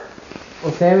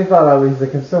 Well, Sammy thought I was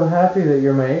like, I'm so happy that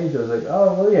you're my age. I was like,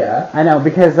 oh, well, yeah. I know,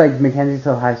 because, like, Mackenzie's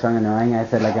so high, strong, annoying. I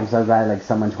said, like, I'm so glad, like,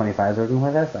 someone 25 is working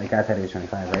with us. Like, I thought he was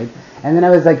 25, right? And then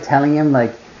I was, like, telling him,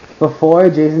 like, before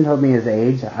Jason told me his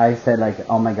age, I said, like,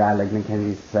 oh my god, like,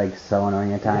 Mackenzie's, like, so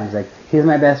annoying at times. Like, he's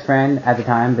my best friend at the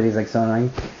time, but he's, like, so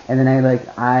annoying. And then I'm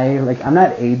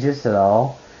not ageist at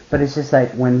all, but it's just,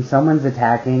 like, when someone's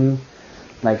attacking,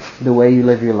 like, the way you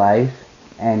live your life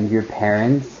and your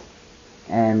parents,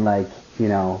 and, like, you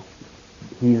know,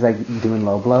 he's, like, doing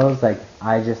low blows, like,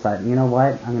 I just thought, you know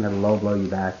what, I'm going to low blow you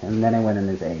back. And then I went in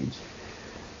his age.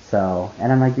 So,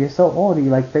 and I'm like, you're so old, you're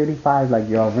like 35, like,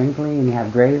 you're all wrinkly and you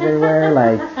have grays everywhere,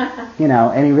 like, you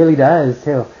know, and he really does,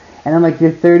 too. And I'm like,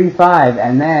 you're 35,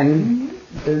 and then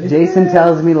Jason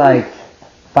tells me, like,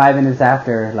 5 minutes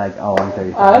after, like, oh, I'm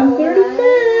 35. I'm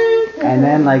 35! And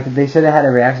then, like, they should have had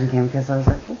a reaction cam, because I was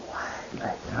like, what?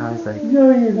 Like, I was like,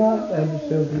 No, you're not. I'm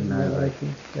so good. And I was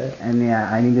like, and yeah,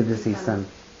 I needed to see some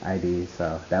ID,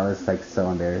 so that was, like, so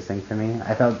embarrassing for me.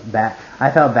 I felt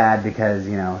bad because,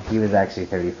 you know, he was actually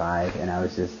 35, and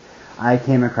I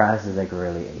came across as, like,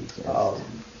 really ageist. Oh,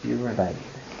 you were.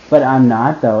 But I'm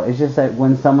not, though. It's just like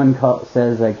when someone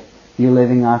says, like, you're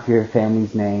living off your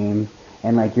family's name,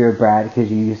 and, like, you're a brat because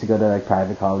you used to go to, like,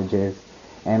 private colleges,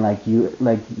 and, like, you,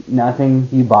 like, nothing,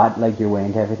 you bought, like, your way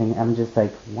into everything. I'm just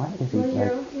like, what is he, Well,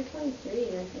 like... you're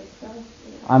 23, like, it's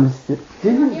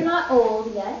still... You're not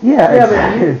old yet. Yeah,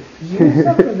 but you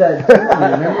suffered that too.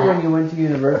 Remember when you went to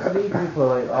university? People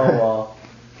were like, oh, well,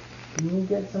 can you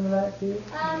get some of that too?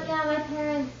 Yeah, my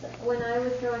parents, when I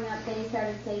was growing up, they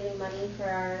started saving money for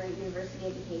our university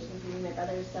education for me and my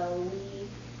brothers, so we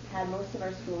had most of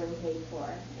our schooling paid for,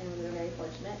 and we were very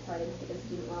fortunate, so I didn't take a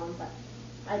student loan, but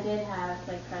I did have,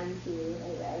 like, friends who,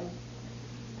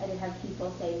 I did have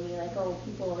people say to me, like, oh,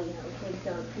 people, you know, kids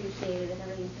don't appreciate it and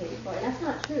everything's paid for. And that's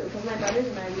not true, because my brothers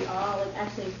and I, we all, like,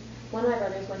 actually, one of my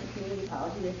brothers went to community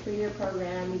college. He did a 3-year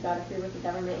program. We got it through with the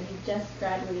government, and he just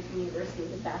graduated from university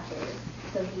with his bachelor's.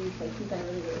 So he's done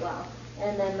really, really well.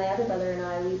 And then my other brother and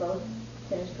I, we both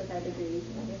finished with our degrees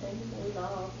and everything. So we've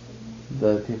all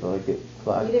the people that get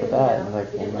flack We for didn't, that. you know, And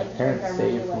like, we well, didn't, my like, parents charge our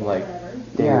saved money from away, like whatever.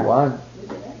 day Yeah. one. We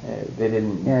did it. They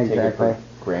didn't Yeah, take it exactly.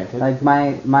 for granted. Like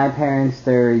my parents,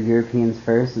 they're Europeans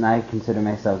first, and I consider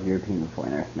myself European before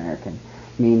North American.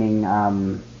 Meaning,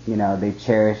 you know, they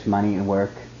cherish money and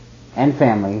work and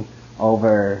family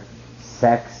over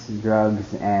sex,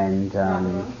 drugs, and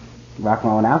rock and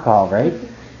roll and alcohol, right?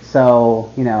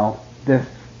 So, you know,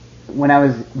 when I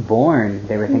was born,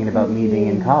 they were thinking about me being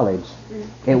in college.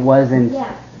 It wasn't,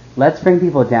 Yeah. let's bring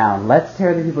people down. Let's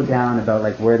tear the people down about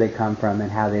like where they come from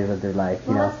and how they live their life.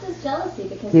 You Well, know, that's just jealousy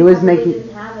because He was probably making-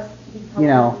 didn't have a, he you probably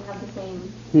know, didn't have the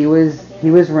same.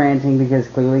 he was ranting because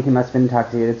clearly he must have been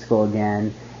intoxicated at school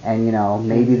again, and you know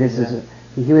maybe this is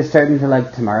he was starting to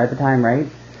like Tamar at the time, right?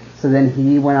 So then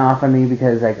he went off on me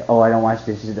because like, oh, I don't wash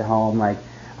dishes at home, like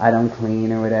I don't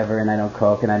clean or whatever, and I don't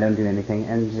cook and I don't do anything,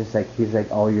 and just like he's like,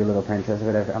 oh, you're a little princess or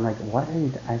whatever. I'm like, what are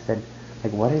you? I said,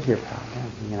 like, what is your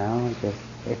problem? You know, like, just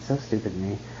it's so stupid to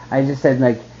me. I just said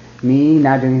like me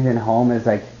not doing anything at home is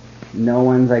like no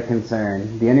one's like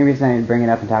concerned. The only reason I bring it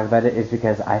up and talk about it is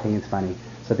because I think it's funny.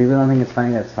 So if people don't think it's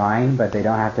funny, that's fine, but they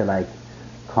don't have to like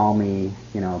call me,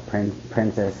 you know,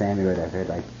 Princess Sammy or whatever.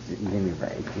 Like, give me a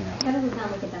break, you know. That doesn't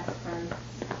sound like a best friend.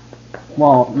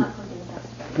 Well, Not something a best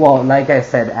friend. Well, like I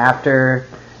said, after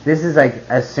this is like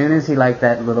as soon as he liked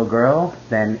that little girl,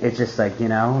 then it's just like, you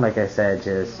know, like I said,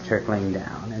 just trickling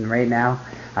down. And right now,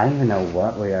 I don't even know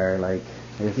what we are like.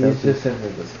 It's so He's just into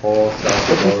this whole stuff.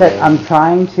 It's just that I'm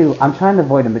trying to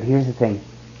avoid him, but here's the thing.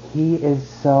 He is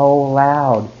so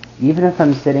loud. Even if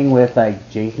I'm sitting with like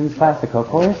Jason's class, the cook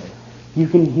course, you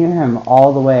can hear him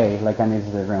all the way like on the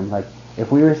other room. Like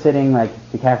if we were sitting like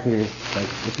the cafeteria, like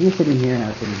if you were sitting here and I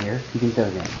was sitting here, you can still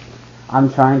hear him.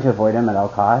 I'm trying to avoid him at all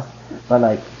costs, but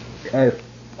like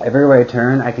everywhere I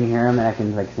turn, I can hear him and I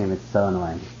can like see him. It's so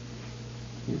annoying.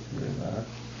 He's really loud.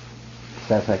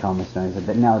 That's why I call him Mr. Noisy.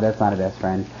 But no, that's not a best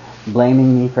friend.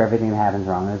 Blaming me for everything that happens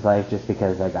wrong in his life just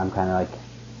because like I'm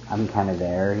kind of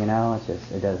there, you know. It's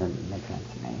just, it doesn't make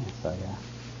sense to me. So yeah.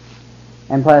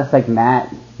 And plus, like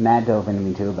Matt dove into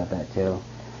me too about that too,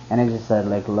 and I just said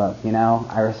like, look, you know,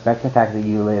 I respect the fact that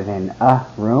you live in a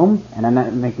room, and I'm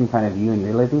not making fun of you and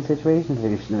your living situation, so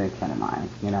you shouldn't make fun of mine,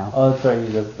 you know. Oh, that's right.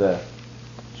 He does the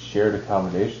shared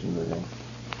accommodation living.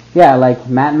 Yeah, like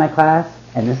Matt in my class,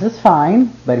 and this is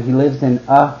fine, but he lives in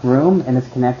a room and it's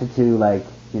connected to like,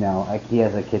 you know, like he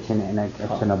has a kitchen and an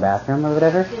external bathroom or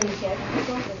whatever. Didn't you share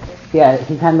with Yeah,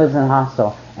 he kind of lives in a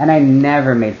hostel, and I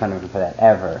never made fun of him for that,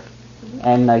 ever.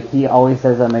 And like he always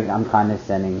says I'm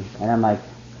condescending, and I'm like,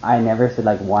 I never said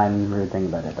like one rude thing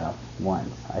about it though,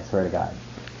 once. I swear to God,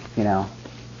 you know,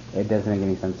 it doesn't make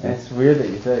any sense to me. It's weird that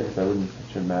you said it because I wouldn't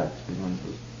picture Matt to be one of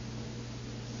those.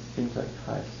 Seems like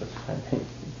such high maintenance.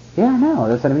 Yeah, no,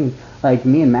 that's what I mean. Like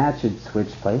me and Matt should switch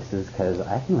places because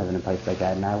I can live in a place like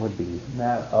that, and I would be.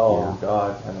 Matt, oh Yeah.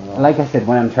 God, I don't know. Like I said,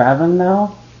 when I'm traveling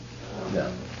though,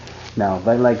 no. no,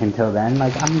 but like until then,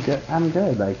 like I'm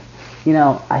good. Like, you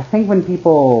know, I think when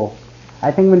people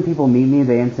meet me,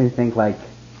 they instantly think like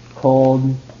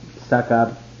cold, stuck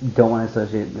up, don't want to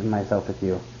associate myself with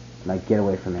you, like get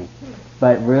away from me.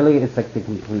 But really, it's like the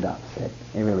complete opposite.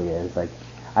 It really is. Like,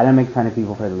 I don't make fun of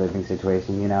people for the living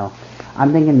situation. You know,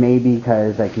 I'm thinking maybe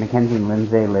because like Mackenzie and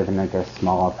Lindsay live in like a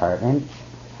small apartment.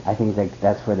 I think like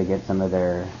that's where they get some of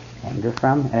their anger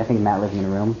from, and I think Matt living in a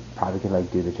room probably could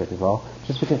like do the trick as well.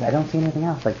 Just because I don't see anything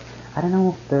else. Like, I don't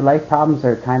know, their life problems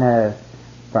are kind of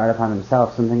brought upon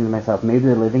themselves. So I'm thinking to myself, maybe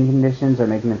the living conditions are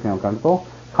making them feel uncomfortable.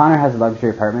 Connor has a luxury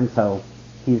apartment, so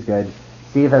he's good.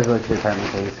 Steve has a luxury apartment,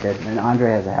 so he's good. And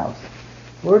Andre has a house.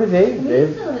 Where did they? We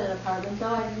used to live in an apartment,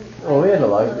 though. Oh, we had a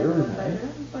lot. lot. It was nice.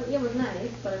 But yeah, it was nice,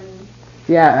 but I mean,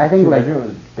 Yeah, I think like Bedroom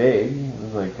was big. It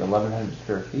was like 1,100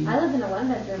 square feet. I lived in a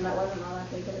one-bedroom that wasn't all that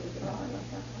big, but it was all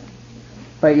like that.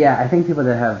 But yeah, I think people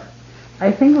that have,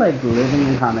 I think like living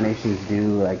in combinations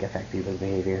do like affect people's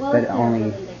behavior, Well, but it's only.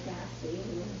 really like nasty.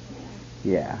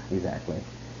 Yeah, exactly.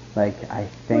 Like I Oh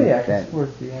think yeah, that. it's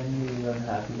worth the end. You're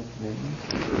unhappy with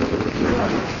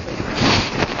maintenance.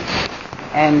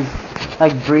 And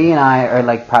like Bree and I are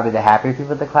like probably the happier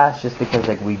people of the class, just because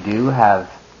like we do have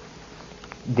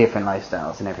different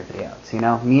lifestyles than everybody else. You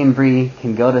know, me and Bree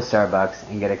can go to Starbucks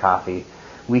and get a coffee.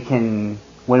 We can,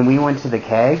 when we went to the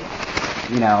keg,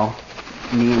 you know,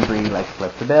 me and Bree like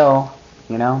split the bill.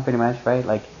 You know, pretty much, right?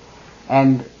 Like,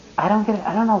 and I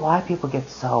don't know why people get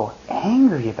so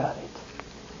angry about it.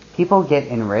 People get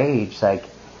enraged. Like,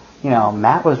 you know,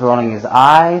 Matt was rolling his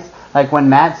eyes. Like, when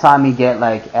Matt saw me get,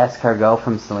 like, escargot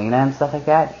from Selena and stuff like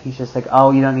that, he's just like,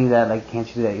 oh, you don't need that. Like, can't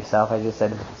you do that yourself? I just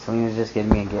said, Selena's just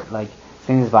getting me a gift. Like,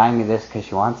 Selena's buying me this because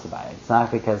she wants to buy it. It's not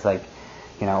because, like,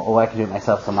 you know, oh, I can do it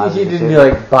myself, so You didn't be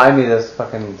like, buy me this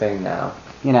fucking thing now.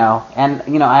 You know, and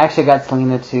you know, I actually got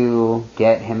Selena to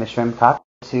get him a shrimp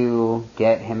cocktail,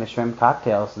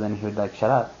 so then he would like shut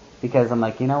up because I'm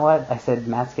like, you know what? I said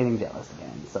Matt's getting jealous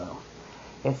again, so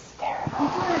it's terrible.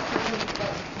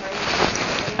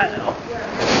 I know.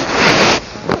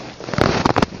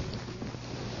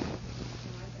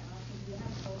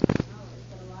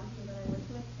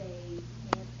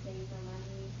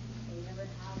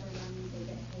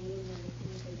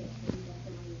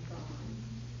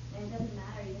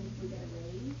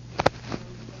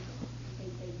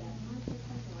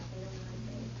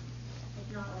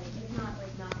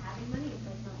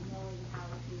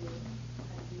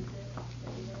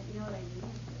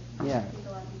 Yeah.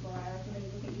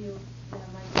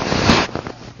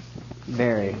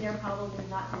 Very. Their problem is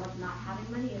not so much not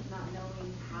having money, it's not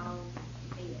knowing how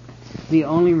to pay it. The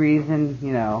only reason,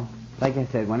 you know, like I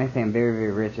said, when I say I'm very,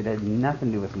 very rich, it has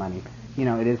nothing to do with money. You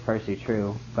know, it is partially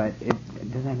true, but it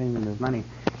doesn't have anything to do with money.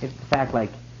 It's the fact, like,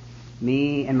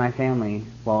 me and my family,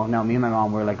 well, no, me and my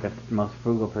mom were like the most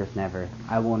frugal person ever.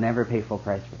 I will never pay full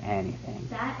price for anything.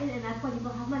 That, and that's why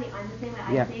people have money. I'm the same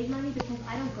way. I save money because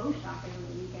I don't go shopping on the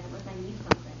weekend unless I need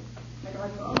something. Like, I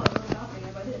go shopping,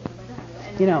 I buy this, I buy that.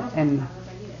 And you know, and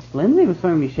Lindsay was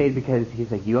throwing me shade because he's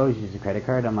like, you always use a credit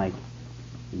card. I'm like,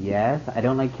 yes. I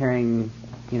don't like carrying,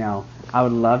 you know, I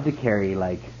would love to carry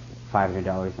like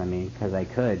 $500 on me because I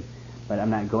could, but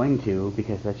I'm not going to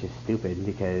because that's just stupid.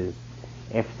 Because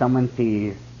if someone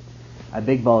sees a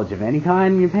big bulge of any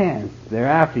kind in your pants, they're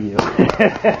after you.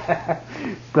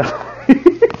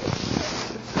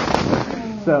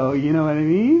 So you know what I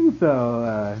mean?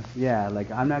 So yeah, like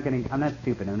I'm not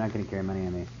stupid. I'm not gonna carry money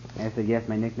on me. And I said, yes,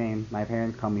 my nickname, my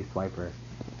parents call me Swiper,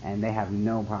 and they have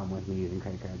no problem with me using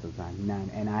credit cards all the time, none.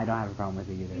 And I don't have a problem with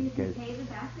it either because pay the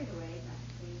back right away.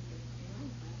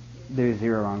 there's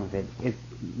zero wrong with it. It's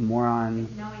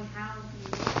morons. Knowing how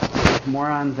It's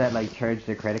morons that like charge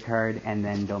their credit card and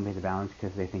then don't pay the balance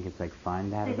because they think it's like fun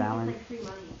to have a balance. It's like free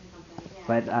money or something.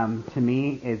 Yeah. But to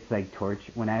me, it's like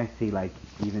torture. When I see like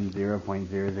even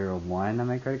 0.001 on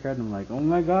my credit card, I'm like, oh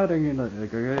my god, I'm gonna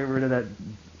get rid of that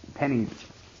penny.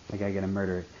 Like I gotta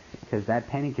murder it because that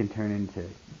penny can turn into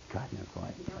God knows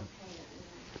what.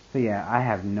 So yeah, I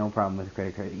have no problem with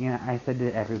credit card. You know, I said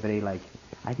to everybody like,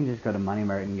 I can just go to Money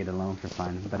Mart and get a loan for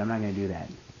fun, but I'm not gonna do that.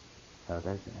 So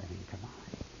that's, I mean, come on.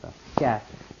 So yeah,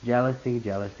 jealousy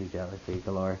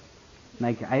galore.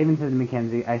 Like I even said to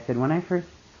Mackenzie, I said when I first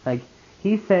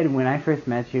he said when I first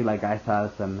met you, like I saw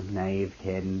some naive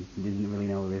kid and didn't really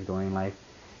know where he was going in life.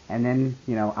 And then,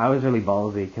 you know, I was really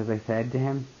ballsy because I said to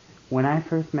him, when I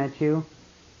first met you,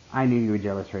 I knew you were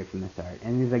jealous right from the start.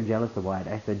 And he's like, jealous of what?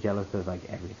 I said, jealous of like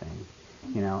everything,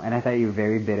 you know. And I thought you were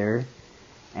very bitter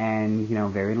and, you know,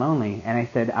 very lonely. And I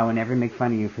said, I would never make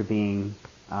fun of you for being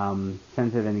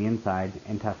sensitive in the inside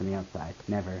and tough on the outside.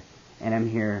 Never. And I'm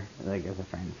here, like, as a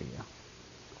friend for you.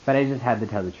 But I just had to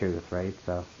tell the truth, right?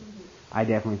 So I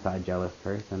definitely saw a jealous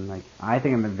person. Like, I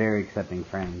think I'm a very accepting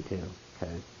friend, too.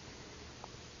 Because,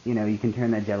 you know, you can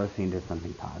turn that jealousy into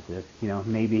something positive. You know,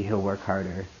 maybe he'll work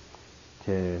harder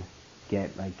to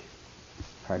get, like,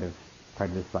 part of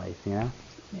this life, you know?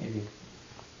 Maybe.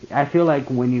 I feel like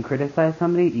when you criticize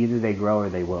somebody, either they grow or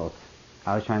they wilt.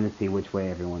 I was trying to see which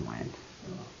way everyone went.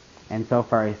 And so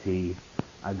far I see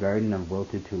a garden of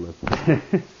wilted tulips.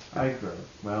 I grow.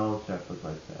 Well, Chef was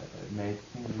like that. It made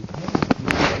things you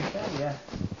make that? Yeah.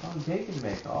 How long did it take you to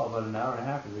make? Oh, about an hour and a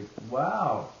half. He's like,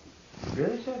 wow.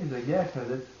 Really, Chef? He's like, yeah, because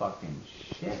it's fucking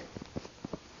shit.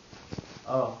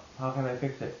 Oh, how can I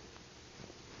fix it?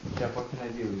 Chef, what can I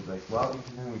do? He's like, well, you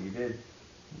can tell me what you did.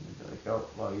 And he's like, oh,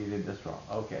 well, you did this wrong.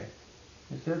 Okay.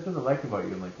 He said, that's what I like about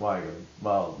you. I'm like, why? You're like,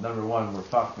 well, number one, we're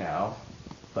fucked now.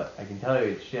 But I can tell you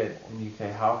it's shit. And you say,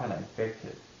 how can I fix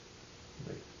it? He's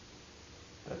like,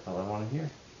 that's all I want to hear.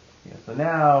 You know, so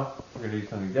now we're going to do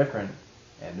something different.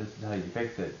 And this is how you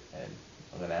fix it. And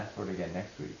I'm going to ask for it again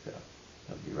next week. So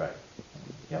it'll be right.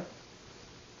 And, yep.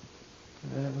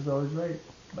 And then it was always right.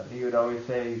 But he would always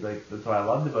say, like, that's what I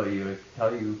loved about you. I could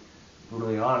tell you,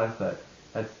 brutally honest, that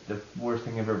that's the worst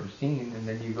thing I've ever seen. And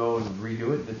then you go and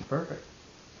redo it and it's perfect.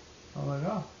 I'm like,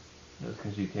 oh, just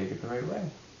because you take it the right way.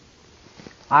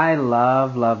 I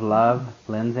love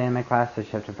Lindsay in my class, the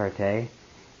chef de partie.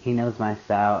 He knows my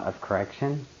style of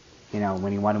correction. You know,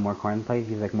 when he wanted more corn on the plate,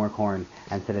 he's like, more corn.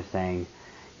 Instead of saying,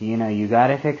 you know, you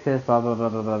gotta fix this, blah, blah, blah,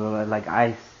 blah, blah, blah. Like,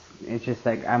 it's just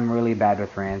like, I'm really bad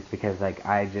with rants because, like,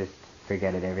 I just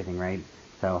forget it, everything, right?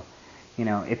 So, you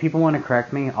know, if people want to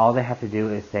correct me, all they have to do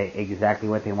is say exactly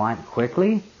what they want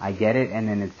quickly. I get it, and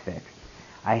then it's fixed.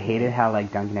 I hated how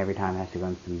like Duncan every time has to go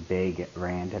on some big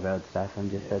rant about stuff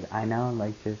and just said, I know,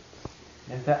 like just.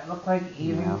 Does that look like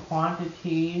even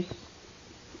quantities?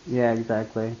 Yeah,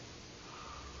 exactly.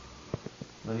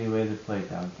 Let me weigh the plate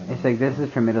down. It's like, this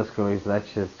is for middle schoolers,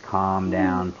 let's just calm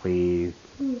down, please.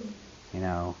 You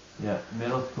know. Yeah,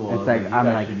 middle school. It's like, you I'm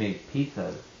guys like. should make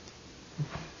pizzas.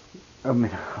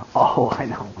 Oh, I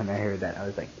know. When I heard that, I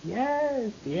was like,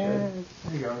 yes, yes.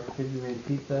 There you go. Kids who made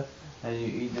pizza, and you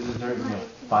eat the dessert, and you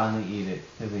finally eat it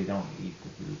because they don't eat the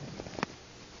food.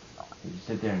 You just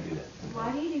sit there and do that.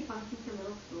 Why do you do functions for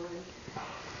middle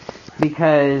schoolers?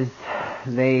 Because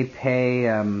they pay,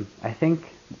 I think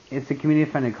it's a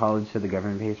community-funded college, so the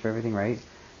government pays for everything, right?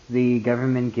 The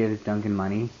government gives Duncan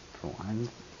money, for once,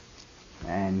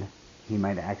 and he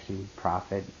might actually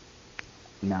profit.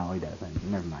 No, he doesn't.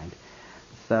 Never mind.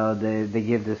 So they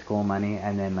give the school money,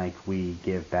 and then like we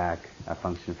give back a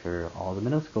function for all the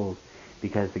middle schools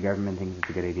because the government thinks it's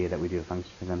a good idea that we do a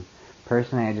function for them.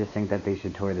 Personally, I just think that they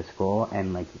should tour the school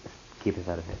and like keep us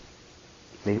out of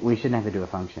it. We shouldn't have to do a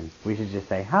function. We should just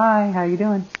say, hi, how you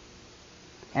doing?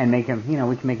 And make them,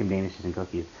 we can make them Danishes and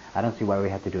cookies. I don't see why we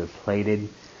have to do a plated,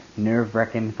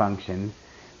 nerve-wracking function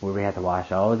where we have to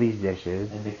wash all of these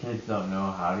dishes. And the kids don't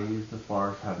know how to use the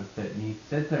fork, how to sit. And he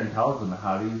sits there and tells them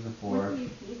how to use the fork. What do you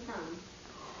feed them?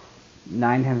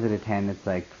 9 times out of 10, it's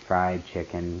like fried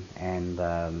chicken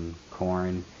and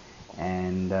corn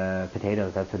and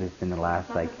potatoes. That's what it's been the last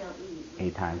Stuff like that they'll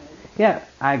eat. 8 times. Yeah,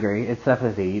 I agree. It's stuff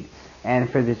that they eat. And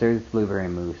for dessert, it's blueberry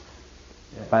mousse.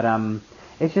 Yeah. But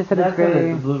it's just that That's it's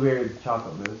very... the blueberry with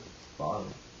chocolate mousse.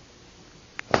 Bottom.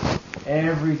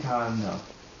 Every time, though.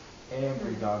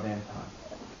 Every goddamn time.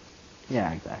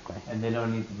 Yeah, exactly. And they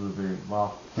don't eat the blueberry.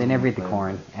 Well, They never eat the play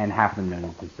corn, with it. and half of them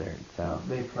don't eat dessert, so...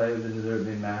 They play with the dessert,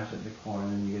 they mash at the corn,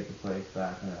 and you get the flakes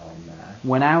back, and they're all mashed.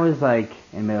 When I was, like,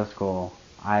 in middle school,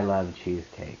 I loved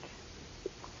cheesecake.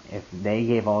 If they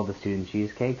gave all the students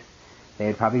cheesecakes, they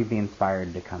would probably be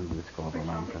inspired to come to the school to learn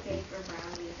Chocolate cooking. cake or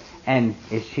brownies. And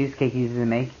is cheesecake easy to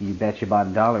make? You bet your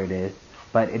bottom dollar it is.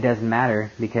 But it doesn't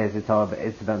matter, because it's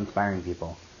about inspiring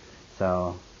people.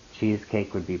 So...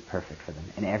 cheesecake would be perfect for them,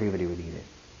 and everybody would eat it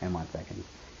in 1 second.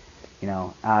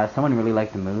 Someone really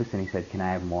liked the mousse, and he said, can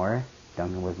I have more?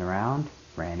 Duncan wasn't around,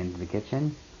 ran into the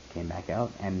kitchen, came back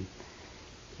out, and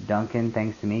Duncan,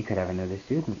 thanks to me, could have another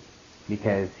student.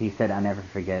 Because he said, I'll never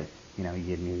forget, you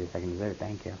gave me the second dessert,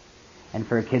 thank you. And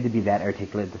for a kid to be that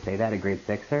articulate to say that, a grade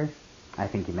 6er, I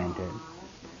think he meant it. Aw,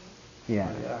 that's nice.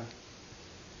 Yeah. Oh, yeah.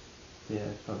 Yeah,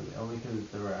 it's probably only because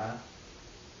it's ever asked.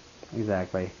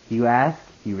 Exactly. You ask,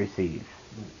 you receive.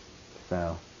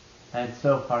 So. And it's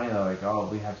so funny though,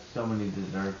 like, we have so many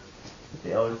desserts, but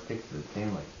they always stick to the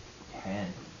same, like, 10.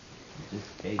 It's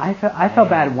just big. I felt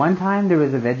bad. One time there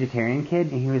was a vegetarian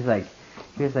kid, and he was like,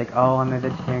 oh, I'm a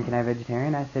vegetarian, can I have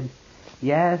vegetarian? I said,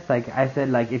 yes. I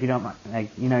said, if you don't,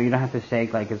 you don't have to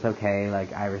shake, it's okay,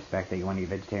 I respect that you want to eat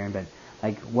vegetarian, but,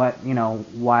 what,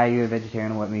 why are you a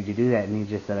vegetarian, what made you do that? And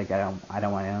he just said, I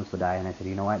don't want animals to die, and I said,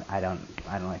 you know what, I don't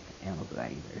like animals to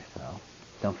die either, so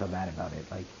don't feel bad about it.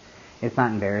 It's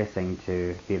not embarrassing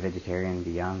to be a vegetarian and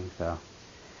be young, so,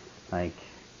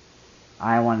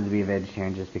 I wanted to be a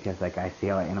vegetarian just because, I see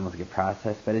how animals get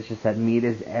processed, but it's just that meat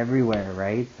is everywhere,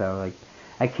 right? So,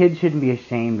 a kid shouldn't be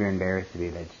ashamed or embarrassed to be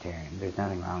a vegetarian. There's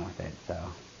nothing wrong with it, so.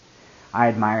 I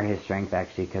admire his strength,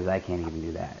 actually, because I can't even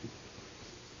do that.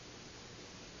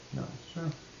 No, it's true.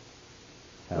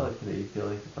 I feel like today you feel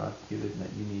like the prosecutors and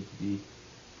that you need to be,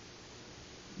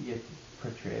 you get to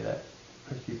portray that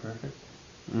crispy perfect.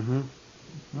 Mm-hmm.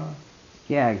 It's not.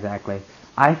 Yeah, exactly.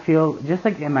 I feel, just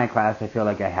in my class, I feel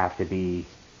like I have to be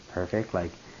perfect.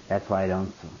 That's why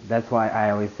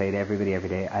I always say to everybody every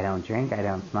day, I don't drink, I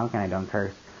don't smoke, and I don't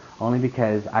curse. Only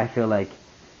because I feel like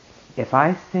if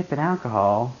I sip an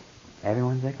alcohol,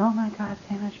 everyone's like, oh my god,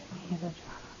 Sam, he's a drunk.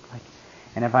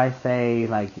 And if I say,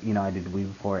 I did weed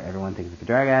before, everyone thinks I'm a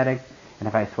drug addict. And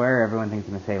if I swear, everyone thinks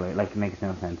I'm a sailor. It makes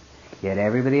no sense. Yet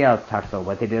everybody else talks about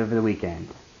what they did over the weekend.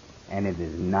 And it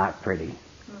is not pretty.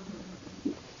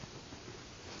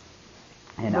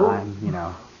 And I'm,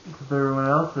 Because everyone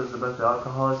else is a bunch of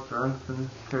alcoholics, drunks, and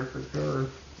carefree sailors.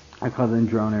 I call them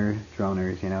droners,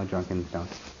 drunken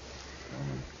stonks.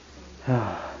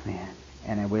 Oh, man.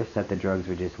 And I wish that the drugs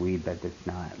were just weed, but it's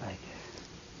not,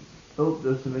 Oh,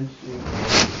 there's some interesting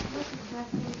What's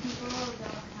interesting, people don't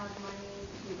have money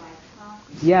to buy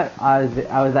coffee. Yeah,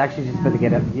 I was actually just about to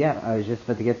get up. Yeah, I was just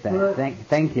about to get that.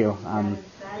 Thank you. Isn't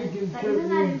that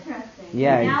interesting?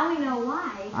 Yeah. Now we know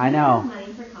why. I know. Have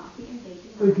money for coffee and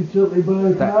baking. I could certainly buy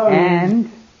a cow.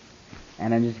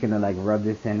 And I'm just gonna rub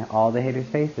this in all the haters'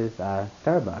 faces.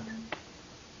 Starbucks.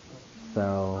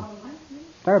 So,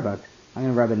 Starbucks. I'm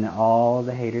gonna rub it in all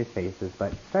the haters' faces,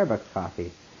 but Starbucks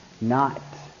coffee, not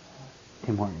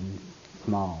Tim Hortons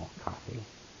small coffee,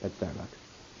 but Starbucks.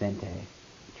 Venti.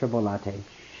 Triple latte.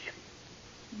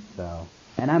 So,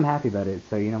 and I'm happy about it.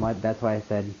 So you know what? That's why I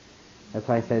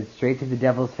said straight to the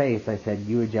devil's face. I said,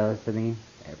 you were jealous of me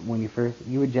when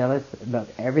you were jealous about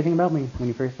everything about me when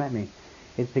you first met me.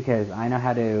 It's because I know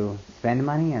how to spend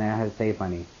money and I know how to save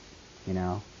money. You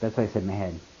know? That's what I said in my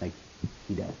head. Like,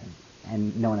 he doesn't.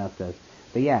 And no one else does.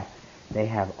 But yeah, they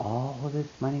have all this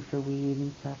money for weed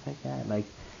and stuff like that. Like,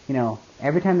 you know,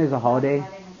 every time there's a holiday...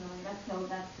 That's so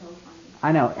funny.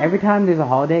 I know. Every time there's a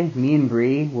holiday, me and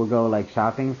Bree will go, like,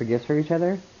 shopping for gifts for each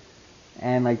other.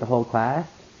 And, like, the whole class.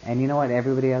 And you know what?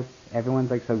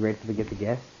 Everyone's, like, so grateful to get the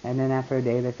gifts. And then after a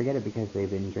day, they forget it because they've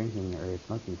been drinking or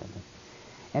smoking something.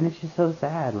 And it's just so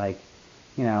sad. Like,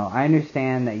 you know, I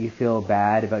understand that you feel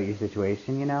bad about your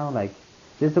situation, you know? Like,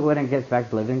 this is when it gets back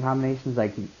to living combinations.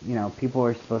 Like, you know, people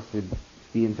are supposed to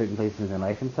be in certain places in their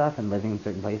life and stuff and living in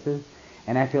certain places.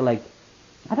 And I feel like,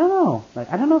 I don't know.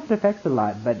 Like, I don't know if it affects a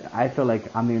lot, but I feel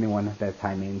like I'm the only one that's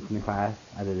high maintenance in the class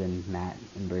other than Matt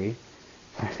and Bree.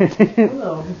 Well,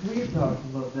 no, because we talked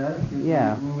about that.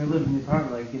 Yeah. When we lived in the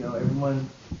apartment, like, you know, everyone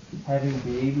having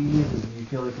babies and you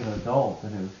feel like an adult,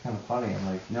 and it was kind of funny. I'm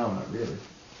like, no, not really.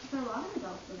 For a lot of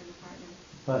adults live in apartments.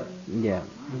 But Yeah.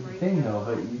 it's the thing, though,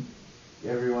 but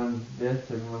everyone's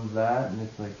this, everyone's that, and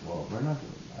it's like, well, we're not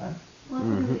doing that. Well,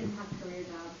 some of them didn't have career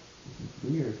jobs, It's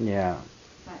weird. Yeah.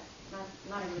 but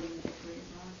not everybody needs a career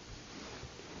job.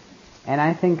 And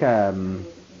I think,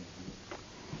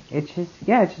 it's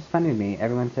just funny to me.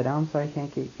 Everyone said, oh, I'm sorry I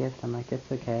can't get gifts. I'm like,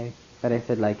 it's okay. But I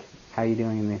said, like, how you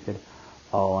doing? And they said,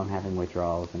 oh, I'm having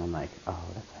withdrawals. And I'm like, oh,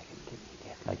 that's why I can give me a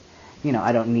gift. Like, you know,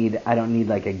 I don't need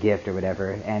like a gift or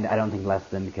whatever. And I don't think less of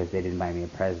them because they didn't buy me a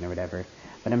present or whatever.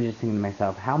 But I'm just thinking to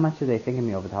myself, how much do they think of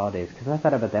me over the holidays? Because I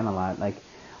thought about them a lot. Like,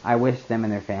 I wish them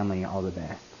and their family all the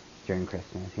best during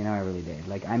Christmas. You know, I really did.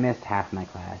 Like, I missed half my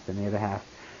class and the other half,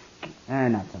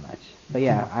 not so much. But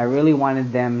yeah, I really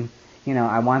wanted them... You know,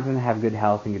 I want them to have good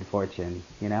health and good fortune,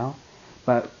 you know?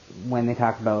 But when they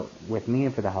talk about with me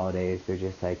for the holidays, they're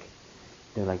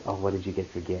like, oh, what did you get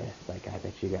for gifts? Like, I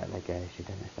bet you got, like, a shit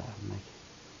ton of stuff. I'm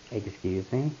like,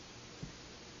 excuse me?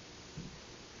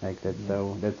 Like, that's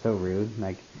so rude.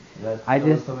 Like, That's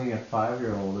something a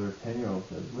 5-year-old or a 10-year-old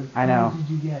says. I know. What did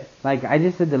you get? Like, I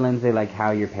just said to Lindsay, like, how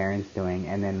are your parents doing?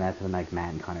 And then that's when, like,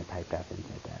 Matt and Connor typed up and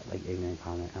said that, like, ignorant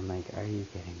comment. I'm like, are you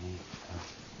kidding me? So,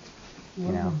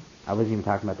 you know, I wasn't even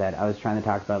talking about that. I was trying to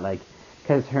talk about, like,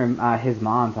 because his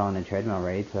mom's on a treadmill,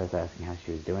 right? So I was asking how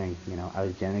she was doing. You know, I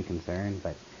was genuinely concerned,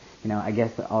 but, you know, I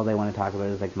guess all they want to talk about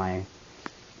is, like, my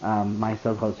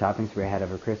so-called shopping spree I had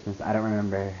over Christmas. I don't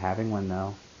remember having one,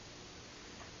 though.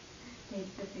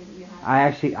 I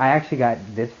actually got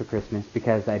this for Christmas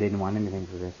because I didn't want anything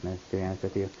for Christmas, to be honest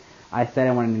with you. I said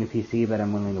I wanted a new PC, but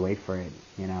I'm willing to wait for it,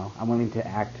 you know? I'm willing to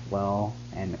act well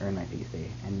and earn my PC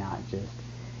and not just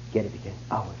get it because,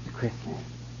 oh, it's Christmas,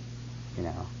 you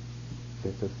know?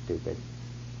 It's so stupid.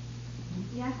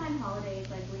 Yeah, I find holidays,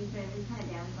 like, we've kind of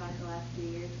downsized the last few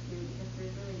years, too, because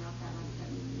there's really not that much that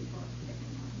we need for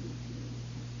different ones.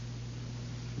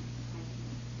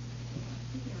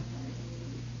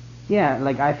 Yeah,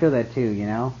 like, I feel that too, you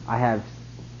know? I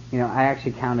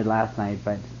actually counted last night,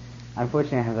 but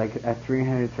unfortunately I have, like, a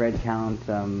 300 thread count,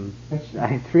 I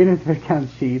have 300 thread count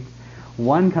sheets,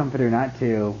 1 comforter, not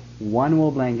 2, 1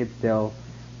 wool blanket still,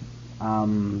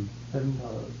 7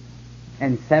 pillows.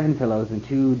 and 7 pillows and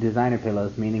 2 designer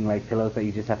pillows, meaning, like, pillows that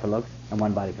you just have for looks, and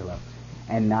 1 body pillow,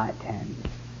 and not 10.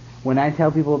 When I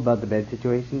tell people about the bed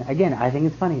situation, again, I think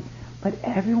it's funny, but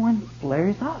everyone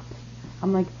flares up.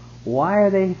 I'm like, why are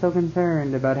they so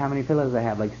concerned about how many pillows I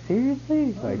have? Like,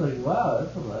 seriously? I was like, wow,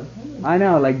 that's a lot. I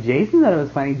know, like, Jason thought it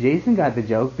was funny. Jason got the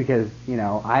joke because, you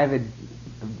know, I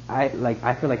feel like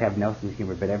I have no sense of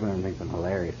humor, but everyone thinks I'm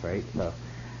hilarious, right? So,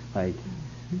 like...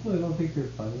 People don't think you're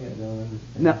funny, I don't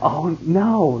understand. No, oh,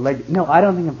 no, like, no, I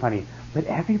don't think I'm funny. But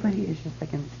everybody is just,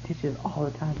 like, in stitches all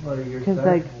the time.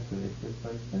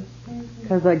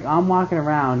 Because, like, I'm walking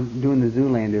around doing the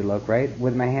Zoolander look, right?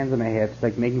 With my hands on my hips,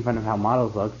 like, making fun of how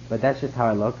models look. But that's just how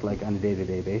I look, like, on a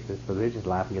day-to-day basis. So they're just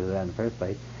laughing at that in the first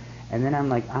place. And then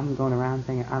I'm going around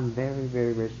saying, I'm very,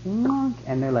 very rich. And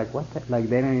they're like, what the? Like,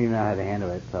 they don't even know how to handle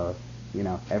it. So, you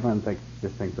know, everyone's, like,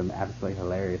 just thinks I'm absolutely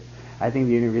hilarious. I think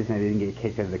the only reason I didn't get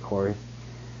kicked out of the course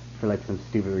for, like, some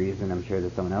stupid reason, I'm sure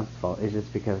that's someone else's fault, is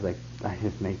just because, like, I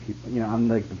just make people, you know, I'm,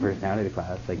 like, the personality of the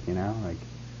class, like, you know, like,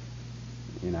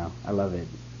 you know, I love it.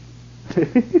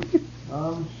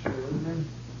 I'm sure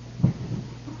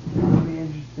it'll be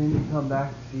interesting to come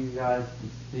back to see you guys to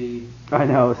see I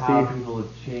know, how people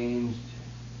have changed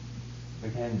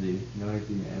Mackenzie,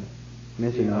 noisy man.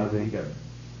 Mr. He Noisy. got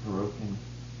broken.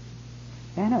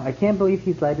 I know. I can't believe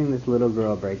he's letting this little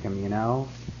girl break him, you know?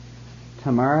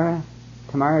 Tamara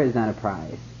is not a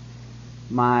prize.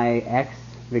 My ex,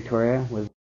 Victoria, was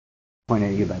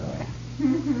pointing at you, by the way.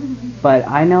 But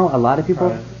I know a lot of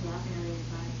people...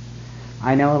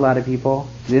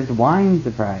 This wine's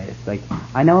a prize. Like,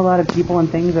 I know a lot of people and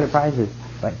things that are prizes.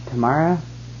 But Tamara,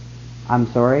 I'm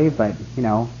sorry, but, you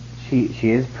know, she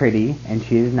is pretty, and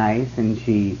she is nice, and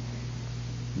she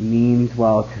means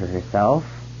well to herself.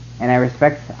 And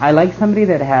I like somebody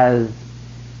that has,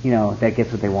 you know, that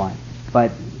gets what they want.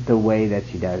 But the way that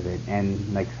she does it,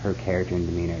 and, like, her character and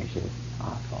demeanor is just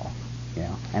awful, you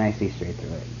know. And I see straight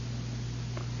through it.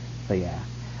 So, yeah.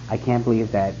 I can't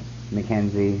believe that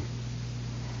Mackenzie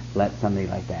let somebody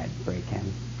like that break him.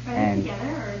 Are they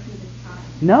together, or is he just trying?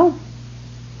 No.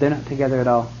 They're not together at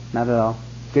all. Not at all.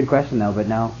 Good question, though, but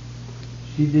no.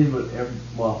 She did whatever.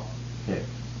 Well, okay.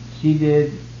 She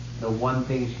did the one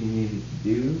thing she needed to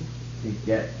do to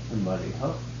get somebody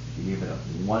hooked. She gave it up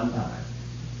one time,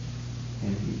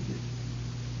 and he just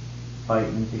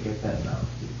fighting to get that out.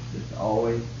 It's just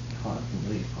always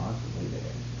constantly there.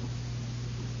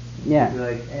 Yeah. She'd be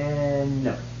like, and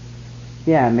no.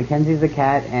 Yeah, Mackenzie's a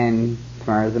cat and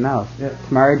Tamara's a mouse. Yep.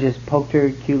 Tamara just poked her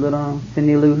cute little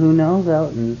Cindy Lou Who nose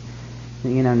out, and,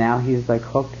 you know, now he's, like,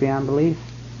 hooked beyond belief.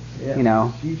 Yeah. You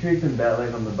know. She treats him bad,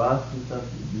 like on the bus and stuff,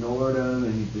 ignored him,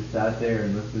 and he just sat there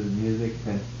and listened to the music,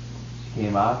 and she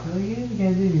came out, and like, hey,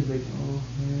 Mackenzie, and he's like, oh,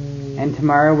 hey. And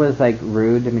Tamara was, like,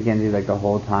 rude to Mackenzie, like, the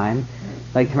whole time.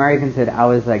 Like, Tamara even said, I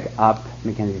was, like, up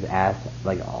Mackenzie's ass,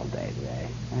 like, all day today.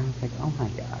 And I was like, oh my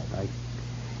god, like...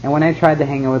 And when I tried to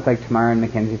hang out with, like, Tamara and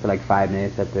Mackenzie for, like, 5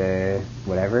 minutes at the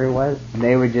whatever it was,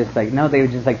 they would just, like, no, they would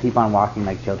just, like, keep on walking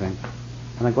like children.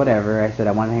 I'm like, whatever. I said,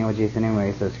 I want to hang out with Jason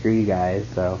anyway, so screw you guys,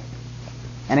 so...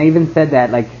 And I even said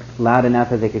that, like, loud enough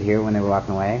that they could hear it when they were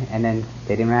walking away, and then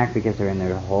they didn't react because they're in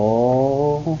their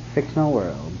whole fictional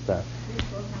world, so...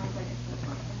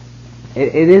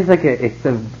 It is, like, it's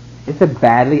a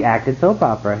badly acted soap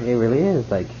opera. It really is,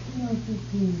 like...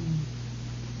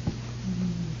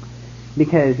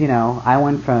 Because, you know, I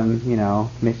went from, you know,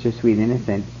 Mr. Sweet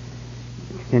Innocent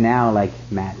to now, like,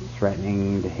 Matt's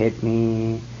threatening to hit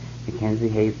me, Mackenzie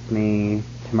hates me,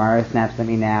 Tamara snaps at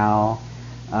me now,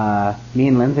 me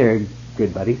and Lindsay are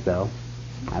good buddies, though.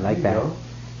 I like that.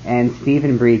 And Steve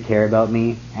and Bree care about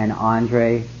me, and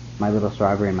Andre, my little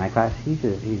strawberry in my class, he's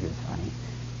just funny.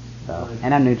 So,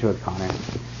 and I'm neutral with Connor.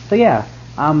 So, yeah,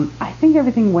 I think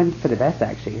everything went for the best,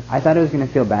 actually. I thought I was going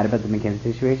to feel bad about the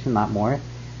Mackenzie situation a lot more.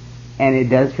 And it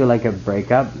does feel like a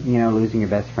breakup, you know, losing your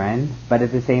best friend. But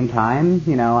at the same time,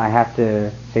 you know, I have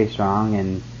to stay strong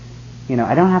and, you know,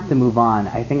 I don't have to move on.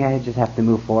 I think I just have to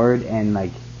move forward and,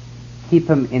 like, keep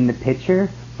him in the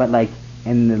picture, but, like,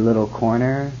 in the little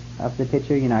corner of the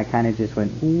picture, you know, I kind of just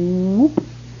went, whoop.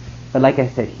 But like I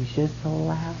said, he's just so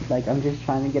loud. Like, I'm just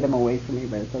trying to get him away from me,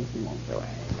 but it's like he won't go away.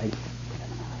 Like,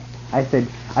 I said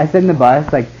in the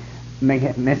bus, like,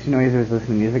 Mr. Noise was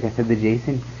listening to music, I said to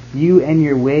Jason, you and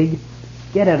your wig,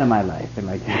 get out of my life. And,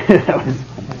 like, that was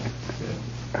funny.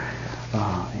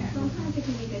 Oh, man. Sometimes it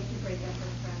can be good to break up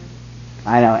with friends.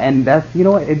 I know, and that's, you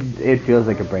know what, it feels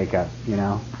like a breakup, you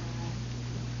know?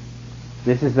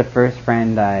 This is the first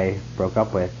friend I broke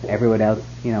up with. Everyone else,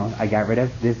 you know, I got rid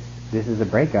of. This is a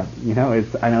breakup, you know?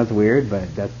 I know it's weird,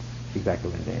 but that's exactly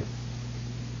what it is.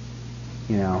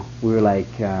 You know, we were like,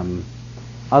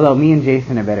 although me and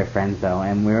Jason are better friends, though,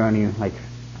 and we were only, like,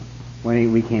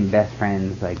 when we became best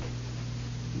friends, like,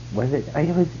 was it?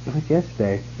 It was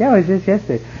yesterday. Yeah, it was just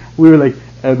yesterday. We were like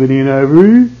Ebony and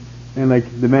Ivory, and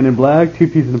like the Men in Black, Two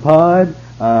Peas in a Pod.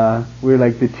 We were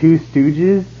like the Two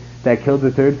Stooges that killed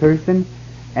the third person.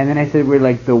 And then I said we're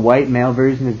like the white male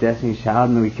version of Destiny's Child,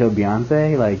 and then we killed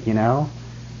Beyonce. Like, you know,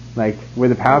 like we're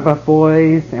the Powerpuff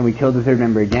Boys, and we killed the third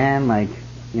member again. Like,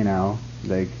 you know,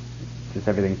 like just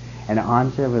everything. And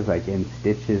Anja was like in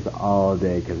stitches all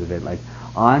day because of it. Like,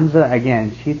 Anja,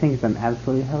 again, she thinks I'm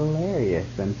absolutely hilarious.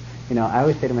 And, you know, I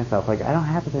always say to myself, like, I don't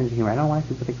have a sense of humor. I don't want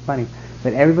people to think it's funny.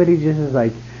 But everybody just is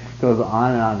like, goes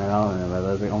on and on and on. And I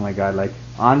was like, oh my god, like,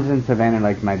 Anja and Savannah are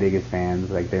like my biggest fans.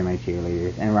 Like, they're my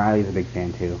cheerleaders. And Riley's a big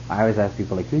fan too. I always ask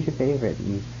people, like, who's your favorite?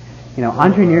 And, you know,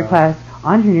 Andre in your class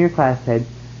said,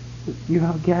 you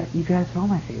guys are all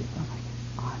my favorites. I'm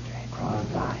like, Andre, grow a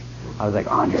spine. I was like,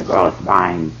 Andre, grow a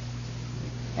spine.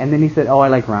 And then he said, oh, I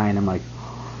like Ryan. I'm like,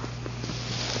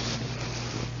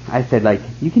 I said, like,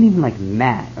 you can even like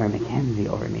Matt or Mackenzie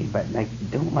over me, but like,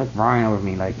 don't like Ryan over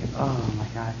me. Like, oh my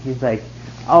god. He's like,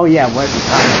 Oh yeah, what?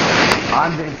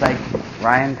 It's like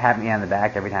Ryan pat me on the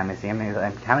back every time I see him. He's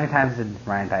like, "How many times did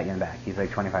Ryan pat you on the back?" He's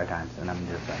like 25 times, and I'm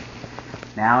just like,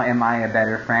 "Now am I a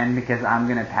better friend because I'm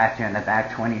gonna pat you on the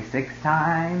back 26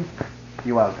 times?"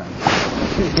 You're welcome.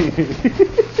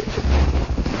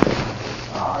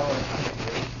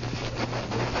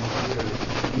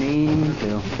 Me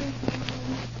too.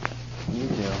 Me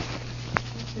too.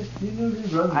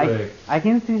 I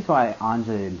can see why Anja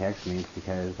didn't text me. It's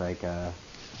because, like,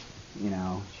 you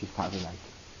know, she's probably like,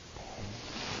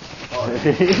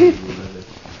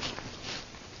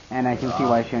 and I can see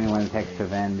why she only wanted to text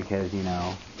Savan because, you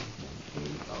know,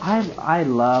 I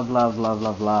love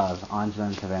Angela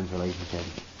and Savan's relationship.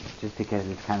 Just because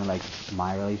it's kind of like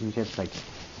my relationships. Like,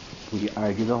 we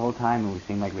argue the whole time and we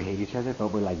seem like we hate each other,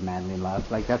 but we're like madly in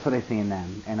love. Like, that's what I see in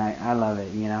them. And I love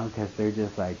it, you know, because they're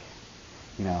just like,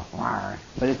 you know, rawr.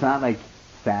 But it's not like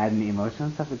sad and emotional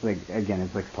stuff. It's like, again,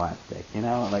 it's like slapstick, you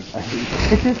know? Like,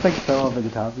 it's just like so over the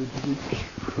top.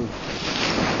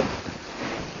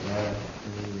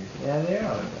 Yeah, they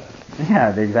are like that.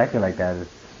 Yeah, they're exactly like that.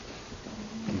 It's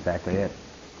exactly it.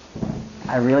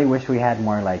 I really wish we had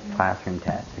more like classroom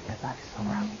tests because I'm so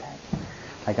wrong with that.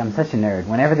 Like, I'm such a nerd.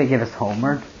 Whenever they give us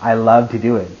homework, I love to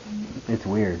do it. It's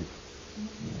weird.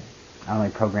 I'm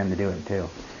like programmed to do it too.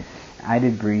 I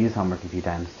did Bree's homework a few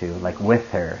times too, like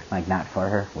with her, like not for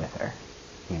her, with her.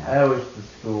 You know. I wish the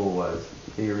school was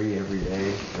theory every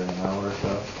day for an hour or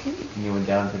so. And you went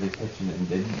down to the kitchen and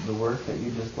did the work that you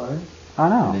just learned. Oh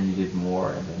no. And then you did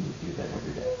more, and then you do that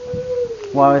every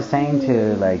day. Well, I was saying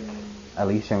to like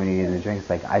Alicia when you did the drinks,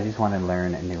 like I just want to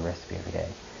learn a new recipe every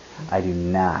day. I do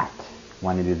not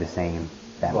want to do the same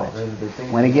that much.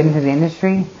 When I get into the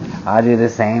industry, I'll do the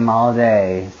same all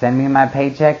day. Send me my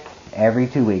paycheck every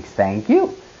 2 weeks, thank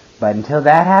you. But until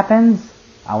that happens,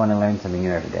 I want to learn something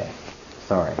new every day.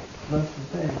 Sorry. That's the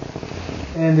thing.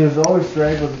 And there's always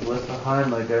straggles left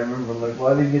behind. Like, I remember, I'm like,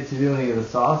 well, I didn't get to do any of the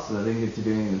sauces. I didn't get to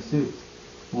do any of the soups.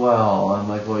 Well, I'm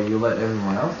like, well, you let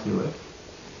everyone else do it.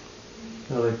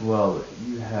 They're like, well,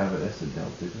 you have it as a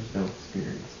adult. There's no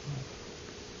experience.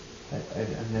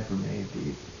 I've never made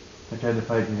these. I tried to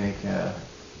find to make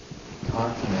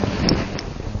continental.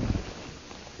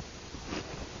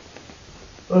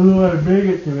 Although I made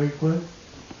it to make one.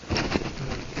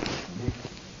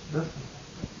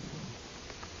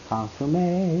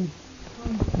 Consomme.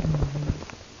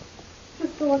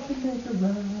 Just so I can make a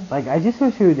run. Like, I just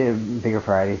wish we did a bigger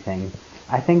variety thing.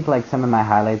 I think, like, some of my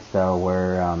highlights, though,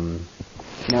 were,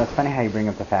 you know, it's funny how you bring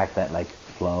up the fact that, like,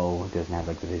 Flo doesn't have,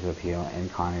 like, the visual appeal,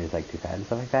 and Connor is, like, too fat and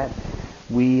stuff like that.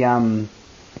 We,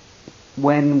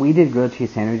 when we did grilled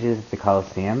cheese sandwiches at the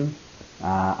Coliseum,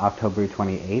 October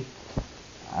 28th,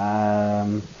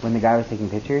 when the guy was taking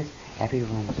pictures,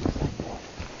 everyone was just like this.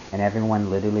 And everyone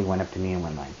literally went up to me and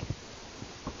went like,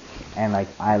 and like,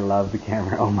 I love the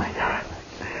camera, oh my god.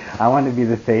 I want to be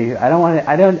the face, I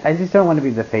just don't want to be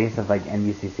the face of like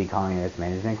NVCC culinary arts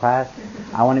management class.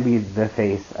 I want to be the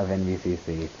face of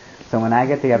NVCC. So when I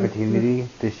get the opportunity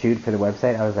to shoot for the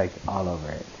website, I was like all over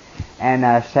it. And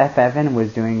Chef Evan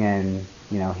was doing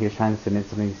you know, he was trying to submit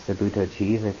something to Sabuto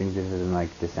cheese. I think this was in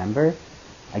like December.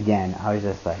 Again, I was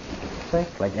just like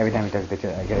every time we took a picture,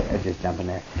 I'd just jump in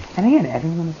there. And again,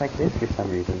 everyone was like this for some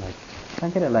reason. Like, I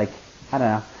don't get it, like, I don't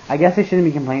know. I guess I shouldn't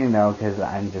be complaining though, because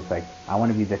I'm just like, I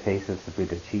want to be the face of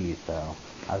Sabuto cheese, so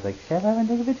I was like, Chef Evan,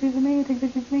 take pictures of me, take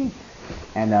pictures of me.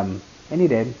 And he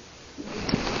did.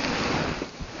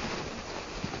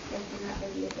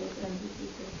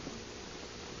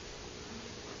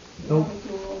 Nope.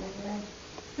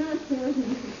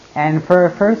 And for a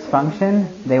first function,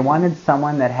 they wanted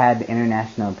someone that had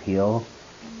international appeal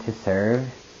to serve,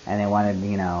 and they wanted,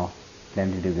 you know,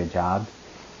 them to do a good job.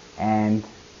 And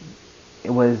it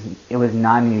was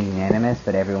non-unanimous,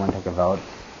 but everyone took a vote.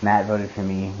 Matt voted for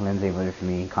me, Lindsay voted for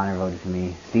me, Connor voted for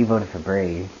me, Steve voted for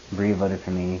Bree voted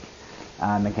for me,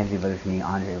 Mackenzie voted for me,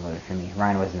 Andre voted for me.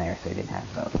 Ryan wasn't there, so he didn't have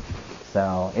a vote.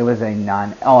 So it was a and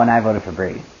I voted for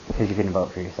Bree, because you couldn't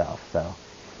vote for yourself, so.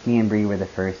 Me and Bree were the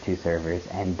first two servers,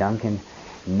 and Duncan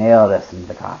nailed us in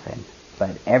the coffin.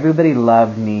 But everybody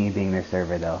loved me being their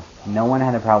server, though. No one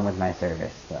had a problem with my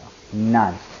service, though.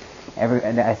 None.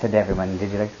 I said to everyone,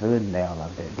 did you like the food? And they all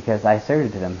loved it. Because I served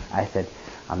it to them. I said,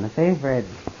 I'm the favorite.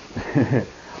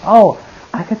 Oh,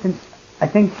 I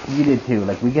think you did too.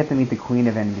 Like, we get to meet the queen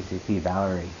of NBCC,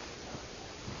 Valerie.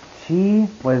 She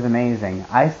was amazing.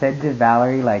 I said to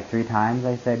Valerie like 3 times,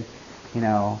 I said, you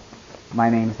know, my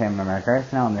name's Sam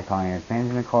Arsenal, I'm the culinary arts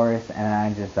management course, and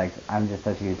I'm just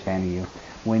such a huge fan of you.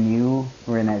 When you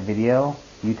were in that video,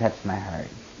 you touched my heart,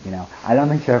 you know. I don't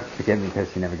think she'll ever forget me because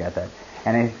she never got that.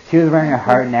 And she was wearing a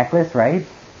heart necklace, right?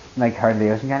 like Heart of the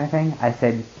Ocean kind of thing. I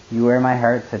said, you wear my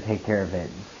heart, so take care of it.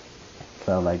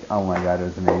 So like, oh my god, it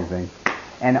was amazing.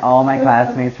 And all my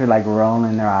classmates were like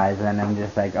rolling their eyes, and I'm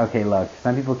just like, okay, look,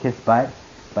 some people kiss butt,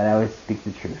 but I always speak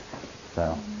the truth.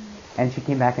 So, and she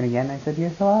came back in again, and I said, you're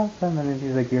so awesome, and then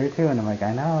she's like, you're too, and I'm like,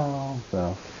 I know.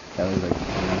 So that was like,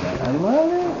 oh my god, I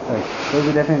love it. Like, those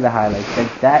are definitely the highlights.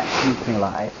 Like, that keeps me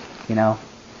alive, you know?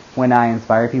 When I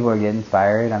inspire people or get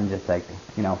inspired, I'm just like,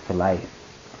 you know, for life.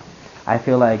 I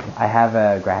feel like I have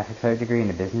a graphics art degree and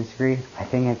a business degree. I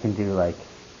think I can do like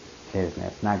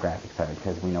business, not graphics art,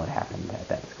 because we know what happened at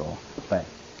that school. But,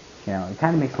 you know, it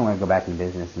kind of makes me want to go back in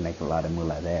business and make a lot of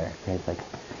moolah there. Because, like,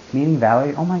 meeting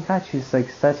Valerie, oh my god, she's, like,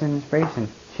 such an inspiration.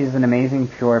 She's an amazing,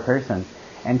 pure person.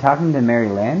 And talking to Mary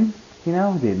Lynn, you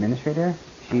know, the administrator,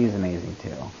 she's amazing,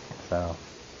 too. So,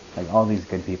 like, all these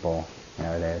good people, you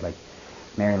know, are there. Like,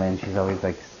 Mary Lynn, she's always,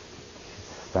 like,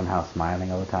 she's somehow smiling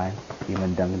all the time. Even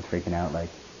when Duncan's freaking out, like,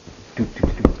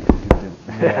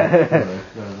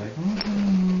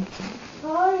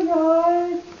 hi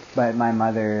guys. But my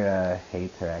mother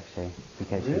hates her actually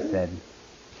because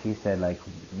she said like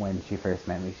when she first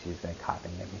met me she's like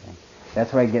copying everything.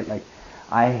 That's where I get like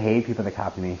I hate people that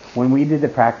copy me. When we did the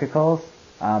practicals,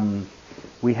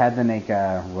 we had to make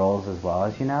rolls as well,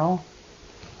 as you know.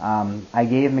 I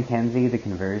gave Mackenzie the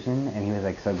conversion and he was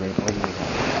like so grateful he was like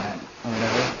that or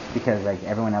whatever because like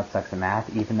everyone else sucks at math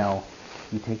even though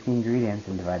you take the ingredients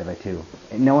and divide it by 2.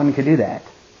 No one could do that.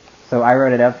 So I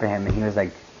wrote it up for him, and he was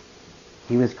like,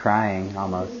 he was crying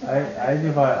almost. I'm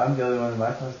the only one in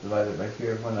my class divided by 2.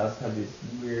 Everyone else had these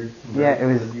weird. Yeah, it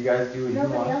was. You guys do what you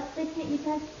want. Nobody else,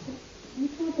 you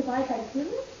can't divide by 2?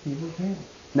 People can't.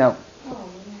 No. Oh,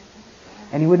 yeah.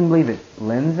 And you wouldn't believe it.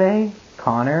 Lindsay,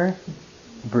 Connor,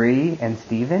 Bree, and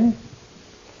Steven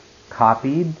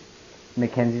copied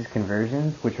Mackenzie's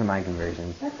conversions, which were my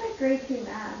conversions. That's like grade 2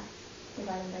 math.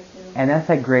 Divided by 2. And that's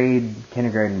like grade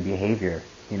kindergarten behavior,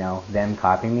 you know, them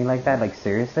copying me like that, like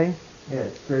seriously. Yeah,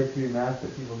 it's grade 3 math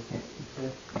that people can't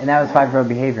teach. And that was 5-year-old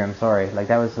behavior, I'm sorry. Like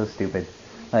that was so stupid.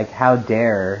 Like how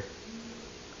dare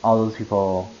all those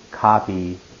people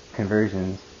copy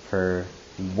conversions for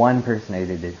one person they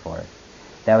did it for.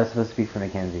 That was supposed to be for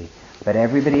Mackenzie. But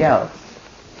everybody else,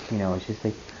 you know, it's just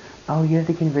like, oh, you have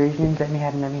the conversions, let me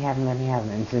have them.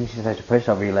 And then she starts to push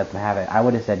over, you let them have it. I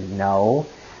would have said no.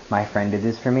 My friend did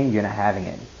this for me, you're not having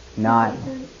it. Not...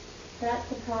 That's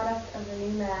the product of the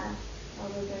new math. All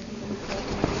those are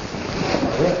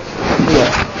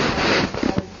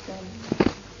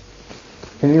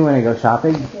Can you when I go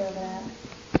shopping? I feel that.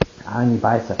 I only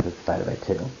buy stuff that's divided by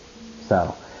 2.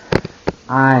 So,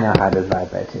 I know how to divide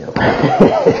by 2.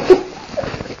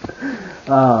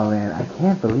 Oh man, I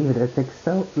can't believe it. It's like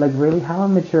so, like really, how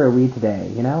immature are we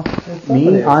today, you know?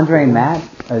 Me, Andre, and Matt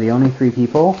are the only 3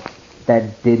 people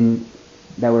that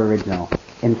were original.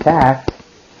 In fact,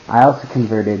 I also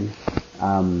converted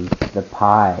the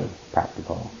pie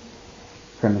practical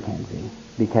for Mackenzie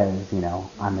because, you know,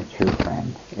 I'm a true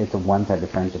friend. It's a one-sided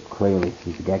friendship clearly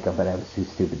since the get-go, but I was too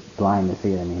stupid, blind to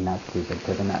see it. I mean, not stupid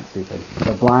because I'm not stupid,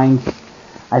 but blind.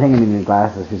 I think I need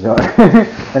glasses for sure.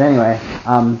 But anyway,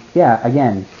 yeah,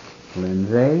 again,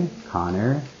 Lindsay,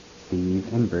 Connor,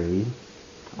 Steve, and Bree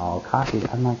all copied.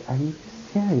 I'm like, are you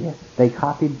serious? They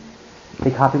copied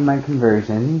my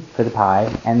conversion for the pie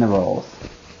and the rolls.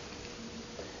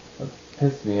 What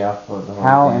pissed me off about the whole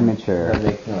How thing. immature.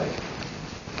 They're making like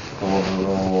golden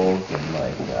rolls and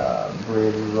like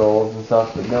braided rolls and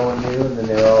stuff that no one knew, and then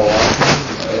they were all watching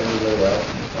and everybody else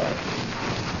and stuff.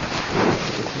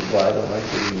 This is why I don't like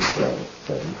to use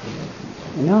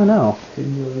 17. No.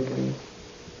 Didn't do anything.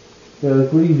 They're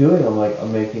like, what are you doing?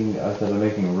 I said, I'm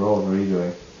making rolls. What are you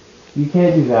doing? You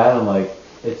can't do that. I'm like,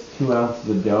 it's 2 ounces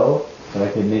of dough, but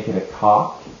I could make it a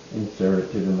cock and serve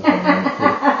it to them. I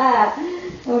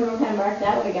wonder what kind of mark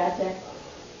that would have got you.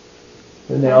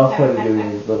 Then they all started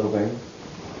doing these little things.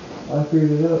 I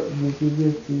figured it out. You do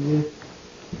this.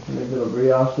 And make little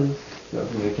brioches.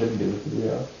 Something they couldn't do with the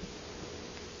brioche.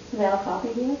 So they all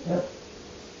copied you? Yep.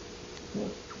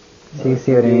 So you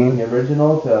see what I mean? The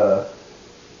original to...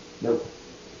 Nope.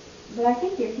 But I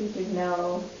think your teachers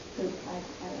know. I don't know.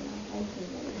 I think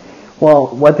they know. Well,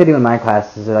 what they do in my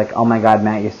class is they're like, oh my god,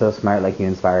 Matt, you're so smart, like you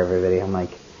inspire everybody. I'm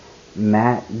like,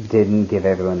 Matt didn't give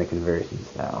everyone the conversions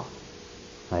though.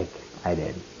 Like, I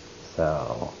did.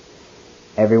 So,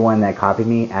 everyone that copied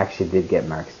me actually did get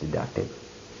marks deducted.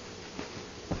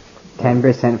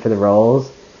 10% for the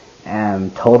rolls,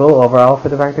 total overall for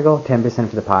the practical, 10%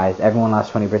 for the pies. Everyone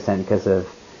lost 20% because of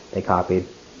they copied.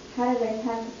 How did the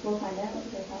school find out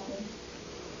what they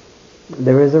copied?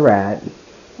 There was a rat.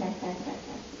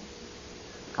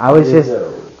 I was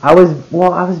I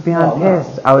was beyond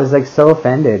pissed. I was like so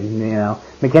offended, you know.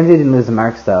 Mackenzie didn't lose the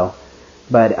marks though,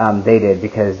 but they did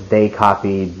because they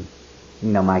copied,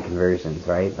 you know, my conversions,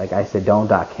 right? Like I said, don't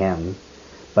dock him,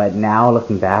 but now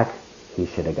looking back, he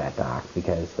should have got docked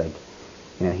because like,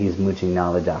 you know, he's mooching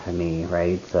knowledge off of me,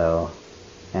 right? So,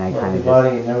 and I kind of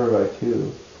dividing it never by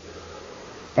 2.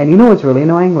 And you know what's really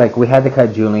annoying? Like we had to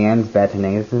cut Julianne's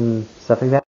bâtonnets and stuff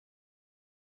like that.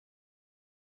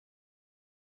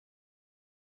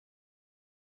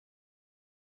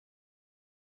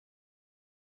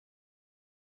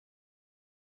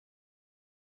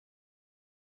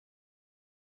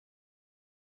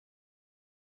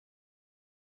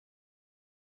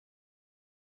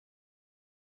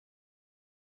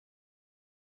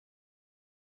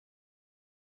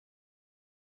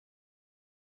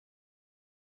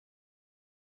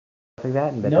 Like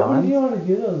that and Nobody batons. knew how to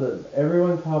do those.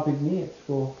 Everyone copied me at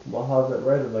school. Well, how's it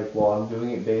right? I'm like, well, I'm doing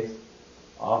it based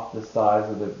off the size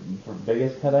of the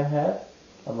biggest cut I had.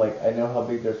 I'm like, I know how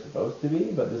big they're supposed to be,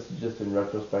 but this is just in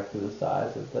retrospect to the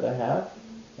size that I have.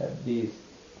 These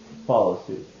follow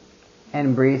suit.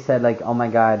 And Bree said like, oh my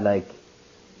god, like,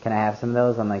 can I have some of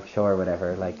those? I'm like, sure,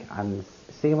 whatever. Like,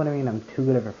 see what I mean? I'm too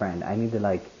good of a friend. I need to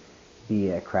like be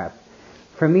a crap.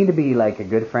 For me to be like a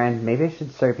good friend, maybe I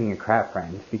should start being a crap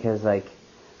friend because like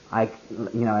I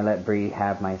let Bree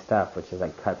have my stuff, which is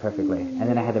like cut perfectly, and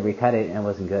then I had to recut it and it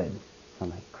wasn't good. So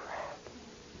I'm like, crap.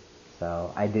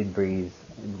 So I did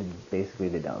basically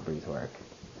did all Bree's work,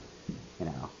 you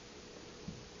know.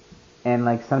 And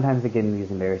like sometimes I get in these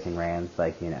embarrassing rants,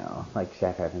 like, you know, like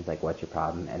Chef Evans, like, what's your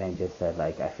problem? And I just said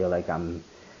like, I feel like I'm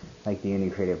like the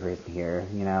only creative person here,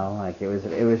 you know, like it was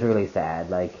really sad.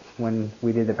 Like when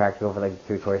we did the practical for like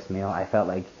the 3-course meal, I felt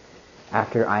like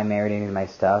after I marinated my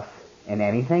stuff in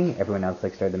anything, everyone else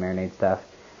like started the marinade stuff.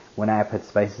 When I put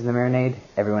spices in the marinade,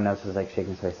 everyone else was like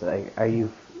shaking spices. Like, are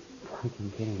you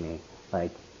fucking kidding me?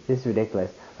 Like, this is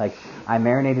ridiculous. Like, I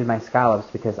marinated my scallops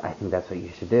because I think that's what you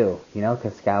should do, you know,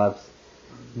 because scallops,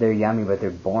 they're yummy but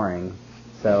they're boring.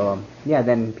 So yeah,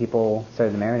 then people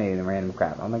started marinating the random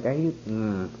crap. I'm like, are you?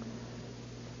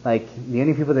 Like, the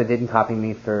only people that didn't copy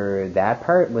me for that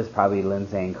part was probably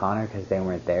Lindsay and Connor because they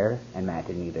weren't there, and Matt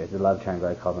didn't either. The love triangle,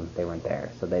 I called them, they weren't there,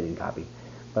 so they didn't copy.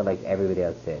 But, like, everybody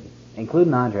else did,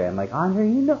 including Andre. I'm like, Andre,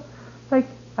 you know, like,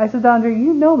 I said to Andre,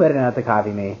 you know better not to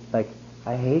copy me. Like,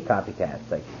 I hate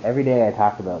copycats. Like, every day I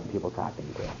talk about people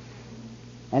copying too.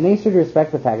 And they should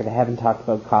respect the fact that I haven't talked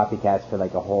about copycats for,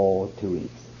 like, a whole 2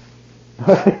 weeks.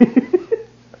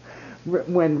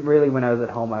 When I was at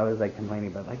home, I was, like,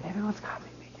 complaining about, like, everyone's copying.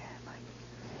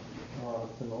 Oh,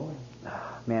 it's annoying.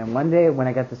 Man, one day when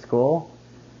I got to school,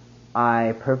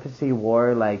 I purposely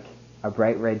wore like a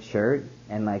bright red shirt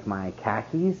and like my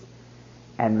khakis,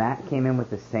 and Matt came in with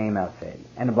the same outfit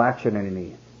and a black shirt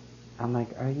underneath. I'm like,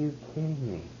 are you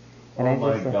kidding me? And oh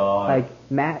my god. Like,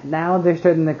 Matt, now they're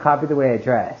starting to copy the way I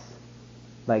dress.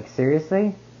 Like,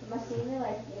 seriously? Must be really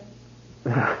like you.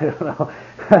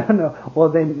 I don't know. Well,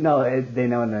 they know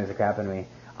there's a crap on me.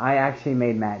 I actually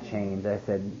made Matt change. I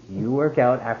said, you work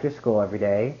out after school every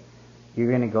day. You're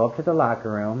going to go up to the locker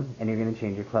room, and you're going to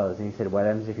change your clothes. And he said, what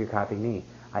happens if you're copying me?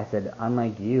 I said,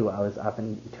 unlike you, I was up at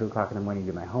 2 o'clock in the morning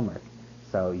to do my homework.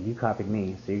 So you copied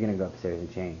me, so you're going to go upstairs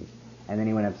and change. And then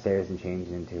he went upstairs and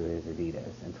changed into his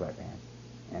Adidas and sweatpants.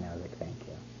 And I was like, thank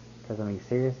you. Because, I mean,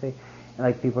 seriously? And,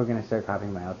 like, people are going to start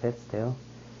copying my outfits, too.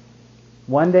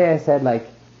 One day I said, like,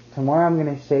 tomorrow I'm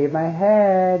going to shave my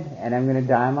head, and I'm going to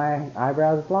dye my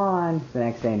eyebrows blonde. The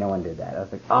next day, no one did that. I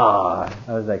was like, ah.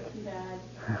 I was like...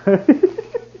 that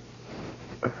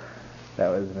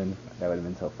would have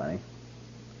been so funny.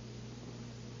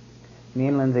 Me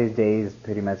and Lindsay's days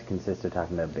pretty much consist of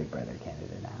talking about Big Brother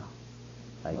Canada now.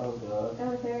 Like, oh god.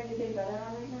 Oh, is there any Big Brother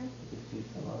on right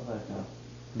now?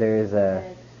 There's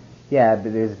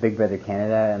Big Brother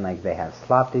Canada, and like they have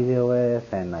slop to deal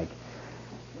with, and like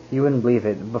you wouldn't believe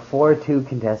it. Before 2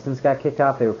 contestants got kicked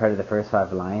off, they were part of the first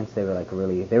 5 alliance. They were like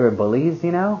they were bullies,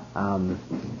 you know.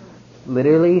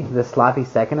 Literally, the Sloppy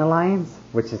Second Alliance,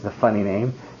 which is the funny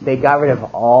name, they got rid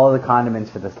of all the condiments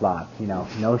for the slop. You know,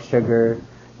 no sugar,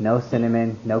 no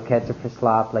cinnamon, no ketchup for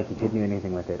slop. Like, you couldn't do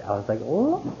anything with it. I was like,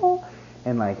 oh,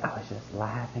 and like, I was just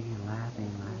laughing and laughing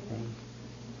and laughing.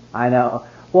 I know.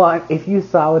 Well, if you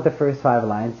saw what the first 5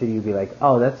 alliance did, you'd be like,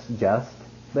 oh, that's just.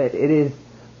 But it is,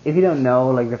 if you don't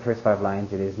know, like, the first 5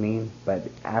 lines, it is mean. But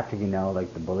after you know,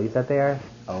 like, the bullies that they are,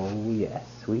 oh, yes,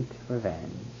 sweet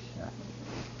revenge.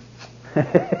 Big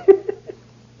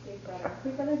Brother.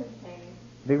 Big Brother's entertaining.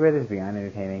 Big Brother's beyond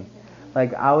entertaining.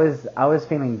 Like, I was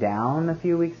feeling down a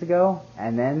few weeks ago,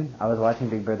 and then I was watching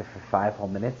Big Brother for 5 whole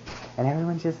minutes, and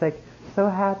everyone's just like, so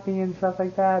happy and stuff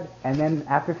like that. And then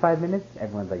after 5 minutes,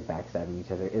 everyone's like backstabbing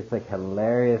each other. It's like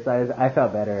hilarious. I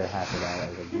felt better after that. I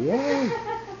was like, yay!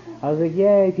 I was like,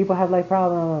 yay! People have life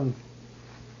problems.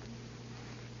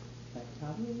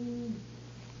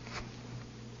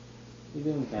 You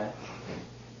doing that?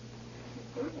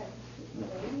 I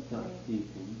think that's Not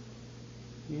sleeping.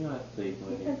 You're not sleeping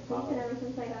with He's your been sleeping pop. ever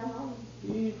since I got home.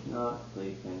 He's not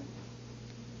sleeping.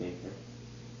 Baker.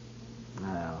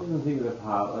 I know. You don't sleep with a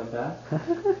pop like that.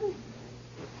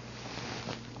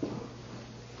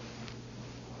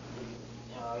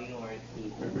 No, you don't wear a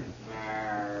sleeper.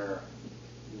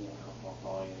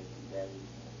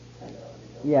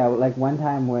 Yeah, like one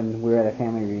time when we were at a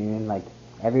family reunion, like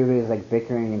everybody was like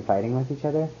bickering and fighting with each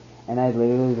other, and I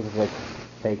literally was like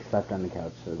fake slept on the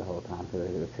couch for the whole time for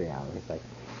the 3 hours, like,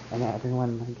 and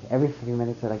everyone like every few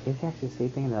minutes they're like, is he actually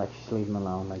sleeping? And they're like, just leave him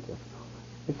alone, like.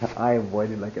 I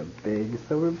avoided like a big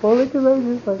silver bullet because I was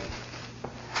just like,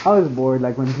 I was bored.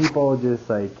 Like when people just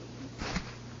like.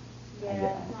 Yeah,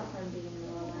 it's not fun being in the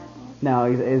middle of that. No,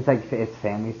 it's like it's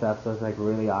family stuff, so it's like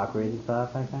really awkward and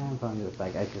stuff like that. So I'm just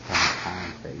like, I just have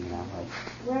time for it, you know, like.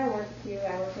 Where I work too,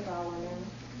 I work with all women.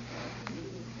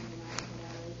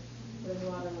 There's a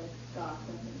lot of like gossip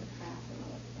and crap and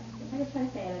all that stuff. I just try to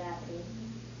stay out of that too.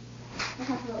 I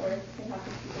talk about work, I talk to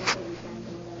people for weekends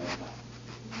and whatever, but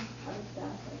other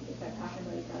stuff, like they start talking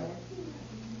about each other.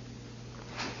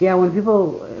 Yeah, when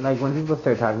people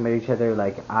start talking about each other,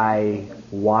 like I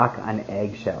walk on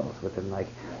eggshells with them. Like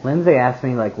Lindsay asked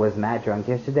me, like, was Matt drunk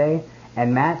yesterday?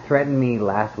 And Matt threatened me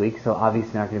last week, so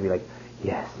obviously not going to be like,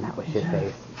 yes, Matt was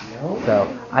shit-faced. No.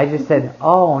 So I just said,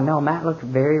 oh no, Matt looked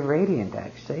very radiant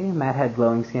actually. Matt had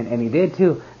glowing skin, and he did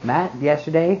too. Matt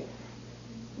yesterday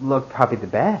looked probably the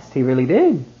best. He really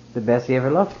did, the best he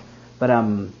ever looked. But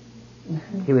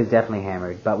he was definitely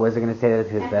hammered. But was I going to say that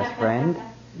to his best friend?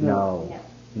 No.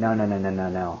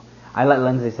 No. I let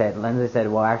Lindsay say it. Lindsay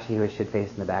said, well, actually, he was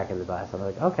shit-faced in the back of the bus. I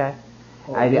was like, okay.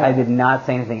 Oh, I did not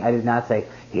say anything. I did not say,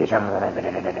 he's drunk.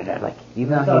 Like,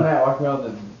 even I though saw he... Matt walking around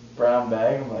with the brown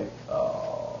bag. I'm like,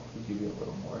 oh, could you be a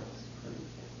little more discreet?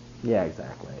 Yeah,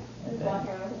 exactly. Just walk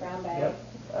around with a brown bag. Yep.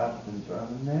 Afton's rum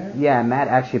in there. Yeah, Matt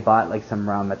actually bought, like, some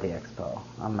rum at the expo.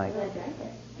 I'm like... And then drank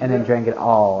it. And then drank it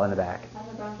all in the back. Out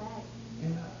of a brown bag. Yeah.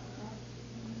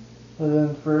 Well,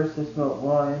 then first I smelled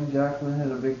wine. Jacqueline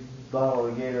had a big bottle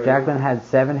of Gatorade. Jacqueline had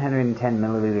 710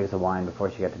 milliliters of wine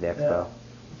before she got to the expo. Yeah.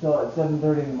 So at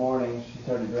 7:30 in the morning, she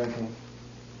started drinking.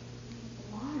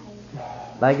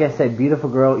 Why? Like I said, beautiful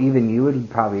girl. Even you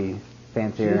would probably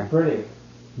fancy her. She's pretty.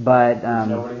 But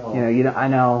Nobody home. you know, I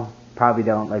know probably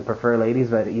don't like prefer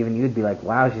ladies, but even you'd be like,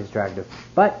 wow, she's attractive.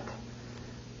 But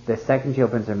the second she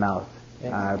opens her mouth,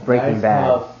 Breaking Nice Bad.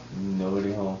 house,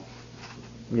 nobody home.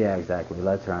 Yeah, exactly.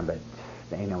 Let's run, but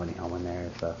there ain't nobody home in there.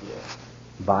 So Yeah.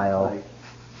 vile. Like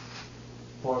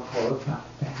foreclosed.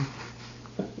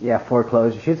 Yeah,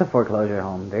 foreclosure. She's a foreclosure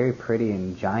home. Very pretty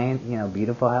and giant, you know,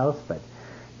 beautiful house, but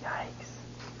yikes.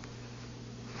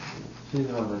 She's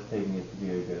the one that's taking it to be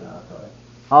a good housewife.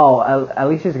 Oh,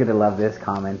 Alicia's gonna love this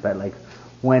comment, but like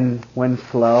when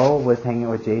Flo was hanging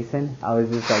with Jason, I was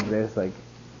just like this, like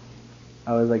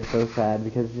I was like so sad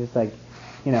because it's just like,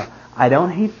 you know, I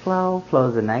don't hate Flo.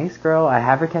 Flo's a nice girl. I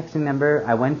have her texting number.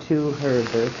 I went to her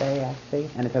birthday actually,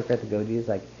 and I took her at the Goji's.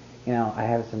 Like, you know, I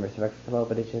have some respect for Flo,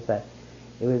 but it's just that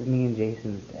it was me and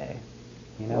Jason's day.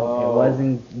 You know, Whoa.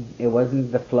 it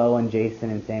wasn't the Flo and Jason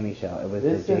and Sammy show. It was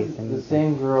This the is Jason. the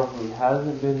same girl who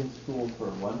hasn't been in school for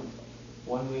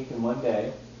one week and 1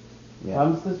 day. Yeah.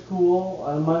 Comes to school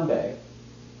on Monday.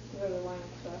 To go to the wine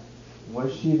store.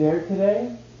 Was she there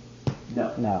today?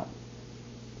 No. No.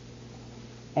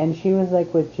 And she was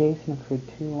like with Jason for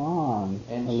too long.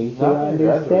 And At she's least not you going to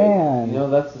graduate. understand. You know,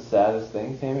 that's the saddest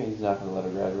thing, Sammy. He's not going to let her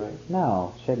graduate.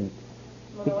 No, shouldn't.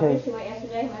 Well, the way Because she went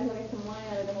yesterday, might as well get some wine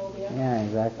out of the whole deal. yeah,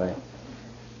 exactly.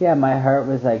 Yeah, my heart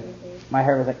was like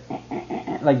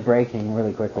like breaking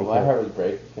really quickly. Well, my too. heart was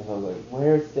breaking because I was like,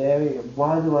 where's Sammy?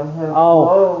 Why do I have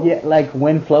Oh, Flo? yeah, like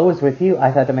when Flo was with you,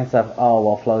 I thought to myself, oh,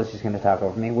 well, Flo's just going to talk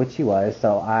over me, which she was,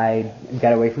 so I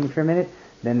got away from her for a minute.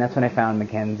 Then that's when I found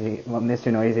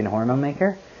Mr. Noisy and Hormone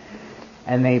Maker,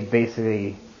 and they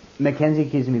basically, Mackenzie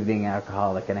accused me of being an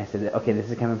alcoholic, and I said, okay,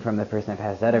 this is coming from the person I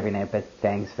pass out every night, but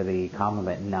thanks for the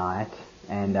compliment, not.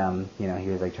 And, you know, he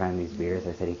was like trying these beers.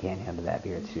 I said, he can't handle that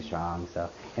beer, it's too strong, so.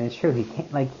 And it's true, he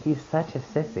can't, like, he's such a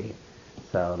sissy.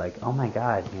 So, like, oh my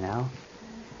god, you know?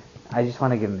 I just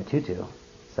want to give him a tutu.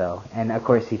 So, and of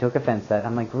course he took offense to that.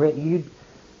 I'm like, you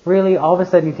really, all of a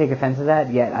sudden you take offense to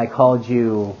that? Yet I called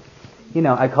you, you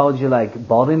know, I called you like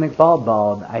Baldy McBald.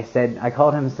 I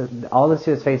called him, all this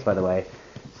to his face by the way,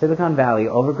 Silicon Valley,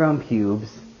 overgrown pubes,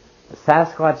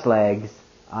 Sasquatch legs,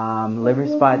 liver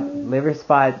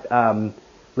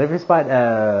spot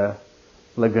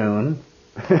lagoon,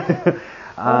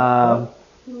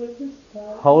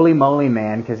 holy moly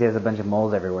man because he has a bunch of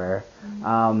moles everywhere.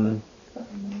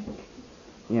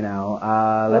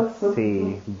 Let's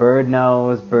see, bird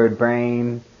nose, bird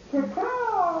brain.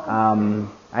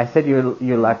 I said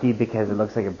you're lucky because it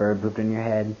looks like a bird pooped in your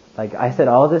head. Like I said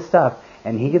all this stuff,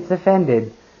 and he gets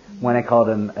offended when I called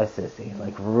him a sissy.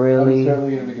 Like really. I'm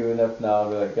certainly gonna be doing that now. I'll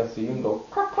be like, I see him go.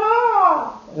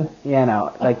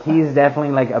 Like he's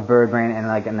definitely like a bird brain and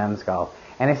like a numbskull.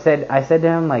 And I said to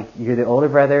him like, you're the older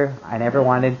brother I never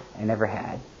wanted, I never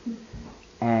had.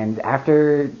 And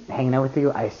after hanging out with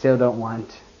you, I still don't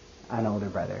want an older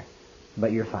brother.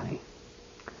 But you're funny.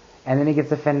 And then he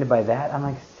gets offended by that. I'm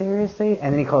like, seriously?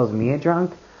 And then he calls me a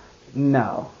drunk?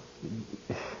 No.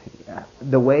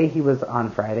 The way he was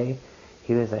on Friday,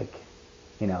 he was like,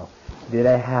 did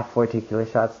I have 4 tequila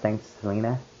shots thanks to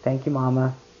Selena? Thank you,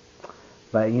 Mama.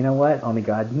 But you know what? Only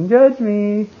God can judge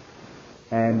me.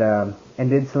 And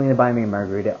did Selena buy me a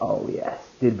margarita? Oh, yes.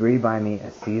 Did Brie buy me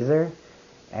a Caesar?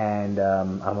 And a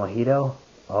mojito?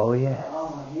 Oh, yes.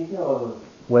 Oh, mojito.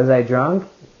 Was I drunk?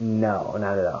 No,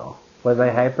 not at all. Was I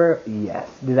hyper? Yes.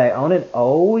 Did I own it?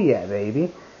 Oh, yeah,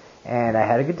 baby. And I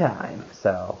had a good time,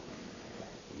 so.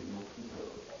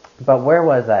 But where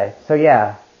was I? So,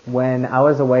 yeah, when I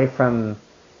was away from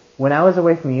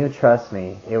you, trust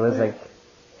me, it was like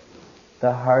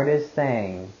the hardest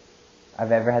thing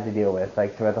I've ever had to deal with,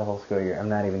 like throughout the whole school year. I'm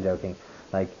not even joking.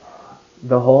 Like,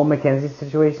 the whole Mackenzie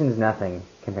situation is nothing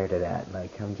compared to that.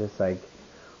 Like, I'm just like,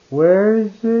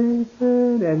 where's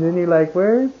Jason? And then you're like,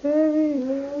 where's he?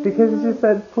 Because it's just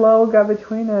that flow got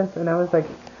between us. And I was like,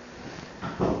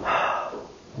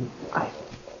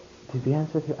 to be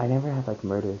honest with you, I never had like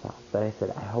murder thoughts. But I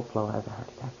said, I hope Flo has a heart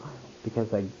attack finally.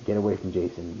 Because like, get away from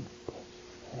Jason.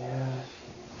 Yeah.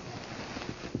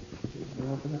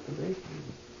 Open up the bakery.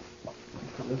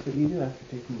 That's what you do after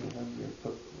taking your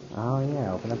cook. Oh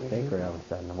yeah, open up the bakery all of a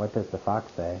sudden. What does the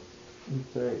fox say?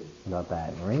 That's right. About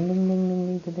that. Ring ding ding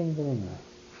ding ding ding ding ding.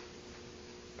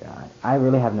 God. I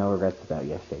really have no regrets about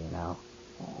yesterday, Oh,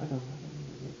 I don't have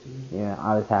any. Yeah,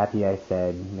 I was happy I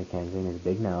said Mackenzie and his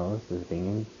big nose was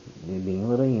being a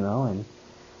little emo, and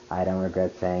I don't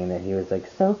regret saying that he was like,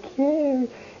 so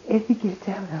cute. If you get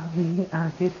down on me,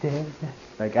 I'll get there.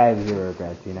 Like, I have zero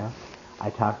regrets, I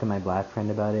talked to my black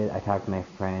friend about it. I talked to my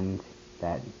friend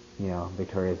that,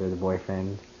 Victoria's other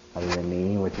boyfriend, other than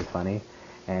me, which is funny.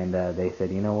 And they said,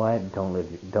 you know what?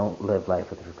 Don't live life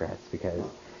with regrets, because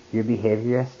your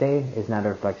behavior yesterday is not a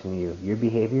reflection of you. Your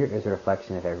behavior is a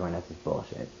reflection of everyone else's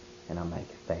bullshit. And I'm like,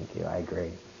 thank you. I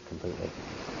agree completely.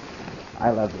 I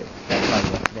loved it. That's why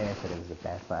yesterday I said it was the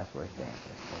best / worst day.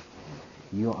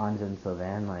 You, Anja, and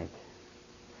Sylvan, like,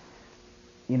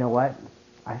 you know what?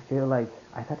 I feel like,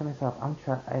 I thought to myself, I don't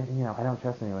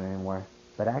trust anyone anymore.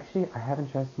 But actually, I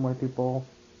haven't trusted more people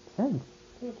since.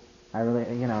 I really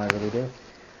do.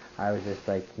 I was just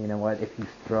like, you know what? If you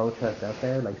throw trust out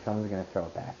there, like, someone's going to throw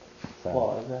it back. So,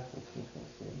 well, exactly. He's going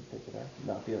to say and pick it up.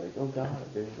 Not be like, oh, God.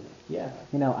 Yeah.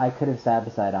 I could have sat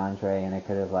beside Andre, and I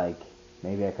could have, like,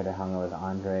 maybe I could have hung out with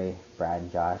Andre, Brad,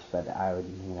 and Josh, but I would,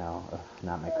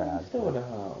 not my crowd. I still would have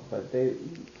hung out, but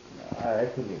I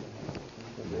couldn't even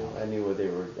hang out. I knew what they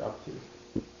were up to.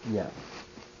 Yeah.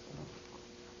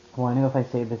 Well, I knew if I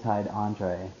stayed beside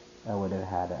Andre, I would have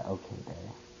had an okay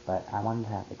day. But I wanted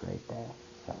to have a great day.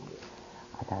 So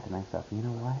I thought to myself, you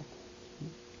know what?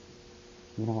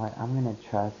 I'm going to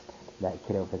trust that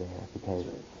kid over there. Because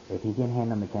if he can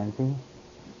handle Mackenzie,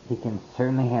 he can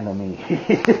certainly handle me.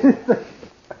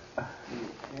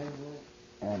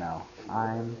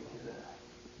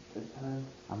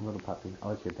 I'm a little puppy.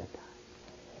 Oh, it's your bedtime.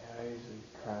 I usually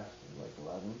crash at like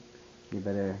 11. You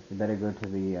better go to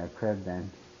the crib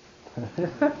then.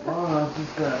 Oh,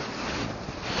 it's just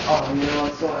I'm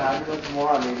so happy about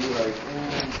tomorrow. Maybe like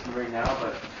right now,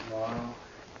 but tomorrow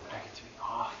I get to be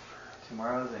off.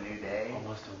 Tomorrow's a new day.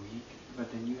 Almost a week, but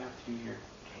then you have to do your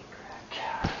cake crack.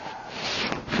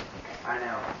 I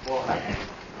know. Well, and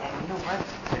you know what?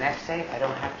 The next day I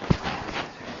don't have to plan.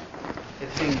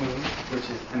 It's being moved, which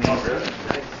is amazing. Oh, really?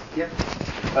 Nice. Yep.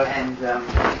 And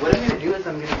what I'm going to do is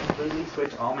I'm going to completely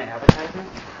switch all my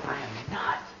advertisements. I am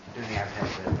not doing the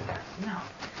advertisements. No.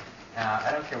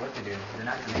 I don't care what they do. They're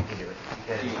not going to make me do it.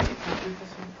 Because you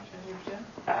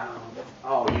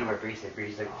know what Bree said?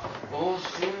 Bree's like,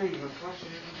 bullshit.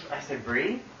 I said,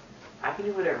 Bree, I can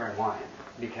do whatever I want.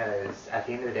 Because at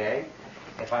the end of the day,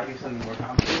 if I do something more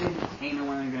complicated, ain't no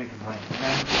one going to complain.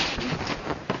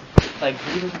 Like,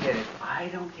 Bree doesn't get it. I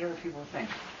don't care what people think.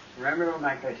 Remember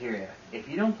my criteria. If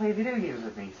you don't play video games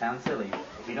with me, sounds silly.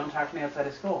 If you don't talk to me outside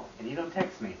of school, and you don't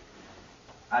text me,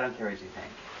 I don't care what you think.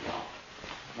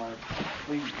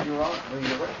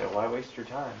 You're right though. Why waste your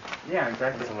time? Yeah,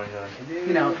 exactly. Like,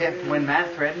 You know, if when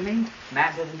Matt threatened me,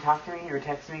 Matt doesn't talk to me or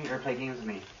text me or play games with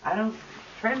me. I don't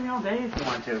threaten me all day if you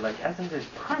want to. Like, as in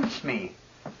just punch me.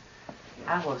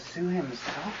 I will sue him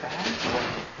so fast.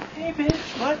 hey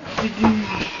bitch, what did you?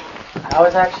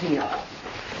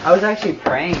 I was actually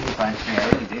praying he punched me. I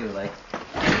really do. Like,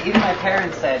 even my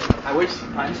parents said, "I wish he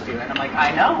punched you," and I'm like,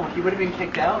 I know. He would have been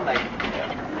kicked out. Like,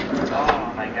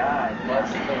 oh my God. Well,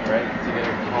 that's the thing, right? To get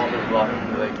a call or block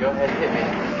and be like, go ahead, hit me.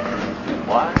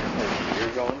 Why? Because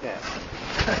you're going down.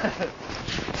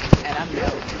 And I'm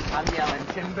yelling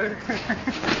timber.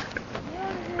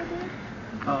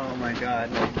 Oh my God.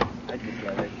 I just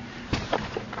love it.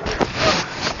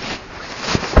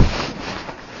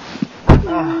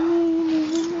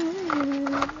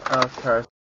 Oh, Carson.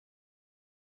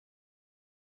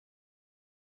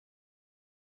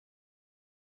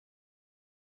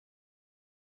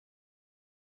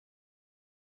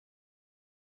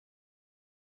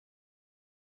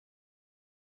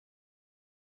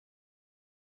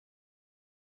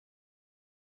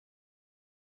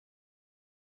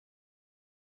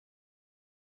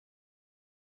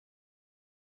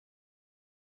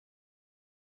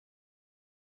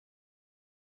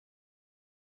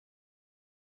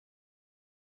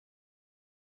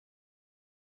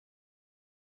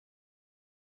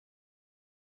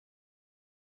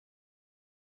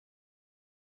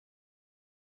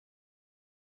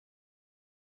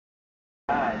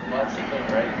 Well, that's the thing,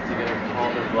 right? To get a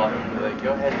call or block and be like,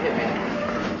 go ahead, hit me.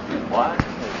 Why?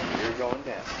 Because you're going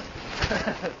down.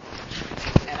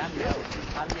 And I'm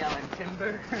yelling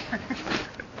timber.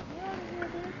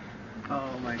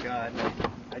 Oh my God.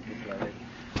 I just love it.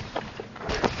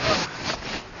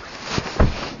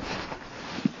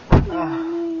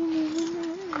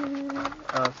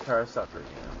 Oh, Tara, stop freaking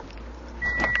out.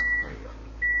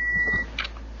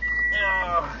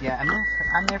 Yeah,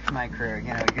 I'm there for my career.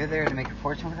 You know, you're there to make a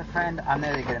fortune with a friend. I'm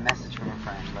there to get a message from a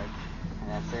friend. Like, and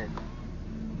that's it.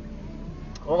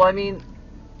 Well, I mean,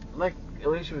 like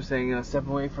Alicia was saying, you know, step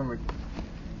away from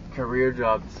a career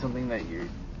job to something that you're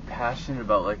passionate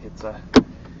about. Like,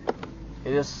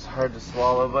 it is hard to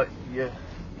swallow, but you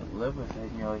live with it,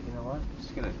 and you're like, you know what, I'm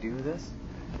just gonna do this,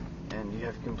 and you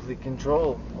have complete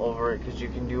control over it because you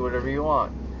can do whatever you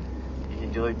want. You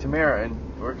can do like Tamara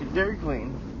and work at Dairy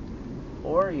Queen,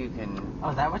 or you can. Oh,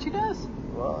 is that what she does?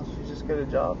 Well, she just got a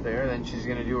job there, then she's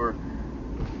gonna do her.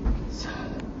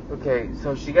 Okay,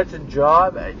 so she gets a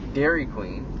job at Dairy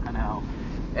Queen. I know.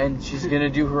 And she's gonna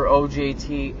do her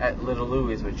OJT at Little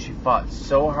Louie's, which she fought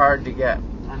so hard to get.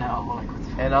 I know. Like,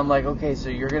 And I'm like, okay, so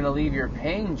you're gonna leave your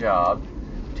paying job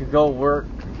to go work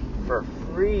for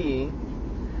free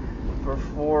for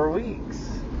 4 weeks.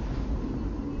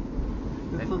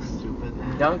 That's so stupid.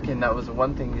 Duncan, that was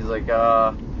one thing. He's like,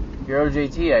 your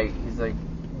OJT. He's like,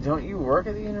 don't you work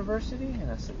at the university?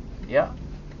 And I said, yeah.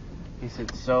 He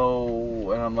said,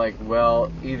 so, and I'm like,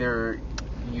 well, either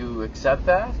you accept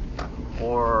that,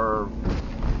 or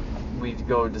we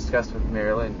go discuss with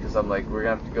Marilyn, because I'm like, we're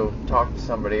gonna have to go talk to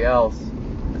somebody else,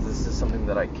 because this is something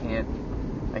that I can't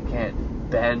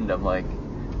bend. I'm like,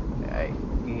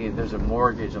 there's a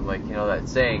mortgage. I'm like, you know that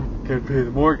saying, could pay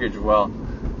the mortgage. Well,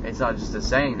 it's not just a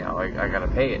saying now. I gotta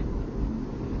pay it.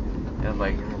 And I'm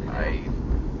like,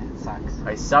 It sucks.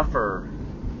 I suffer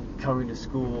coming to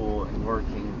school and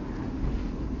working.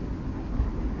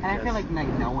 And I feel like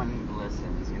no one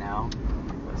listens, you know?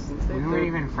 We weren't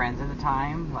even friends at the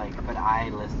time, like, but I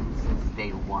listened since day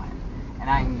one. And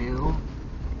I knew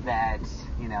that,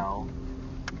 you know,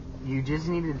 you just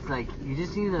needed a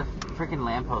freaking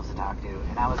lamppost to talk to.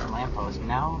 And I was a lamppost, you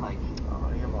know? Like,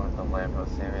 Oh, you're more than a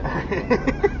lamppost, Sammy.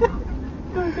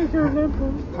 I think you're a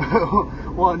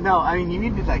lamppost. well, no, I mean, you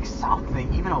needed, like,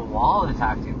 something, even a wall to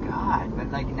talk to. God,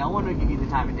 but, like, no one would give you the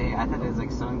time of day. I thought it was,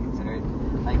 like, so inconsiderate.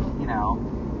 Like, you know,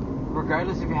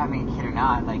 regardless if you're having a kid or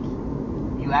not, like,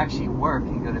 you actually work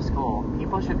and go to school.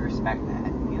 People should respect that,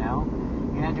 you know?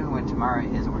 You're not doing what Tamara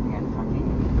is, working at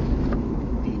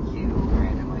fucking DQ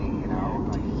randomly, you know?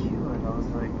 Yeah, DQ, and I was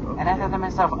like, okay. And I thought to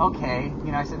myself, okay,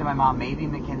 you know, I said to my mom, maybe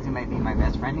Mackenzie might be my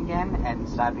best friend again and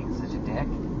stop being such a dick.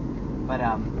 But,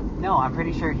 no, I'm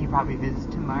pretty sure he probably visits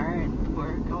Tamara at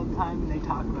work all the time and they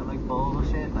talk about, like,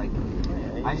 bullshit. Like,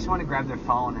 Yeah, I just want to grab their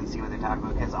phone and see what they're talking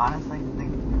about, because honestly,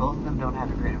 both of them don't have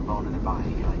a creative bone in their body.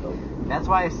 Like, that's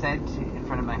why I said in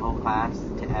front of my whole class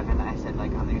to Evan, I said,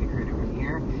 like, I'm going to create a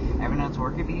here. Everyone else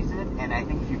worker bees it, and I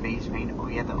think if you base paint,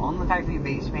 you have to own the factory,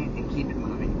 base paint, and keep it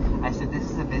moving. I said this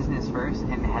is a business first,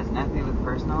 and it has nothing to do with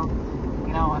personal,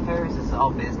 affairs. This is all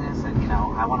business, and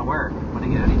I want to work when I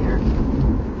get out of here.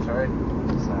 Sorry.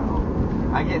 So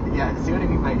I get, see what I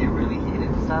mean by get really heated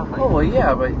and stuff. Like, Oh well,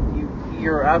 yeah, but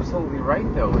you're absolutely right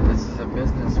though. This is a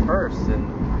business first, and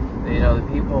the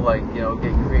people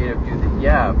get creative, do the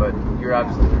but you're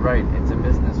absolutely right. It's a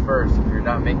business first. If you're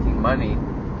not making money,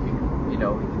 it's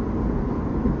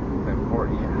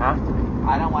important. You have to be.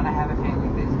 I don't want to have a family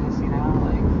business,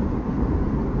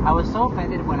 I was so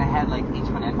offended when I had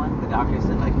H1N1. The doctor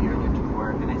said you're allergic to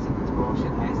work, and I said that's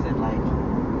bullshit. I said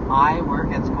I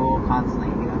work at school constantly.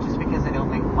 Just because I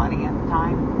don't make money at the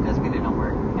time doesn't mean I don't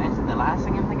work. And I said the last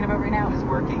thing I'm thinking about right now is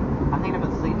working. I'm thinking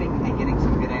about sleeping and getting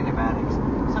some good antibiotics.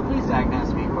 So please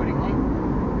diagnose me accordingly.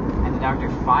 And the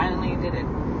doctor finally did it.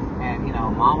 And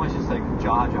Mom was just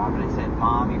jaw dropping. I said,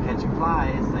 Mom, you're catching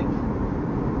flies.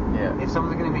 If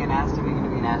someone's gonna be an ass to me, you're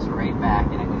gonna be an ass right back,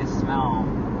 and I'm gonna smell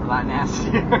a lot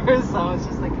nastier. So it's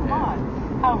just come on,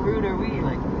 how rude are we?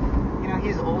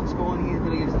 He's old school and he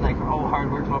believes in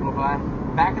hard work, blah blah blah.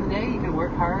 Back in the day, you could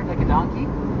work hard like a donkey,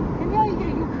 and you get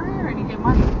a good career and you get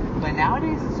money. But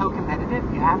nowadays, it's so competitive.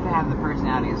 You have to have the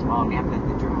personality as well, and you have to have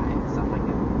the drive and stuff like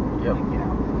that. Yep.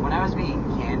 When I was being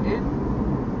candid,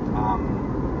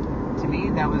 to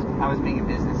me I was being a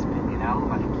businessman.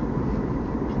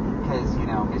 Because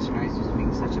Mr. Noyce was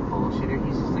being such a bullshitter.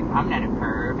 He's just I'm not a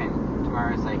perv, and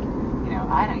tomorrow's I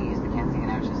don't use Mackenzie,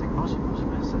 and I was just bullshit.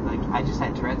 So I just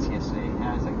had Tourette's yesterday, and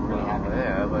I was really happy.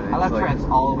 Yeah, but I left Tourette's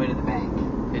all the way to the bank.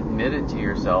 Admit it to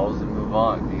yourselves and move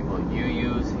on, people. You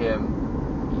use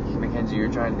him, Mackenzie.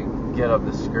 You're trying to get up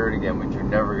the skirt again, which you're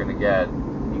never gonna get.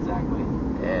 Exactly.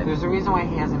 And there's a reason why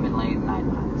he hasn't been laid in 9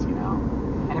 months,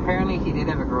 And apparently he did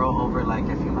have a girl over a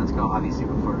few months ago, obviously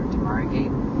before Tamara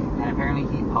Gate. And apparently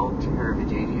he poked her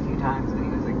vajayjay a few times, and he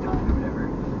was done or whatever.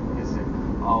 He said,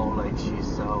 she's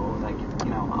so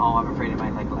I'm afraid I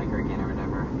might like her again or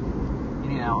whatever.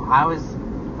 And I was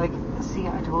see,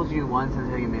 I told you once and I'll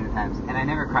tell you many times, and I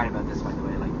never cried about this, by the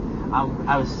way.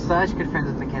 I was such good friends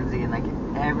with Mackenzie, and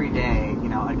every day,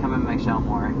 I'd come in my shell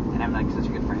more, and I'm such a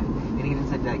good friend. And he even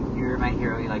said you're my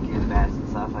hero, you're the best and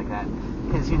stuff like that.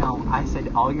 Because I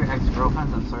said all your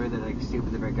ex-girlfriends, I'm sorry they're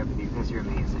stupid to break up with you because you're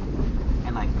amazing.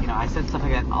 And I said stuff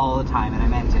like that all the time, and I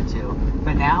meant it too.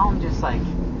 But now I'm just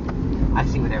I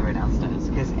see what everyone else does,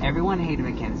 because everyone hated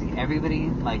Mackenzie. Everybody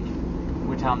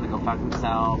would tell him to go fuck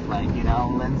himself.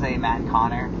 Lindsay, Matt, and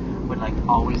Connor would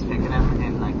always pick at him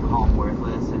and call him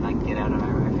worthless and get out of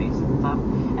our faces and stuff.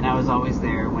 And I was always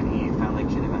there when he felt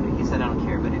shit about it. He said I don't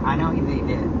care, but I know he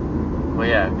did. Well,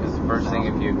 yeah, because the first thing,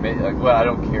 if you admit, I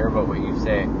don't care about what you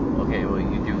say. Okay, well,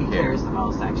 you do he care. He cares the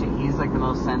most, actually. He's the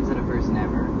most sensitive person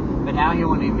ever. But now he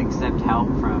won't even accept help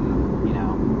from, he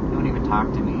won't even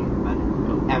talk to me, but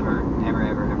ever.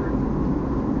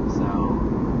 So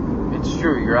it's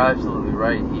true. You're absolutely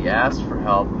right. He asks for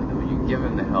help, and then when you give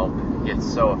him the help, he gets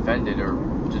so offended or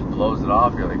just blows it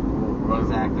off. You're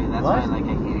exactly. That's what? why I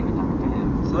can't even talk to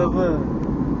him. So.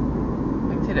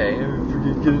 Today,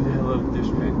 forget getting the hell out of this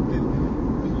man.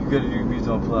 You gotta do mise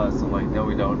en place. I'm no,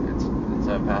 we don't. It's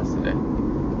pasta today. So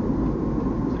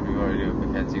we want to do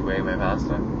Mackenzie way my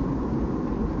pasta.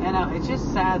 It's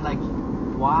just sad.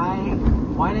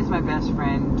 Why does my best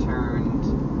friend turned,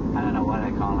 I don't know what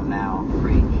I call him now,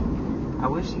 freak? I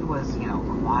wish he was,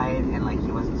 quiet and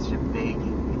he wasn't such a big, he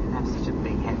didn't have such a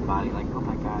big head body. Oh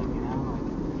my God,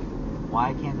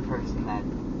 why can't the person that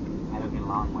I don't get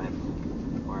along with,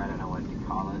 or I don't know what you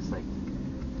call us,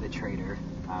 the traitor,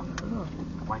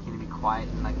 why can't he be quiet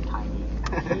and tiny?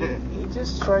 He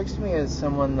just strikes me as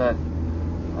someone that,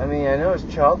 I know his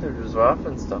childhood was rough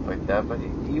and stuff like that, but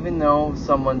even though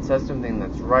someone says something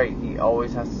that's right, he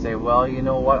always has to say, well, you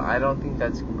know what, I don't think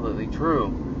that's completely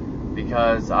true,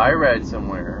 because I read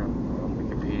somewhere, on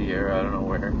Wikipedia or I don't know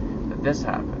where, that this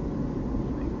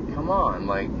happened. Come on,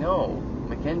 no,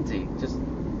 Mackenzie, just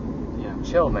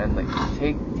chill, man.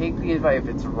 Take the advice. If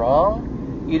it's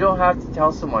wrong, you don't have to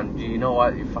tell someone, do you know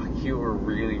what, you were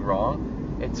really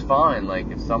wrong. It's fine.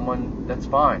 If someone, that's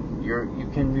fine. You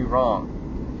can be wrong.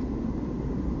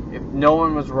 If no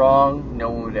one was wrong, no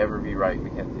one would ever be right,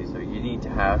 Mackenzie. So you need to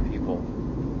have people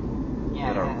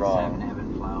that are wrong. Ebb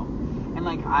and flow. And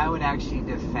I would actually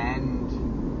fend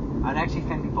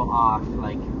people off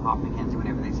Mackenzie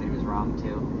whenever they said he was wrong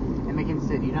too. And Mackenzie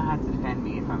said, you don't have to defend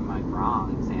me if I'm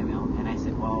wrong, Samuel. And I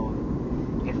said, well,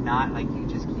 if not, you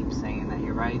just keep saying that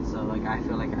you're right. So I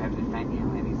feel I have to defend you.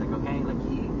 And he's okay.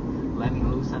 He let me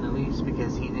loose on the leash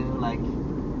because he knew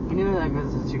I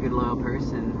was such a good loyal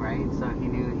person, right? So he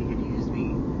knew he could use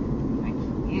me.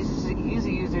 he's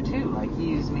a user too. Like he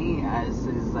used me as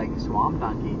his like swamp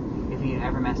donkey. If he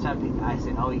ever messed up, I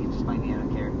said, "Oh, you can just blame me. I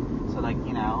don't care." So like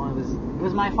it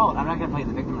was my fault. I'm not gonna play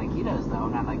the victim like he does though.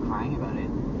 I'm not like crying about it.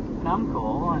 And I'm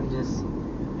cool. I'm just.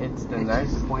 It's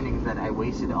It's disappointing that I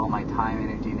wasted all my time,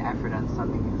 energy, and effort on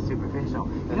something superficial.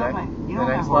 You know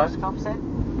what my horoscope said?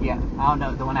 Yeah. Oh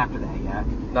no, the one after that. Yeah.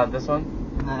 Not this one.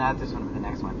 No, not this one, but the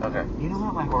next one. Okay. You know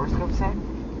what my horoscope said?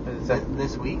 What did it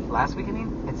say? Last week, I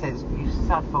mean, it says you should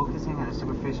stop focusing on a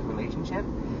superficial relationship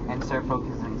and start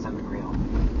focusing on something real.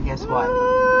 Guess what?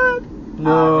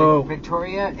 No.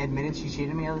 Victoria admitted she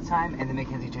cheated me all the time, and then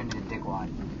Mackenzie turned into a dickwad.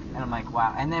 And I'm like,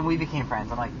 wow. And then we became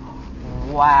friends. I'm like,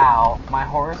 wow, my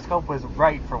horoscope was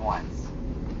right for once.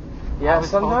 Yeah,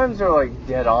 sometimes they're like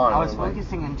dead on. I was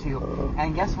focusing into,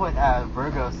 and guess what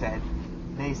Virgo said?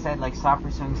 They said like stop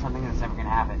pursuing something that's never gonna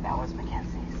happen. That was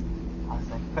Mackenzie's. I was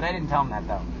like, but I didn't tell him that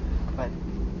though. But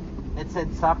it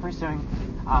said stop pursuing.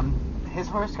 His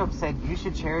horoscope said you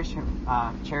should cherish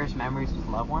memories with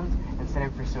loved ones instead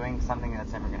of pursuing something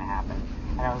that's never gonna happen.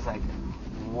 And I was like,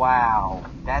 wow,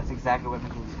 that's exactly what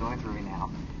Mackenzie's going through right now.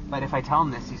 But if I tell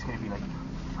him this, he's gonna be like,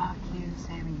 fuck you,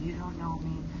 Sammy, you don't know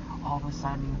me. All of a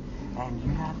sudden, and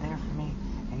you're not there for me,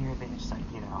 and you're a bitch,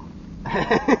 like, you know.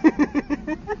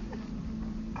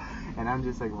 And I'm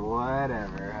just like,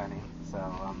 whatever, honey. So,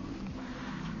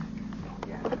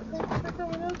 yeah. That's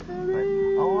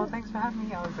oh, well, thanks for having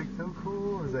me. I was like, so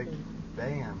cool. I was like,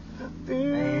 bam.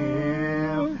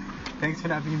 Thanks for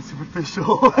not being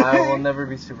superficial. I will never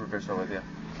be superficial with you.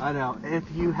 I know. If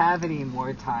you have any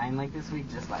more time like this week,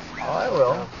 just let me know. Oh, I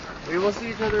will. We will see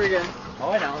each other again. Oh,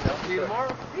 I know. See you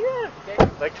tomorrow. Yeah. Okay.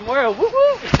 Like tomorrow. Woo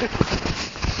woo.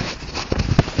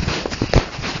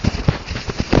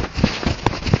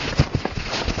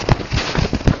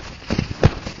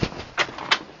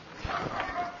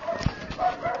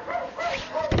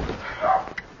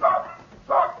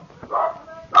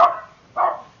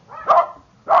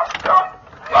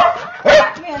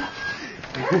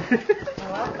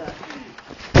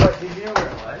 What, did you know where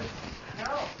it was?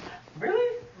 No. Really?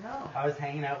 No. I was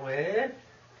hanging out with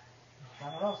I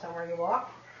don't know, somewhere you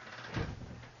walk?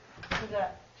 Who's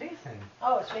that? Jason.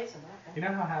 Oh, it's Jason, okay. You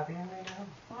know how happy I am right now?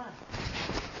 Come on.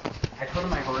 I told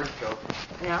him my horoscope.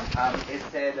 Yeah? It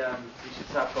said you should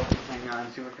stop focusing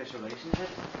on superficial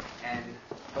relationships and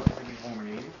focus on people more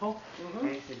meaningful. Mm-hmm.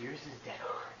 And he said yours is dead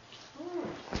on.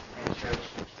 And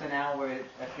so now we're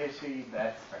officially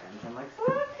best friends. I'm like,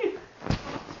 sweet.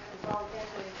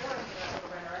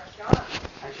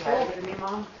 Aren't you happy with me,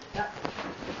 Mom? Yeah.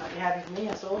 Are you happy with me?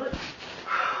 I sold it.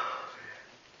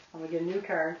 I'm going to get a new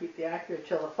car and keep the Acura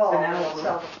till the fall.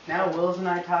 So now Wills and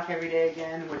I talk every day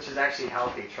again, which is actually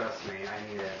healthy, trust me,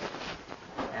 I need it.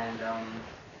 And,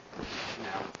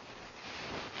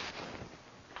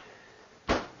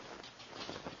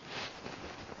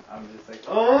 I'm just like,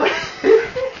 oh!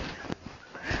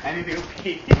 I need to go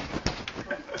pee.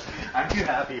 I'm too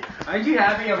happy. Aren't you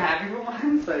happy I'm happy for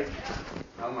once? Like,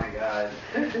 oh my god.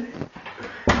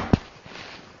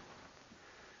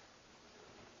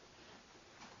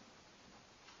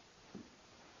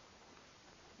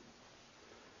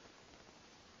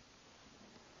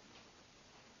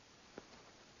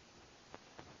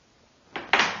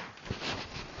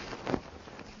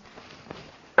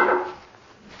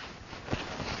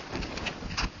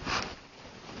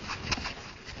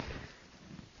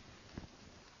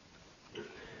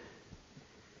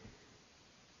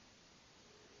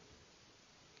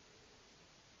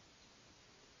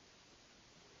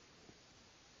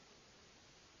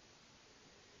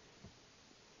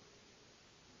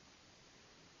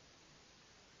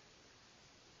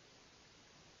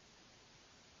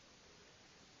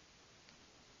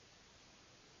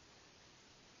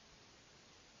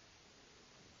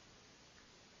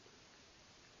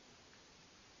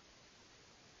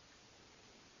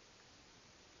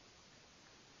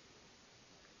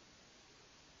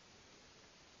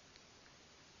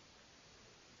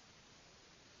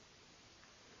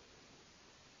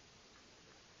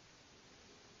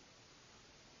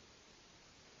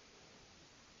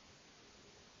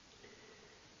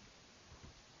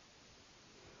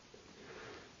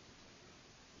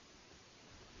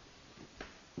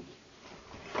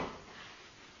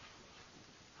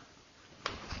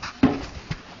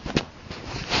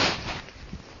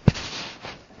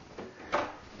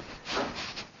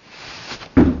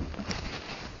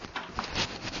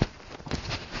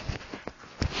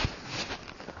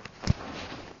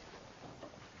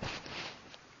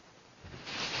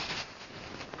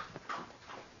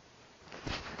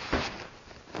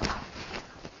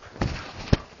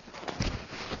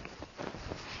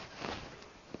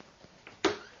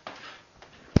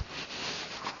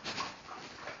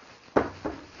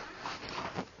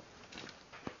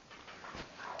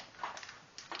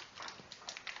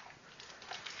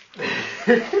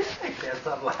 I can't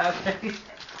stop laughing.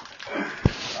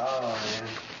 Oh man.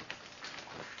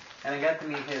 And I got to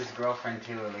meet his girlfriend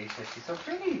too, Alicia. She's so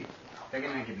pretty. They're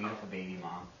gonna make a beautiful baby,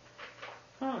 Mom.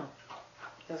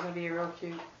 That's gonna be a real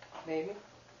cute baby.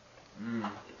 Mm.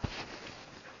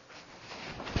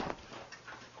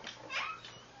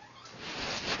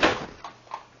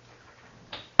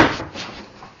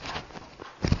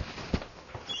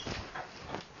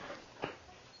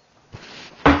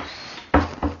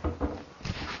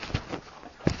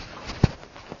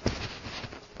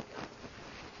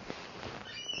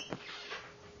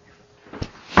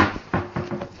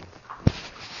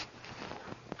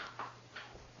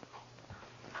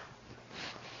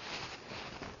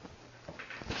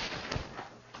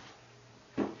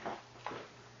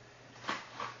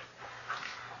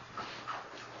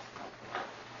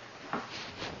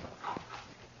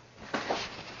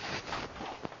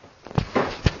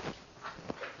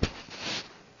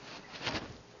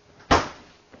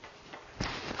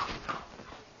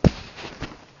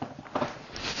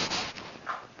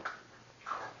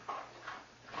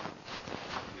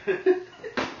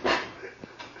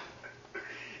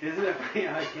 Isn't it funny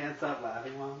how I can't stop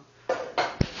laughing, Mom?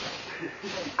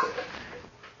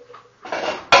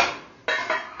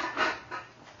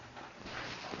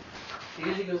 He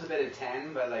usually goes to bed at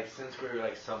 10, but like since we were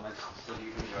like so much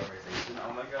sleeping conversation,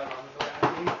 oh my god, Mom's so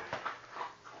happy.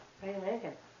 What are you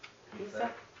making?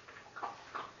 Pizza?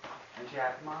 Aren't you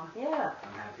happy, Mom? Yeah.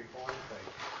 I'm happy for him.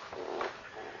 Like,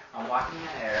 I'm walking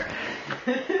in air.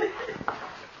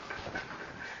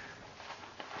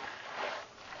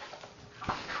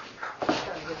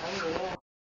 Starting to get hungry, yeah.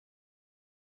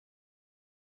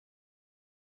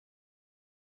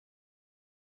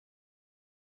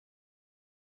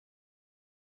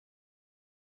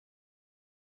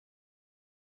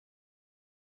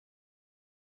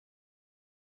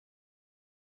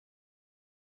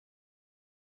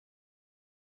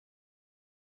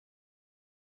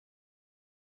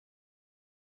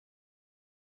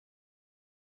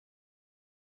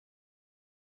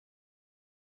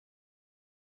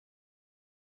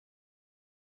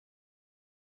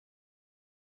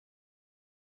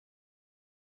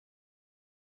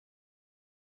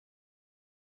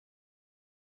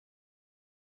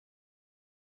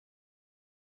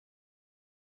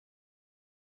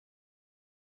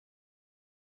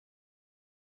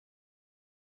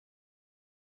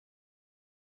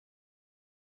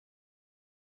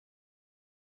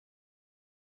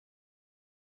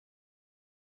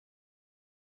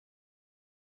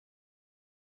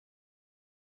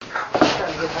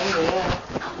 Starting to get hungry, yeah.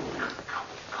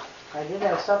 I did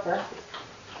have supper.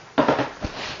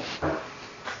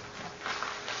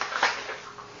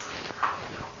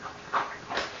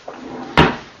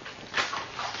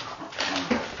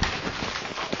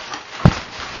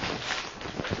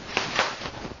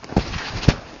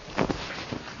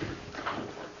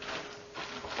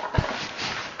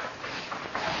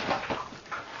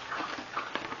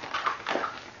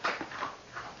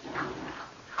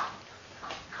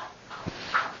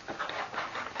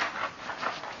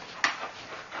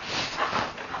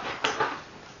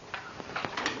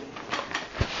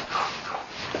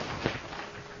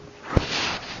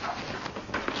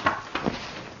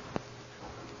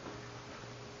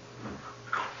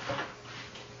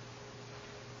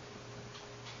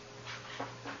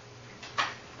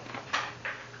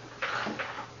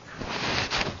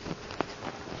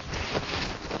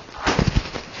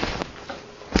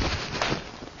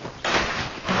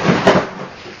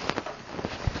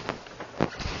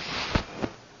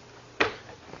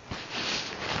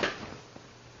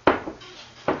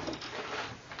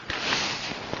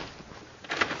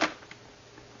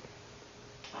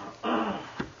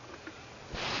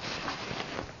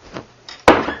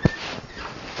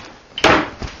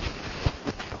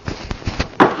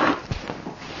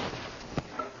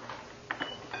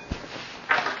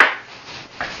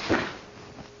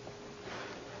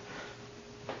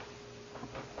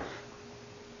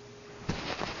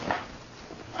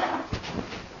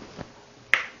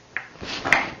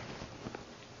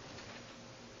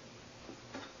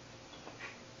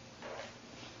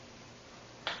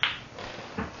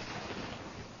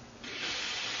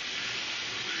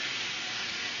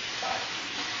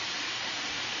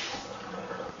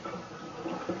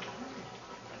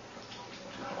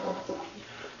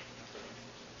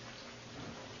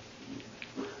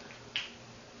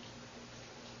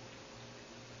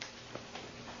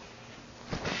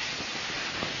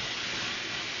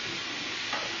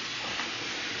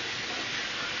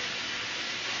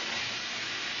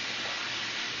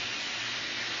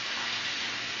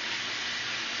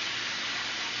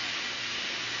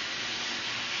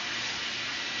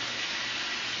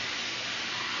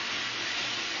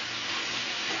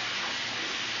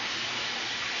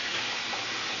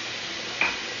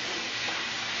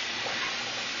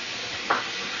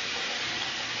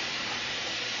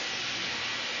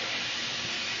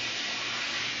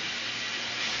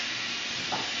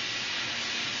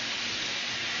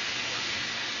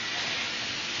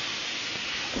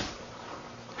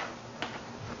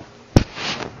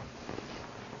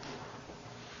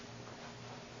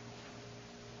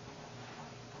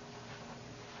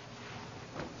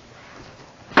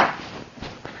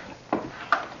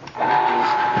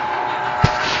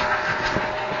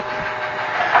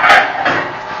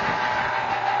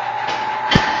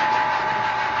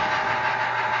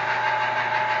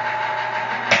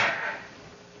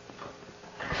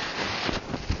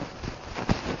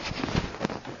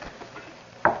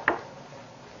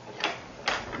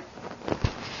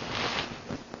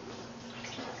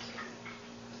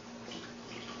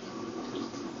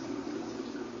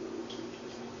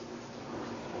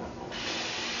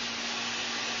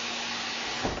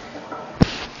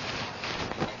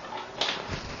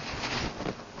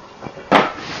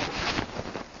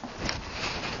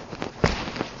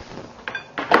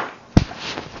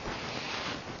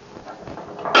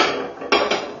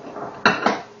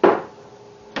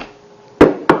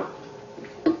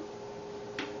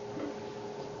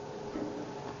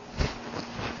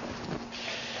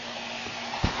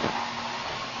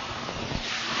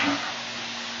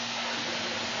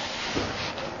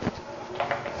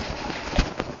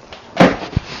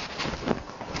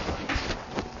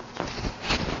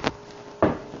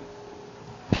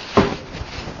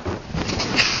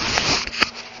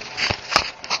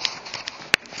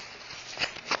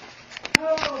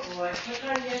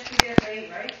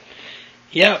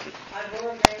 Yep.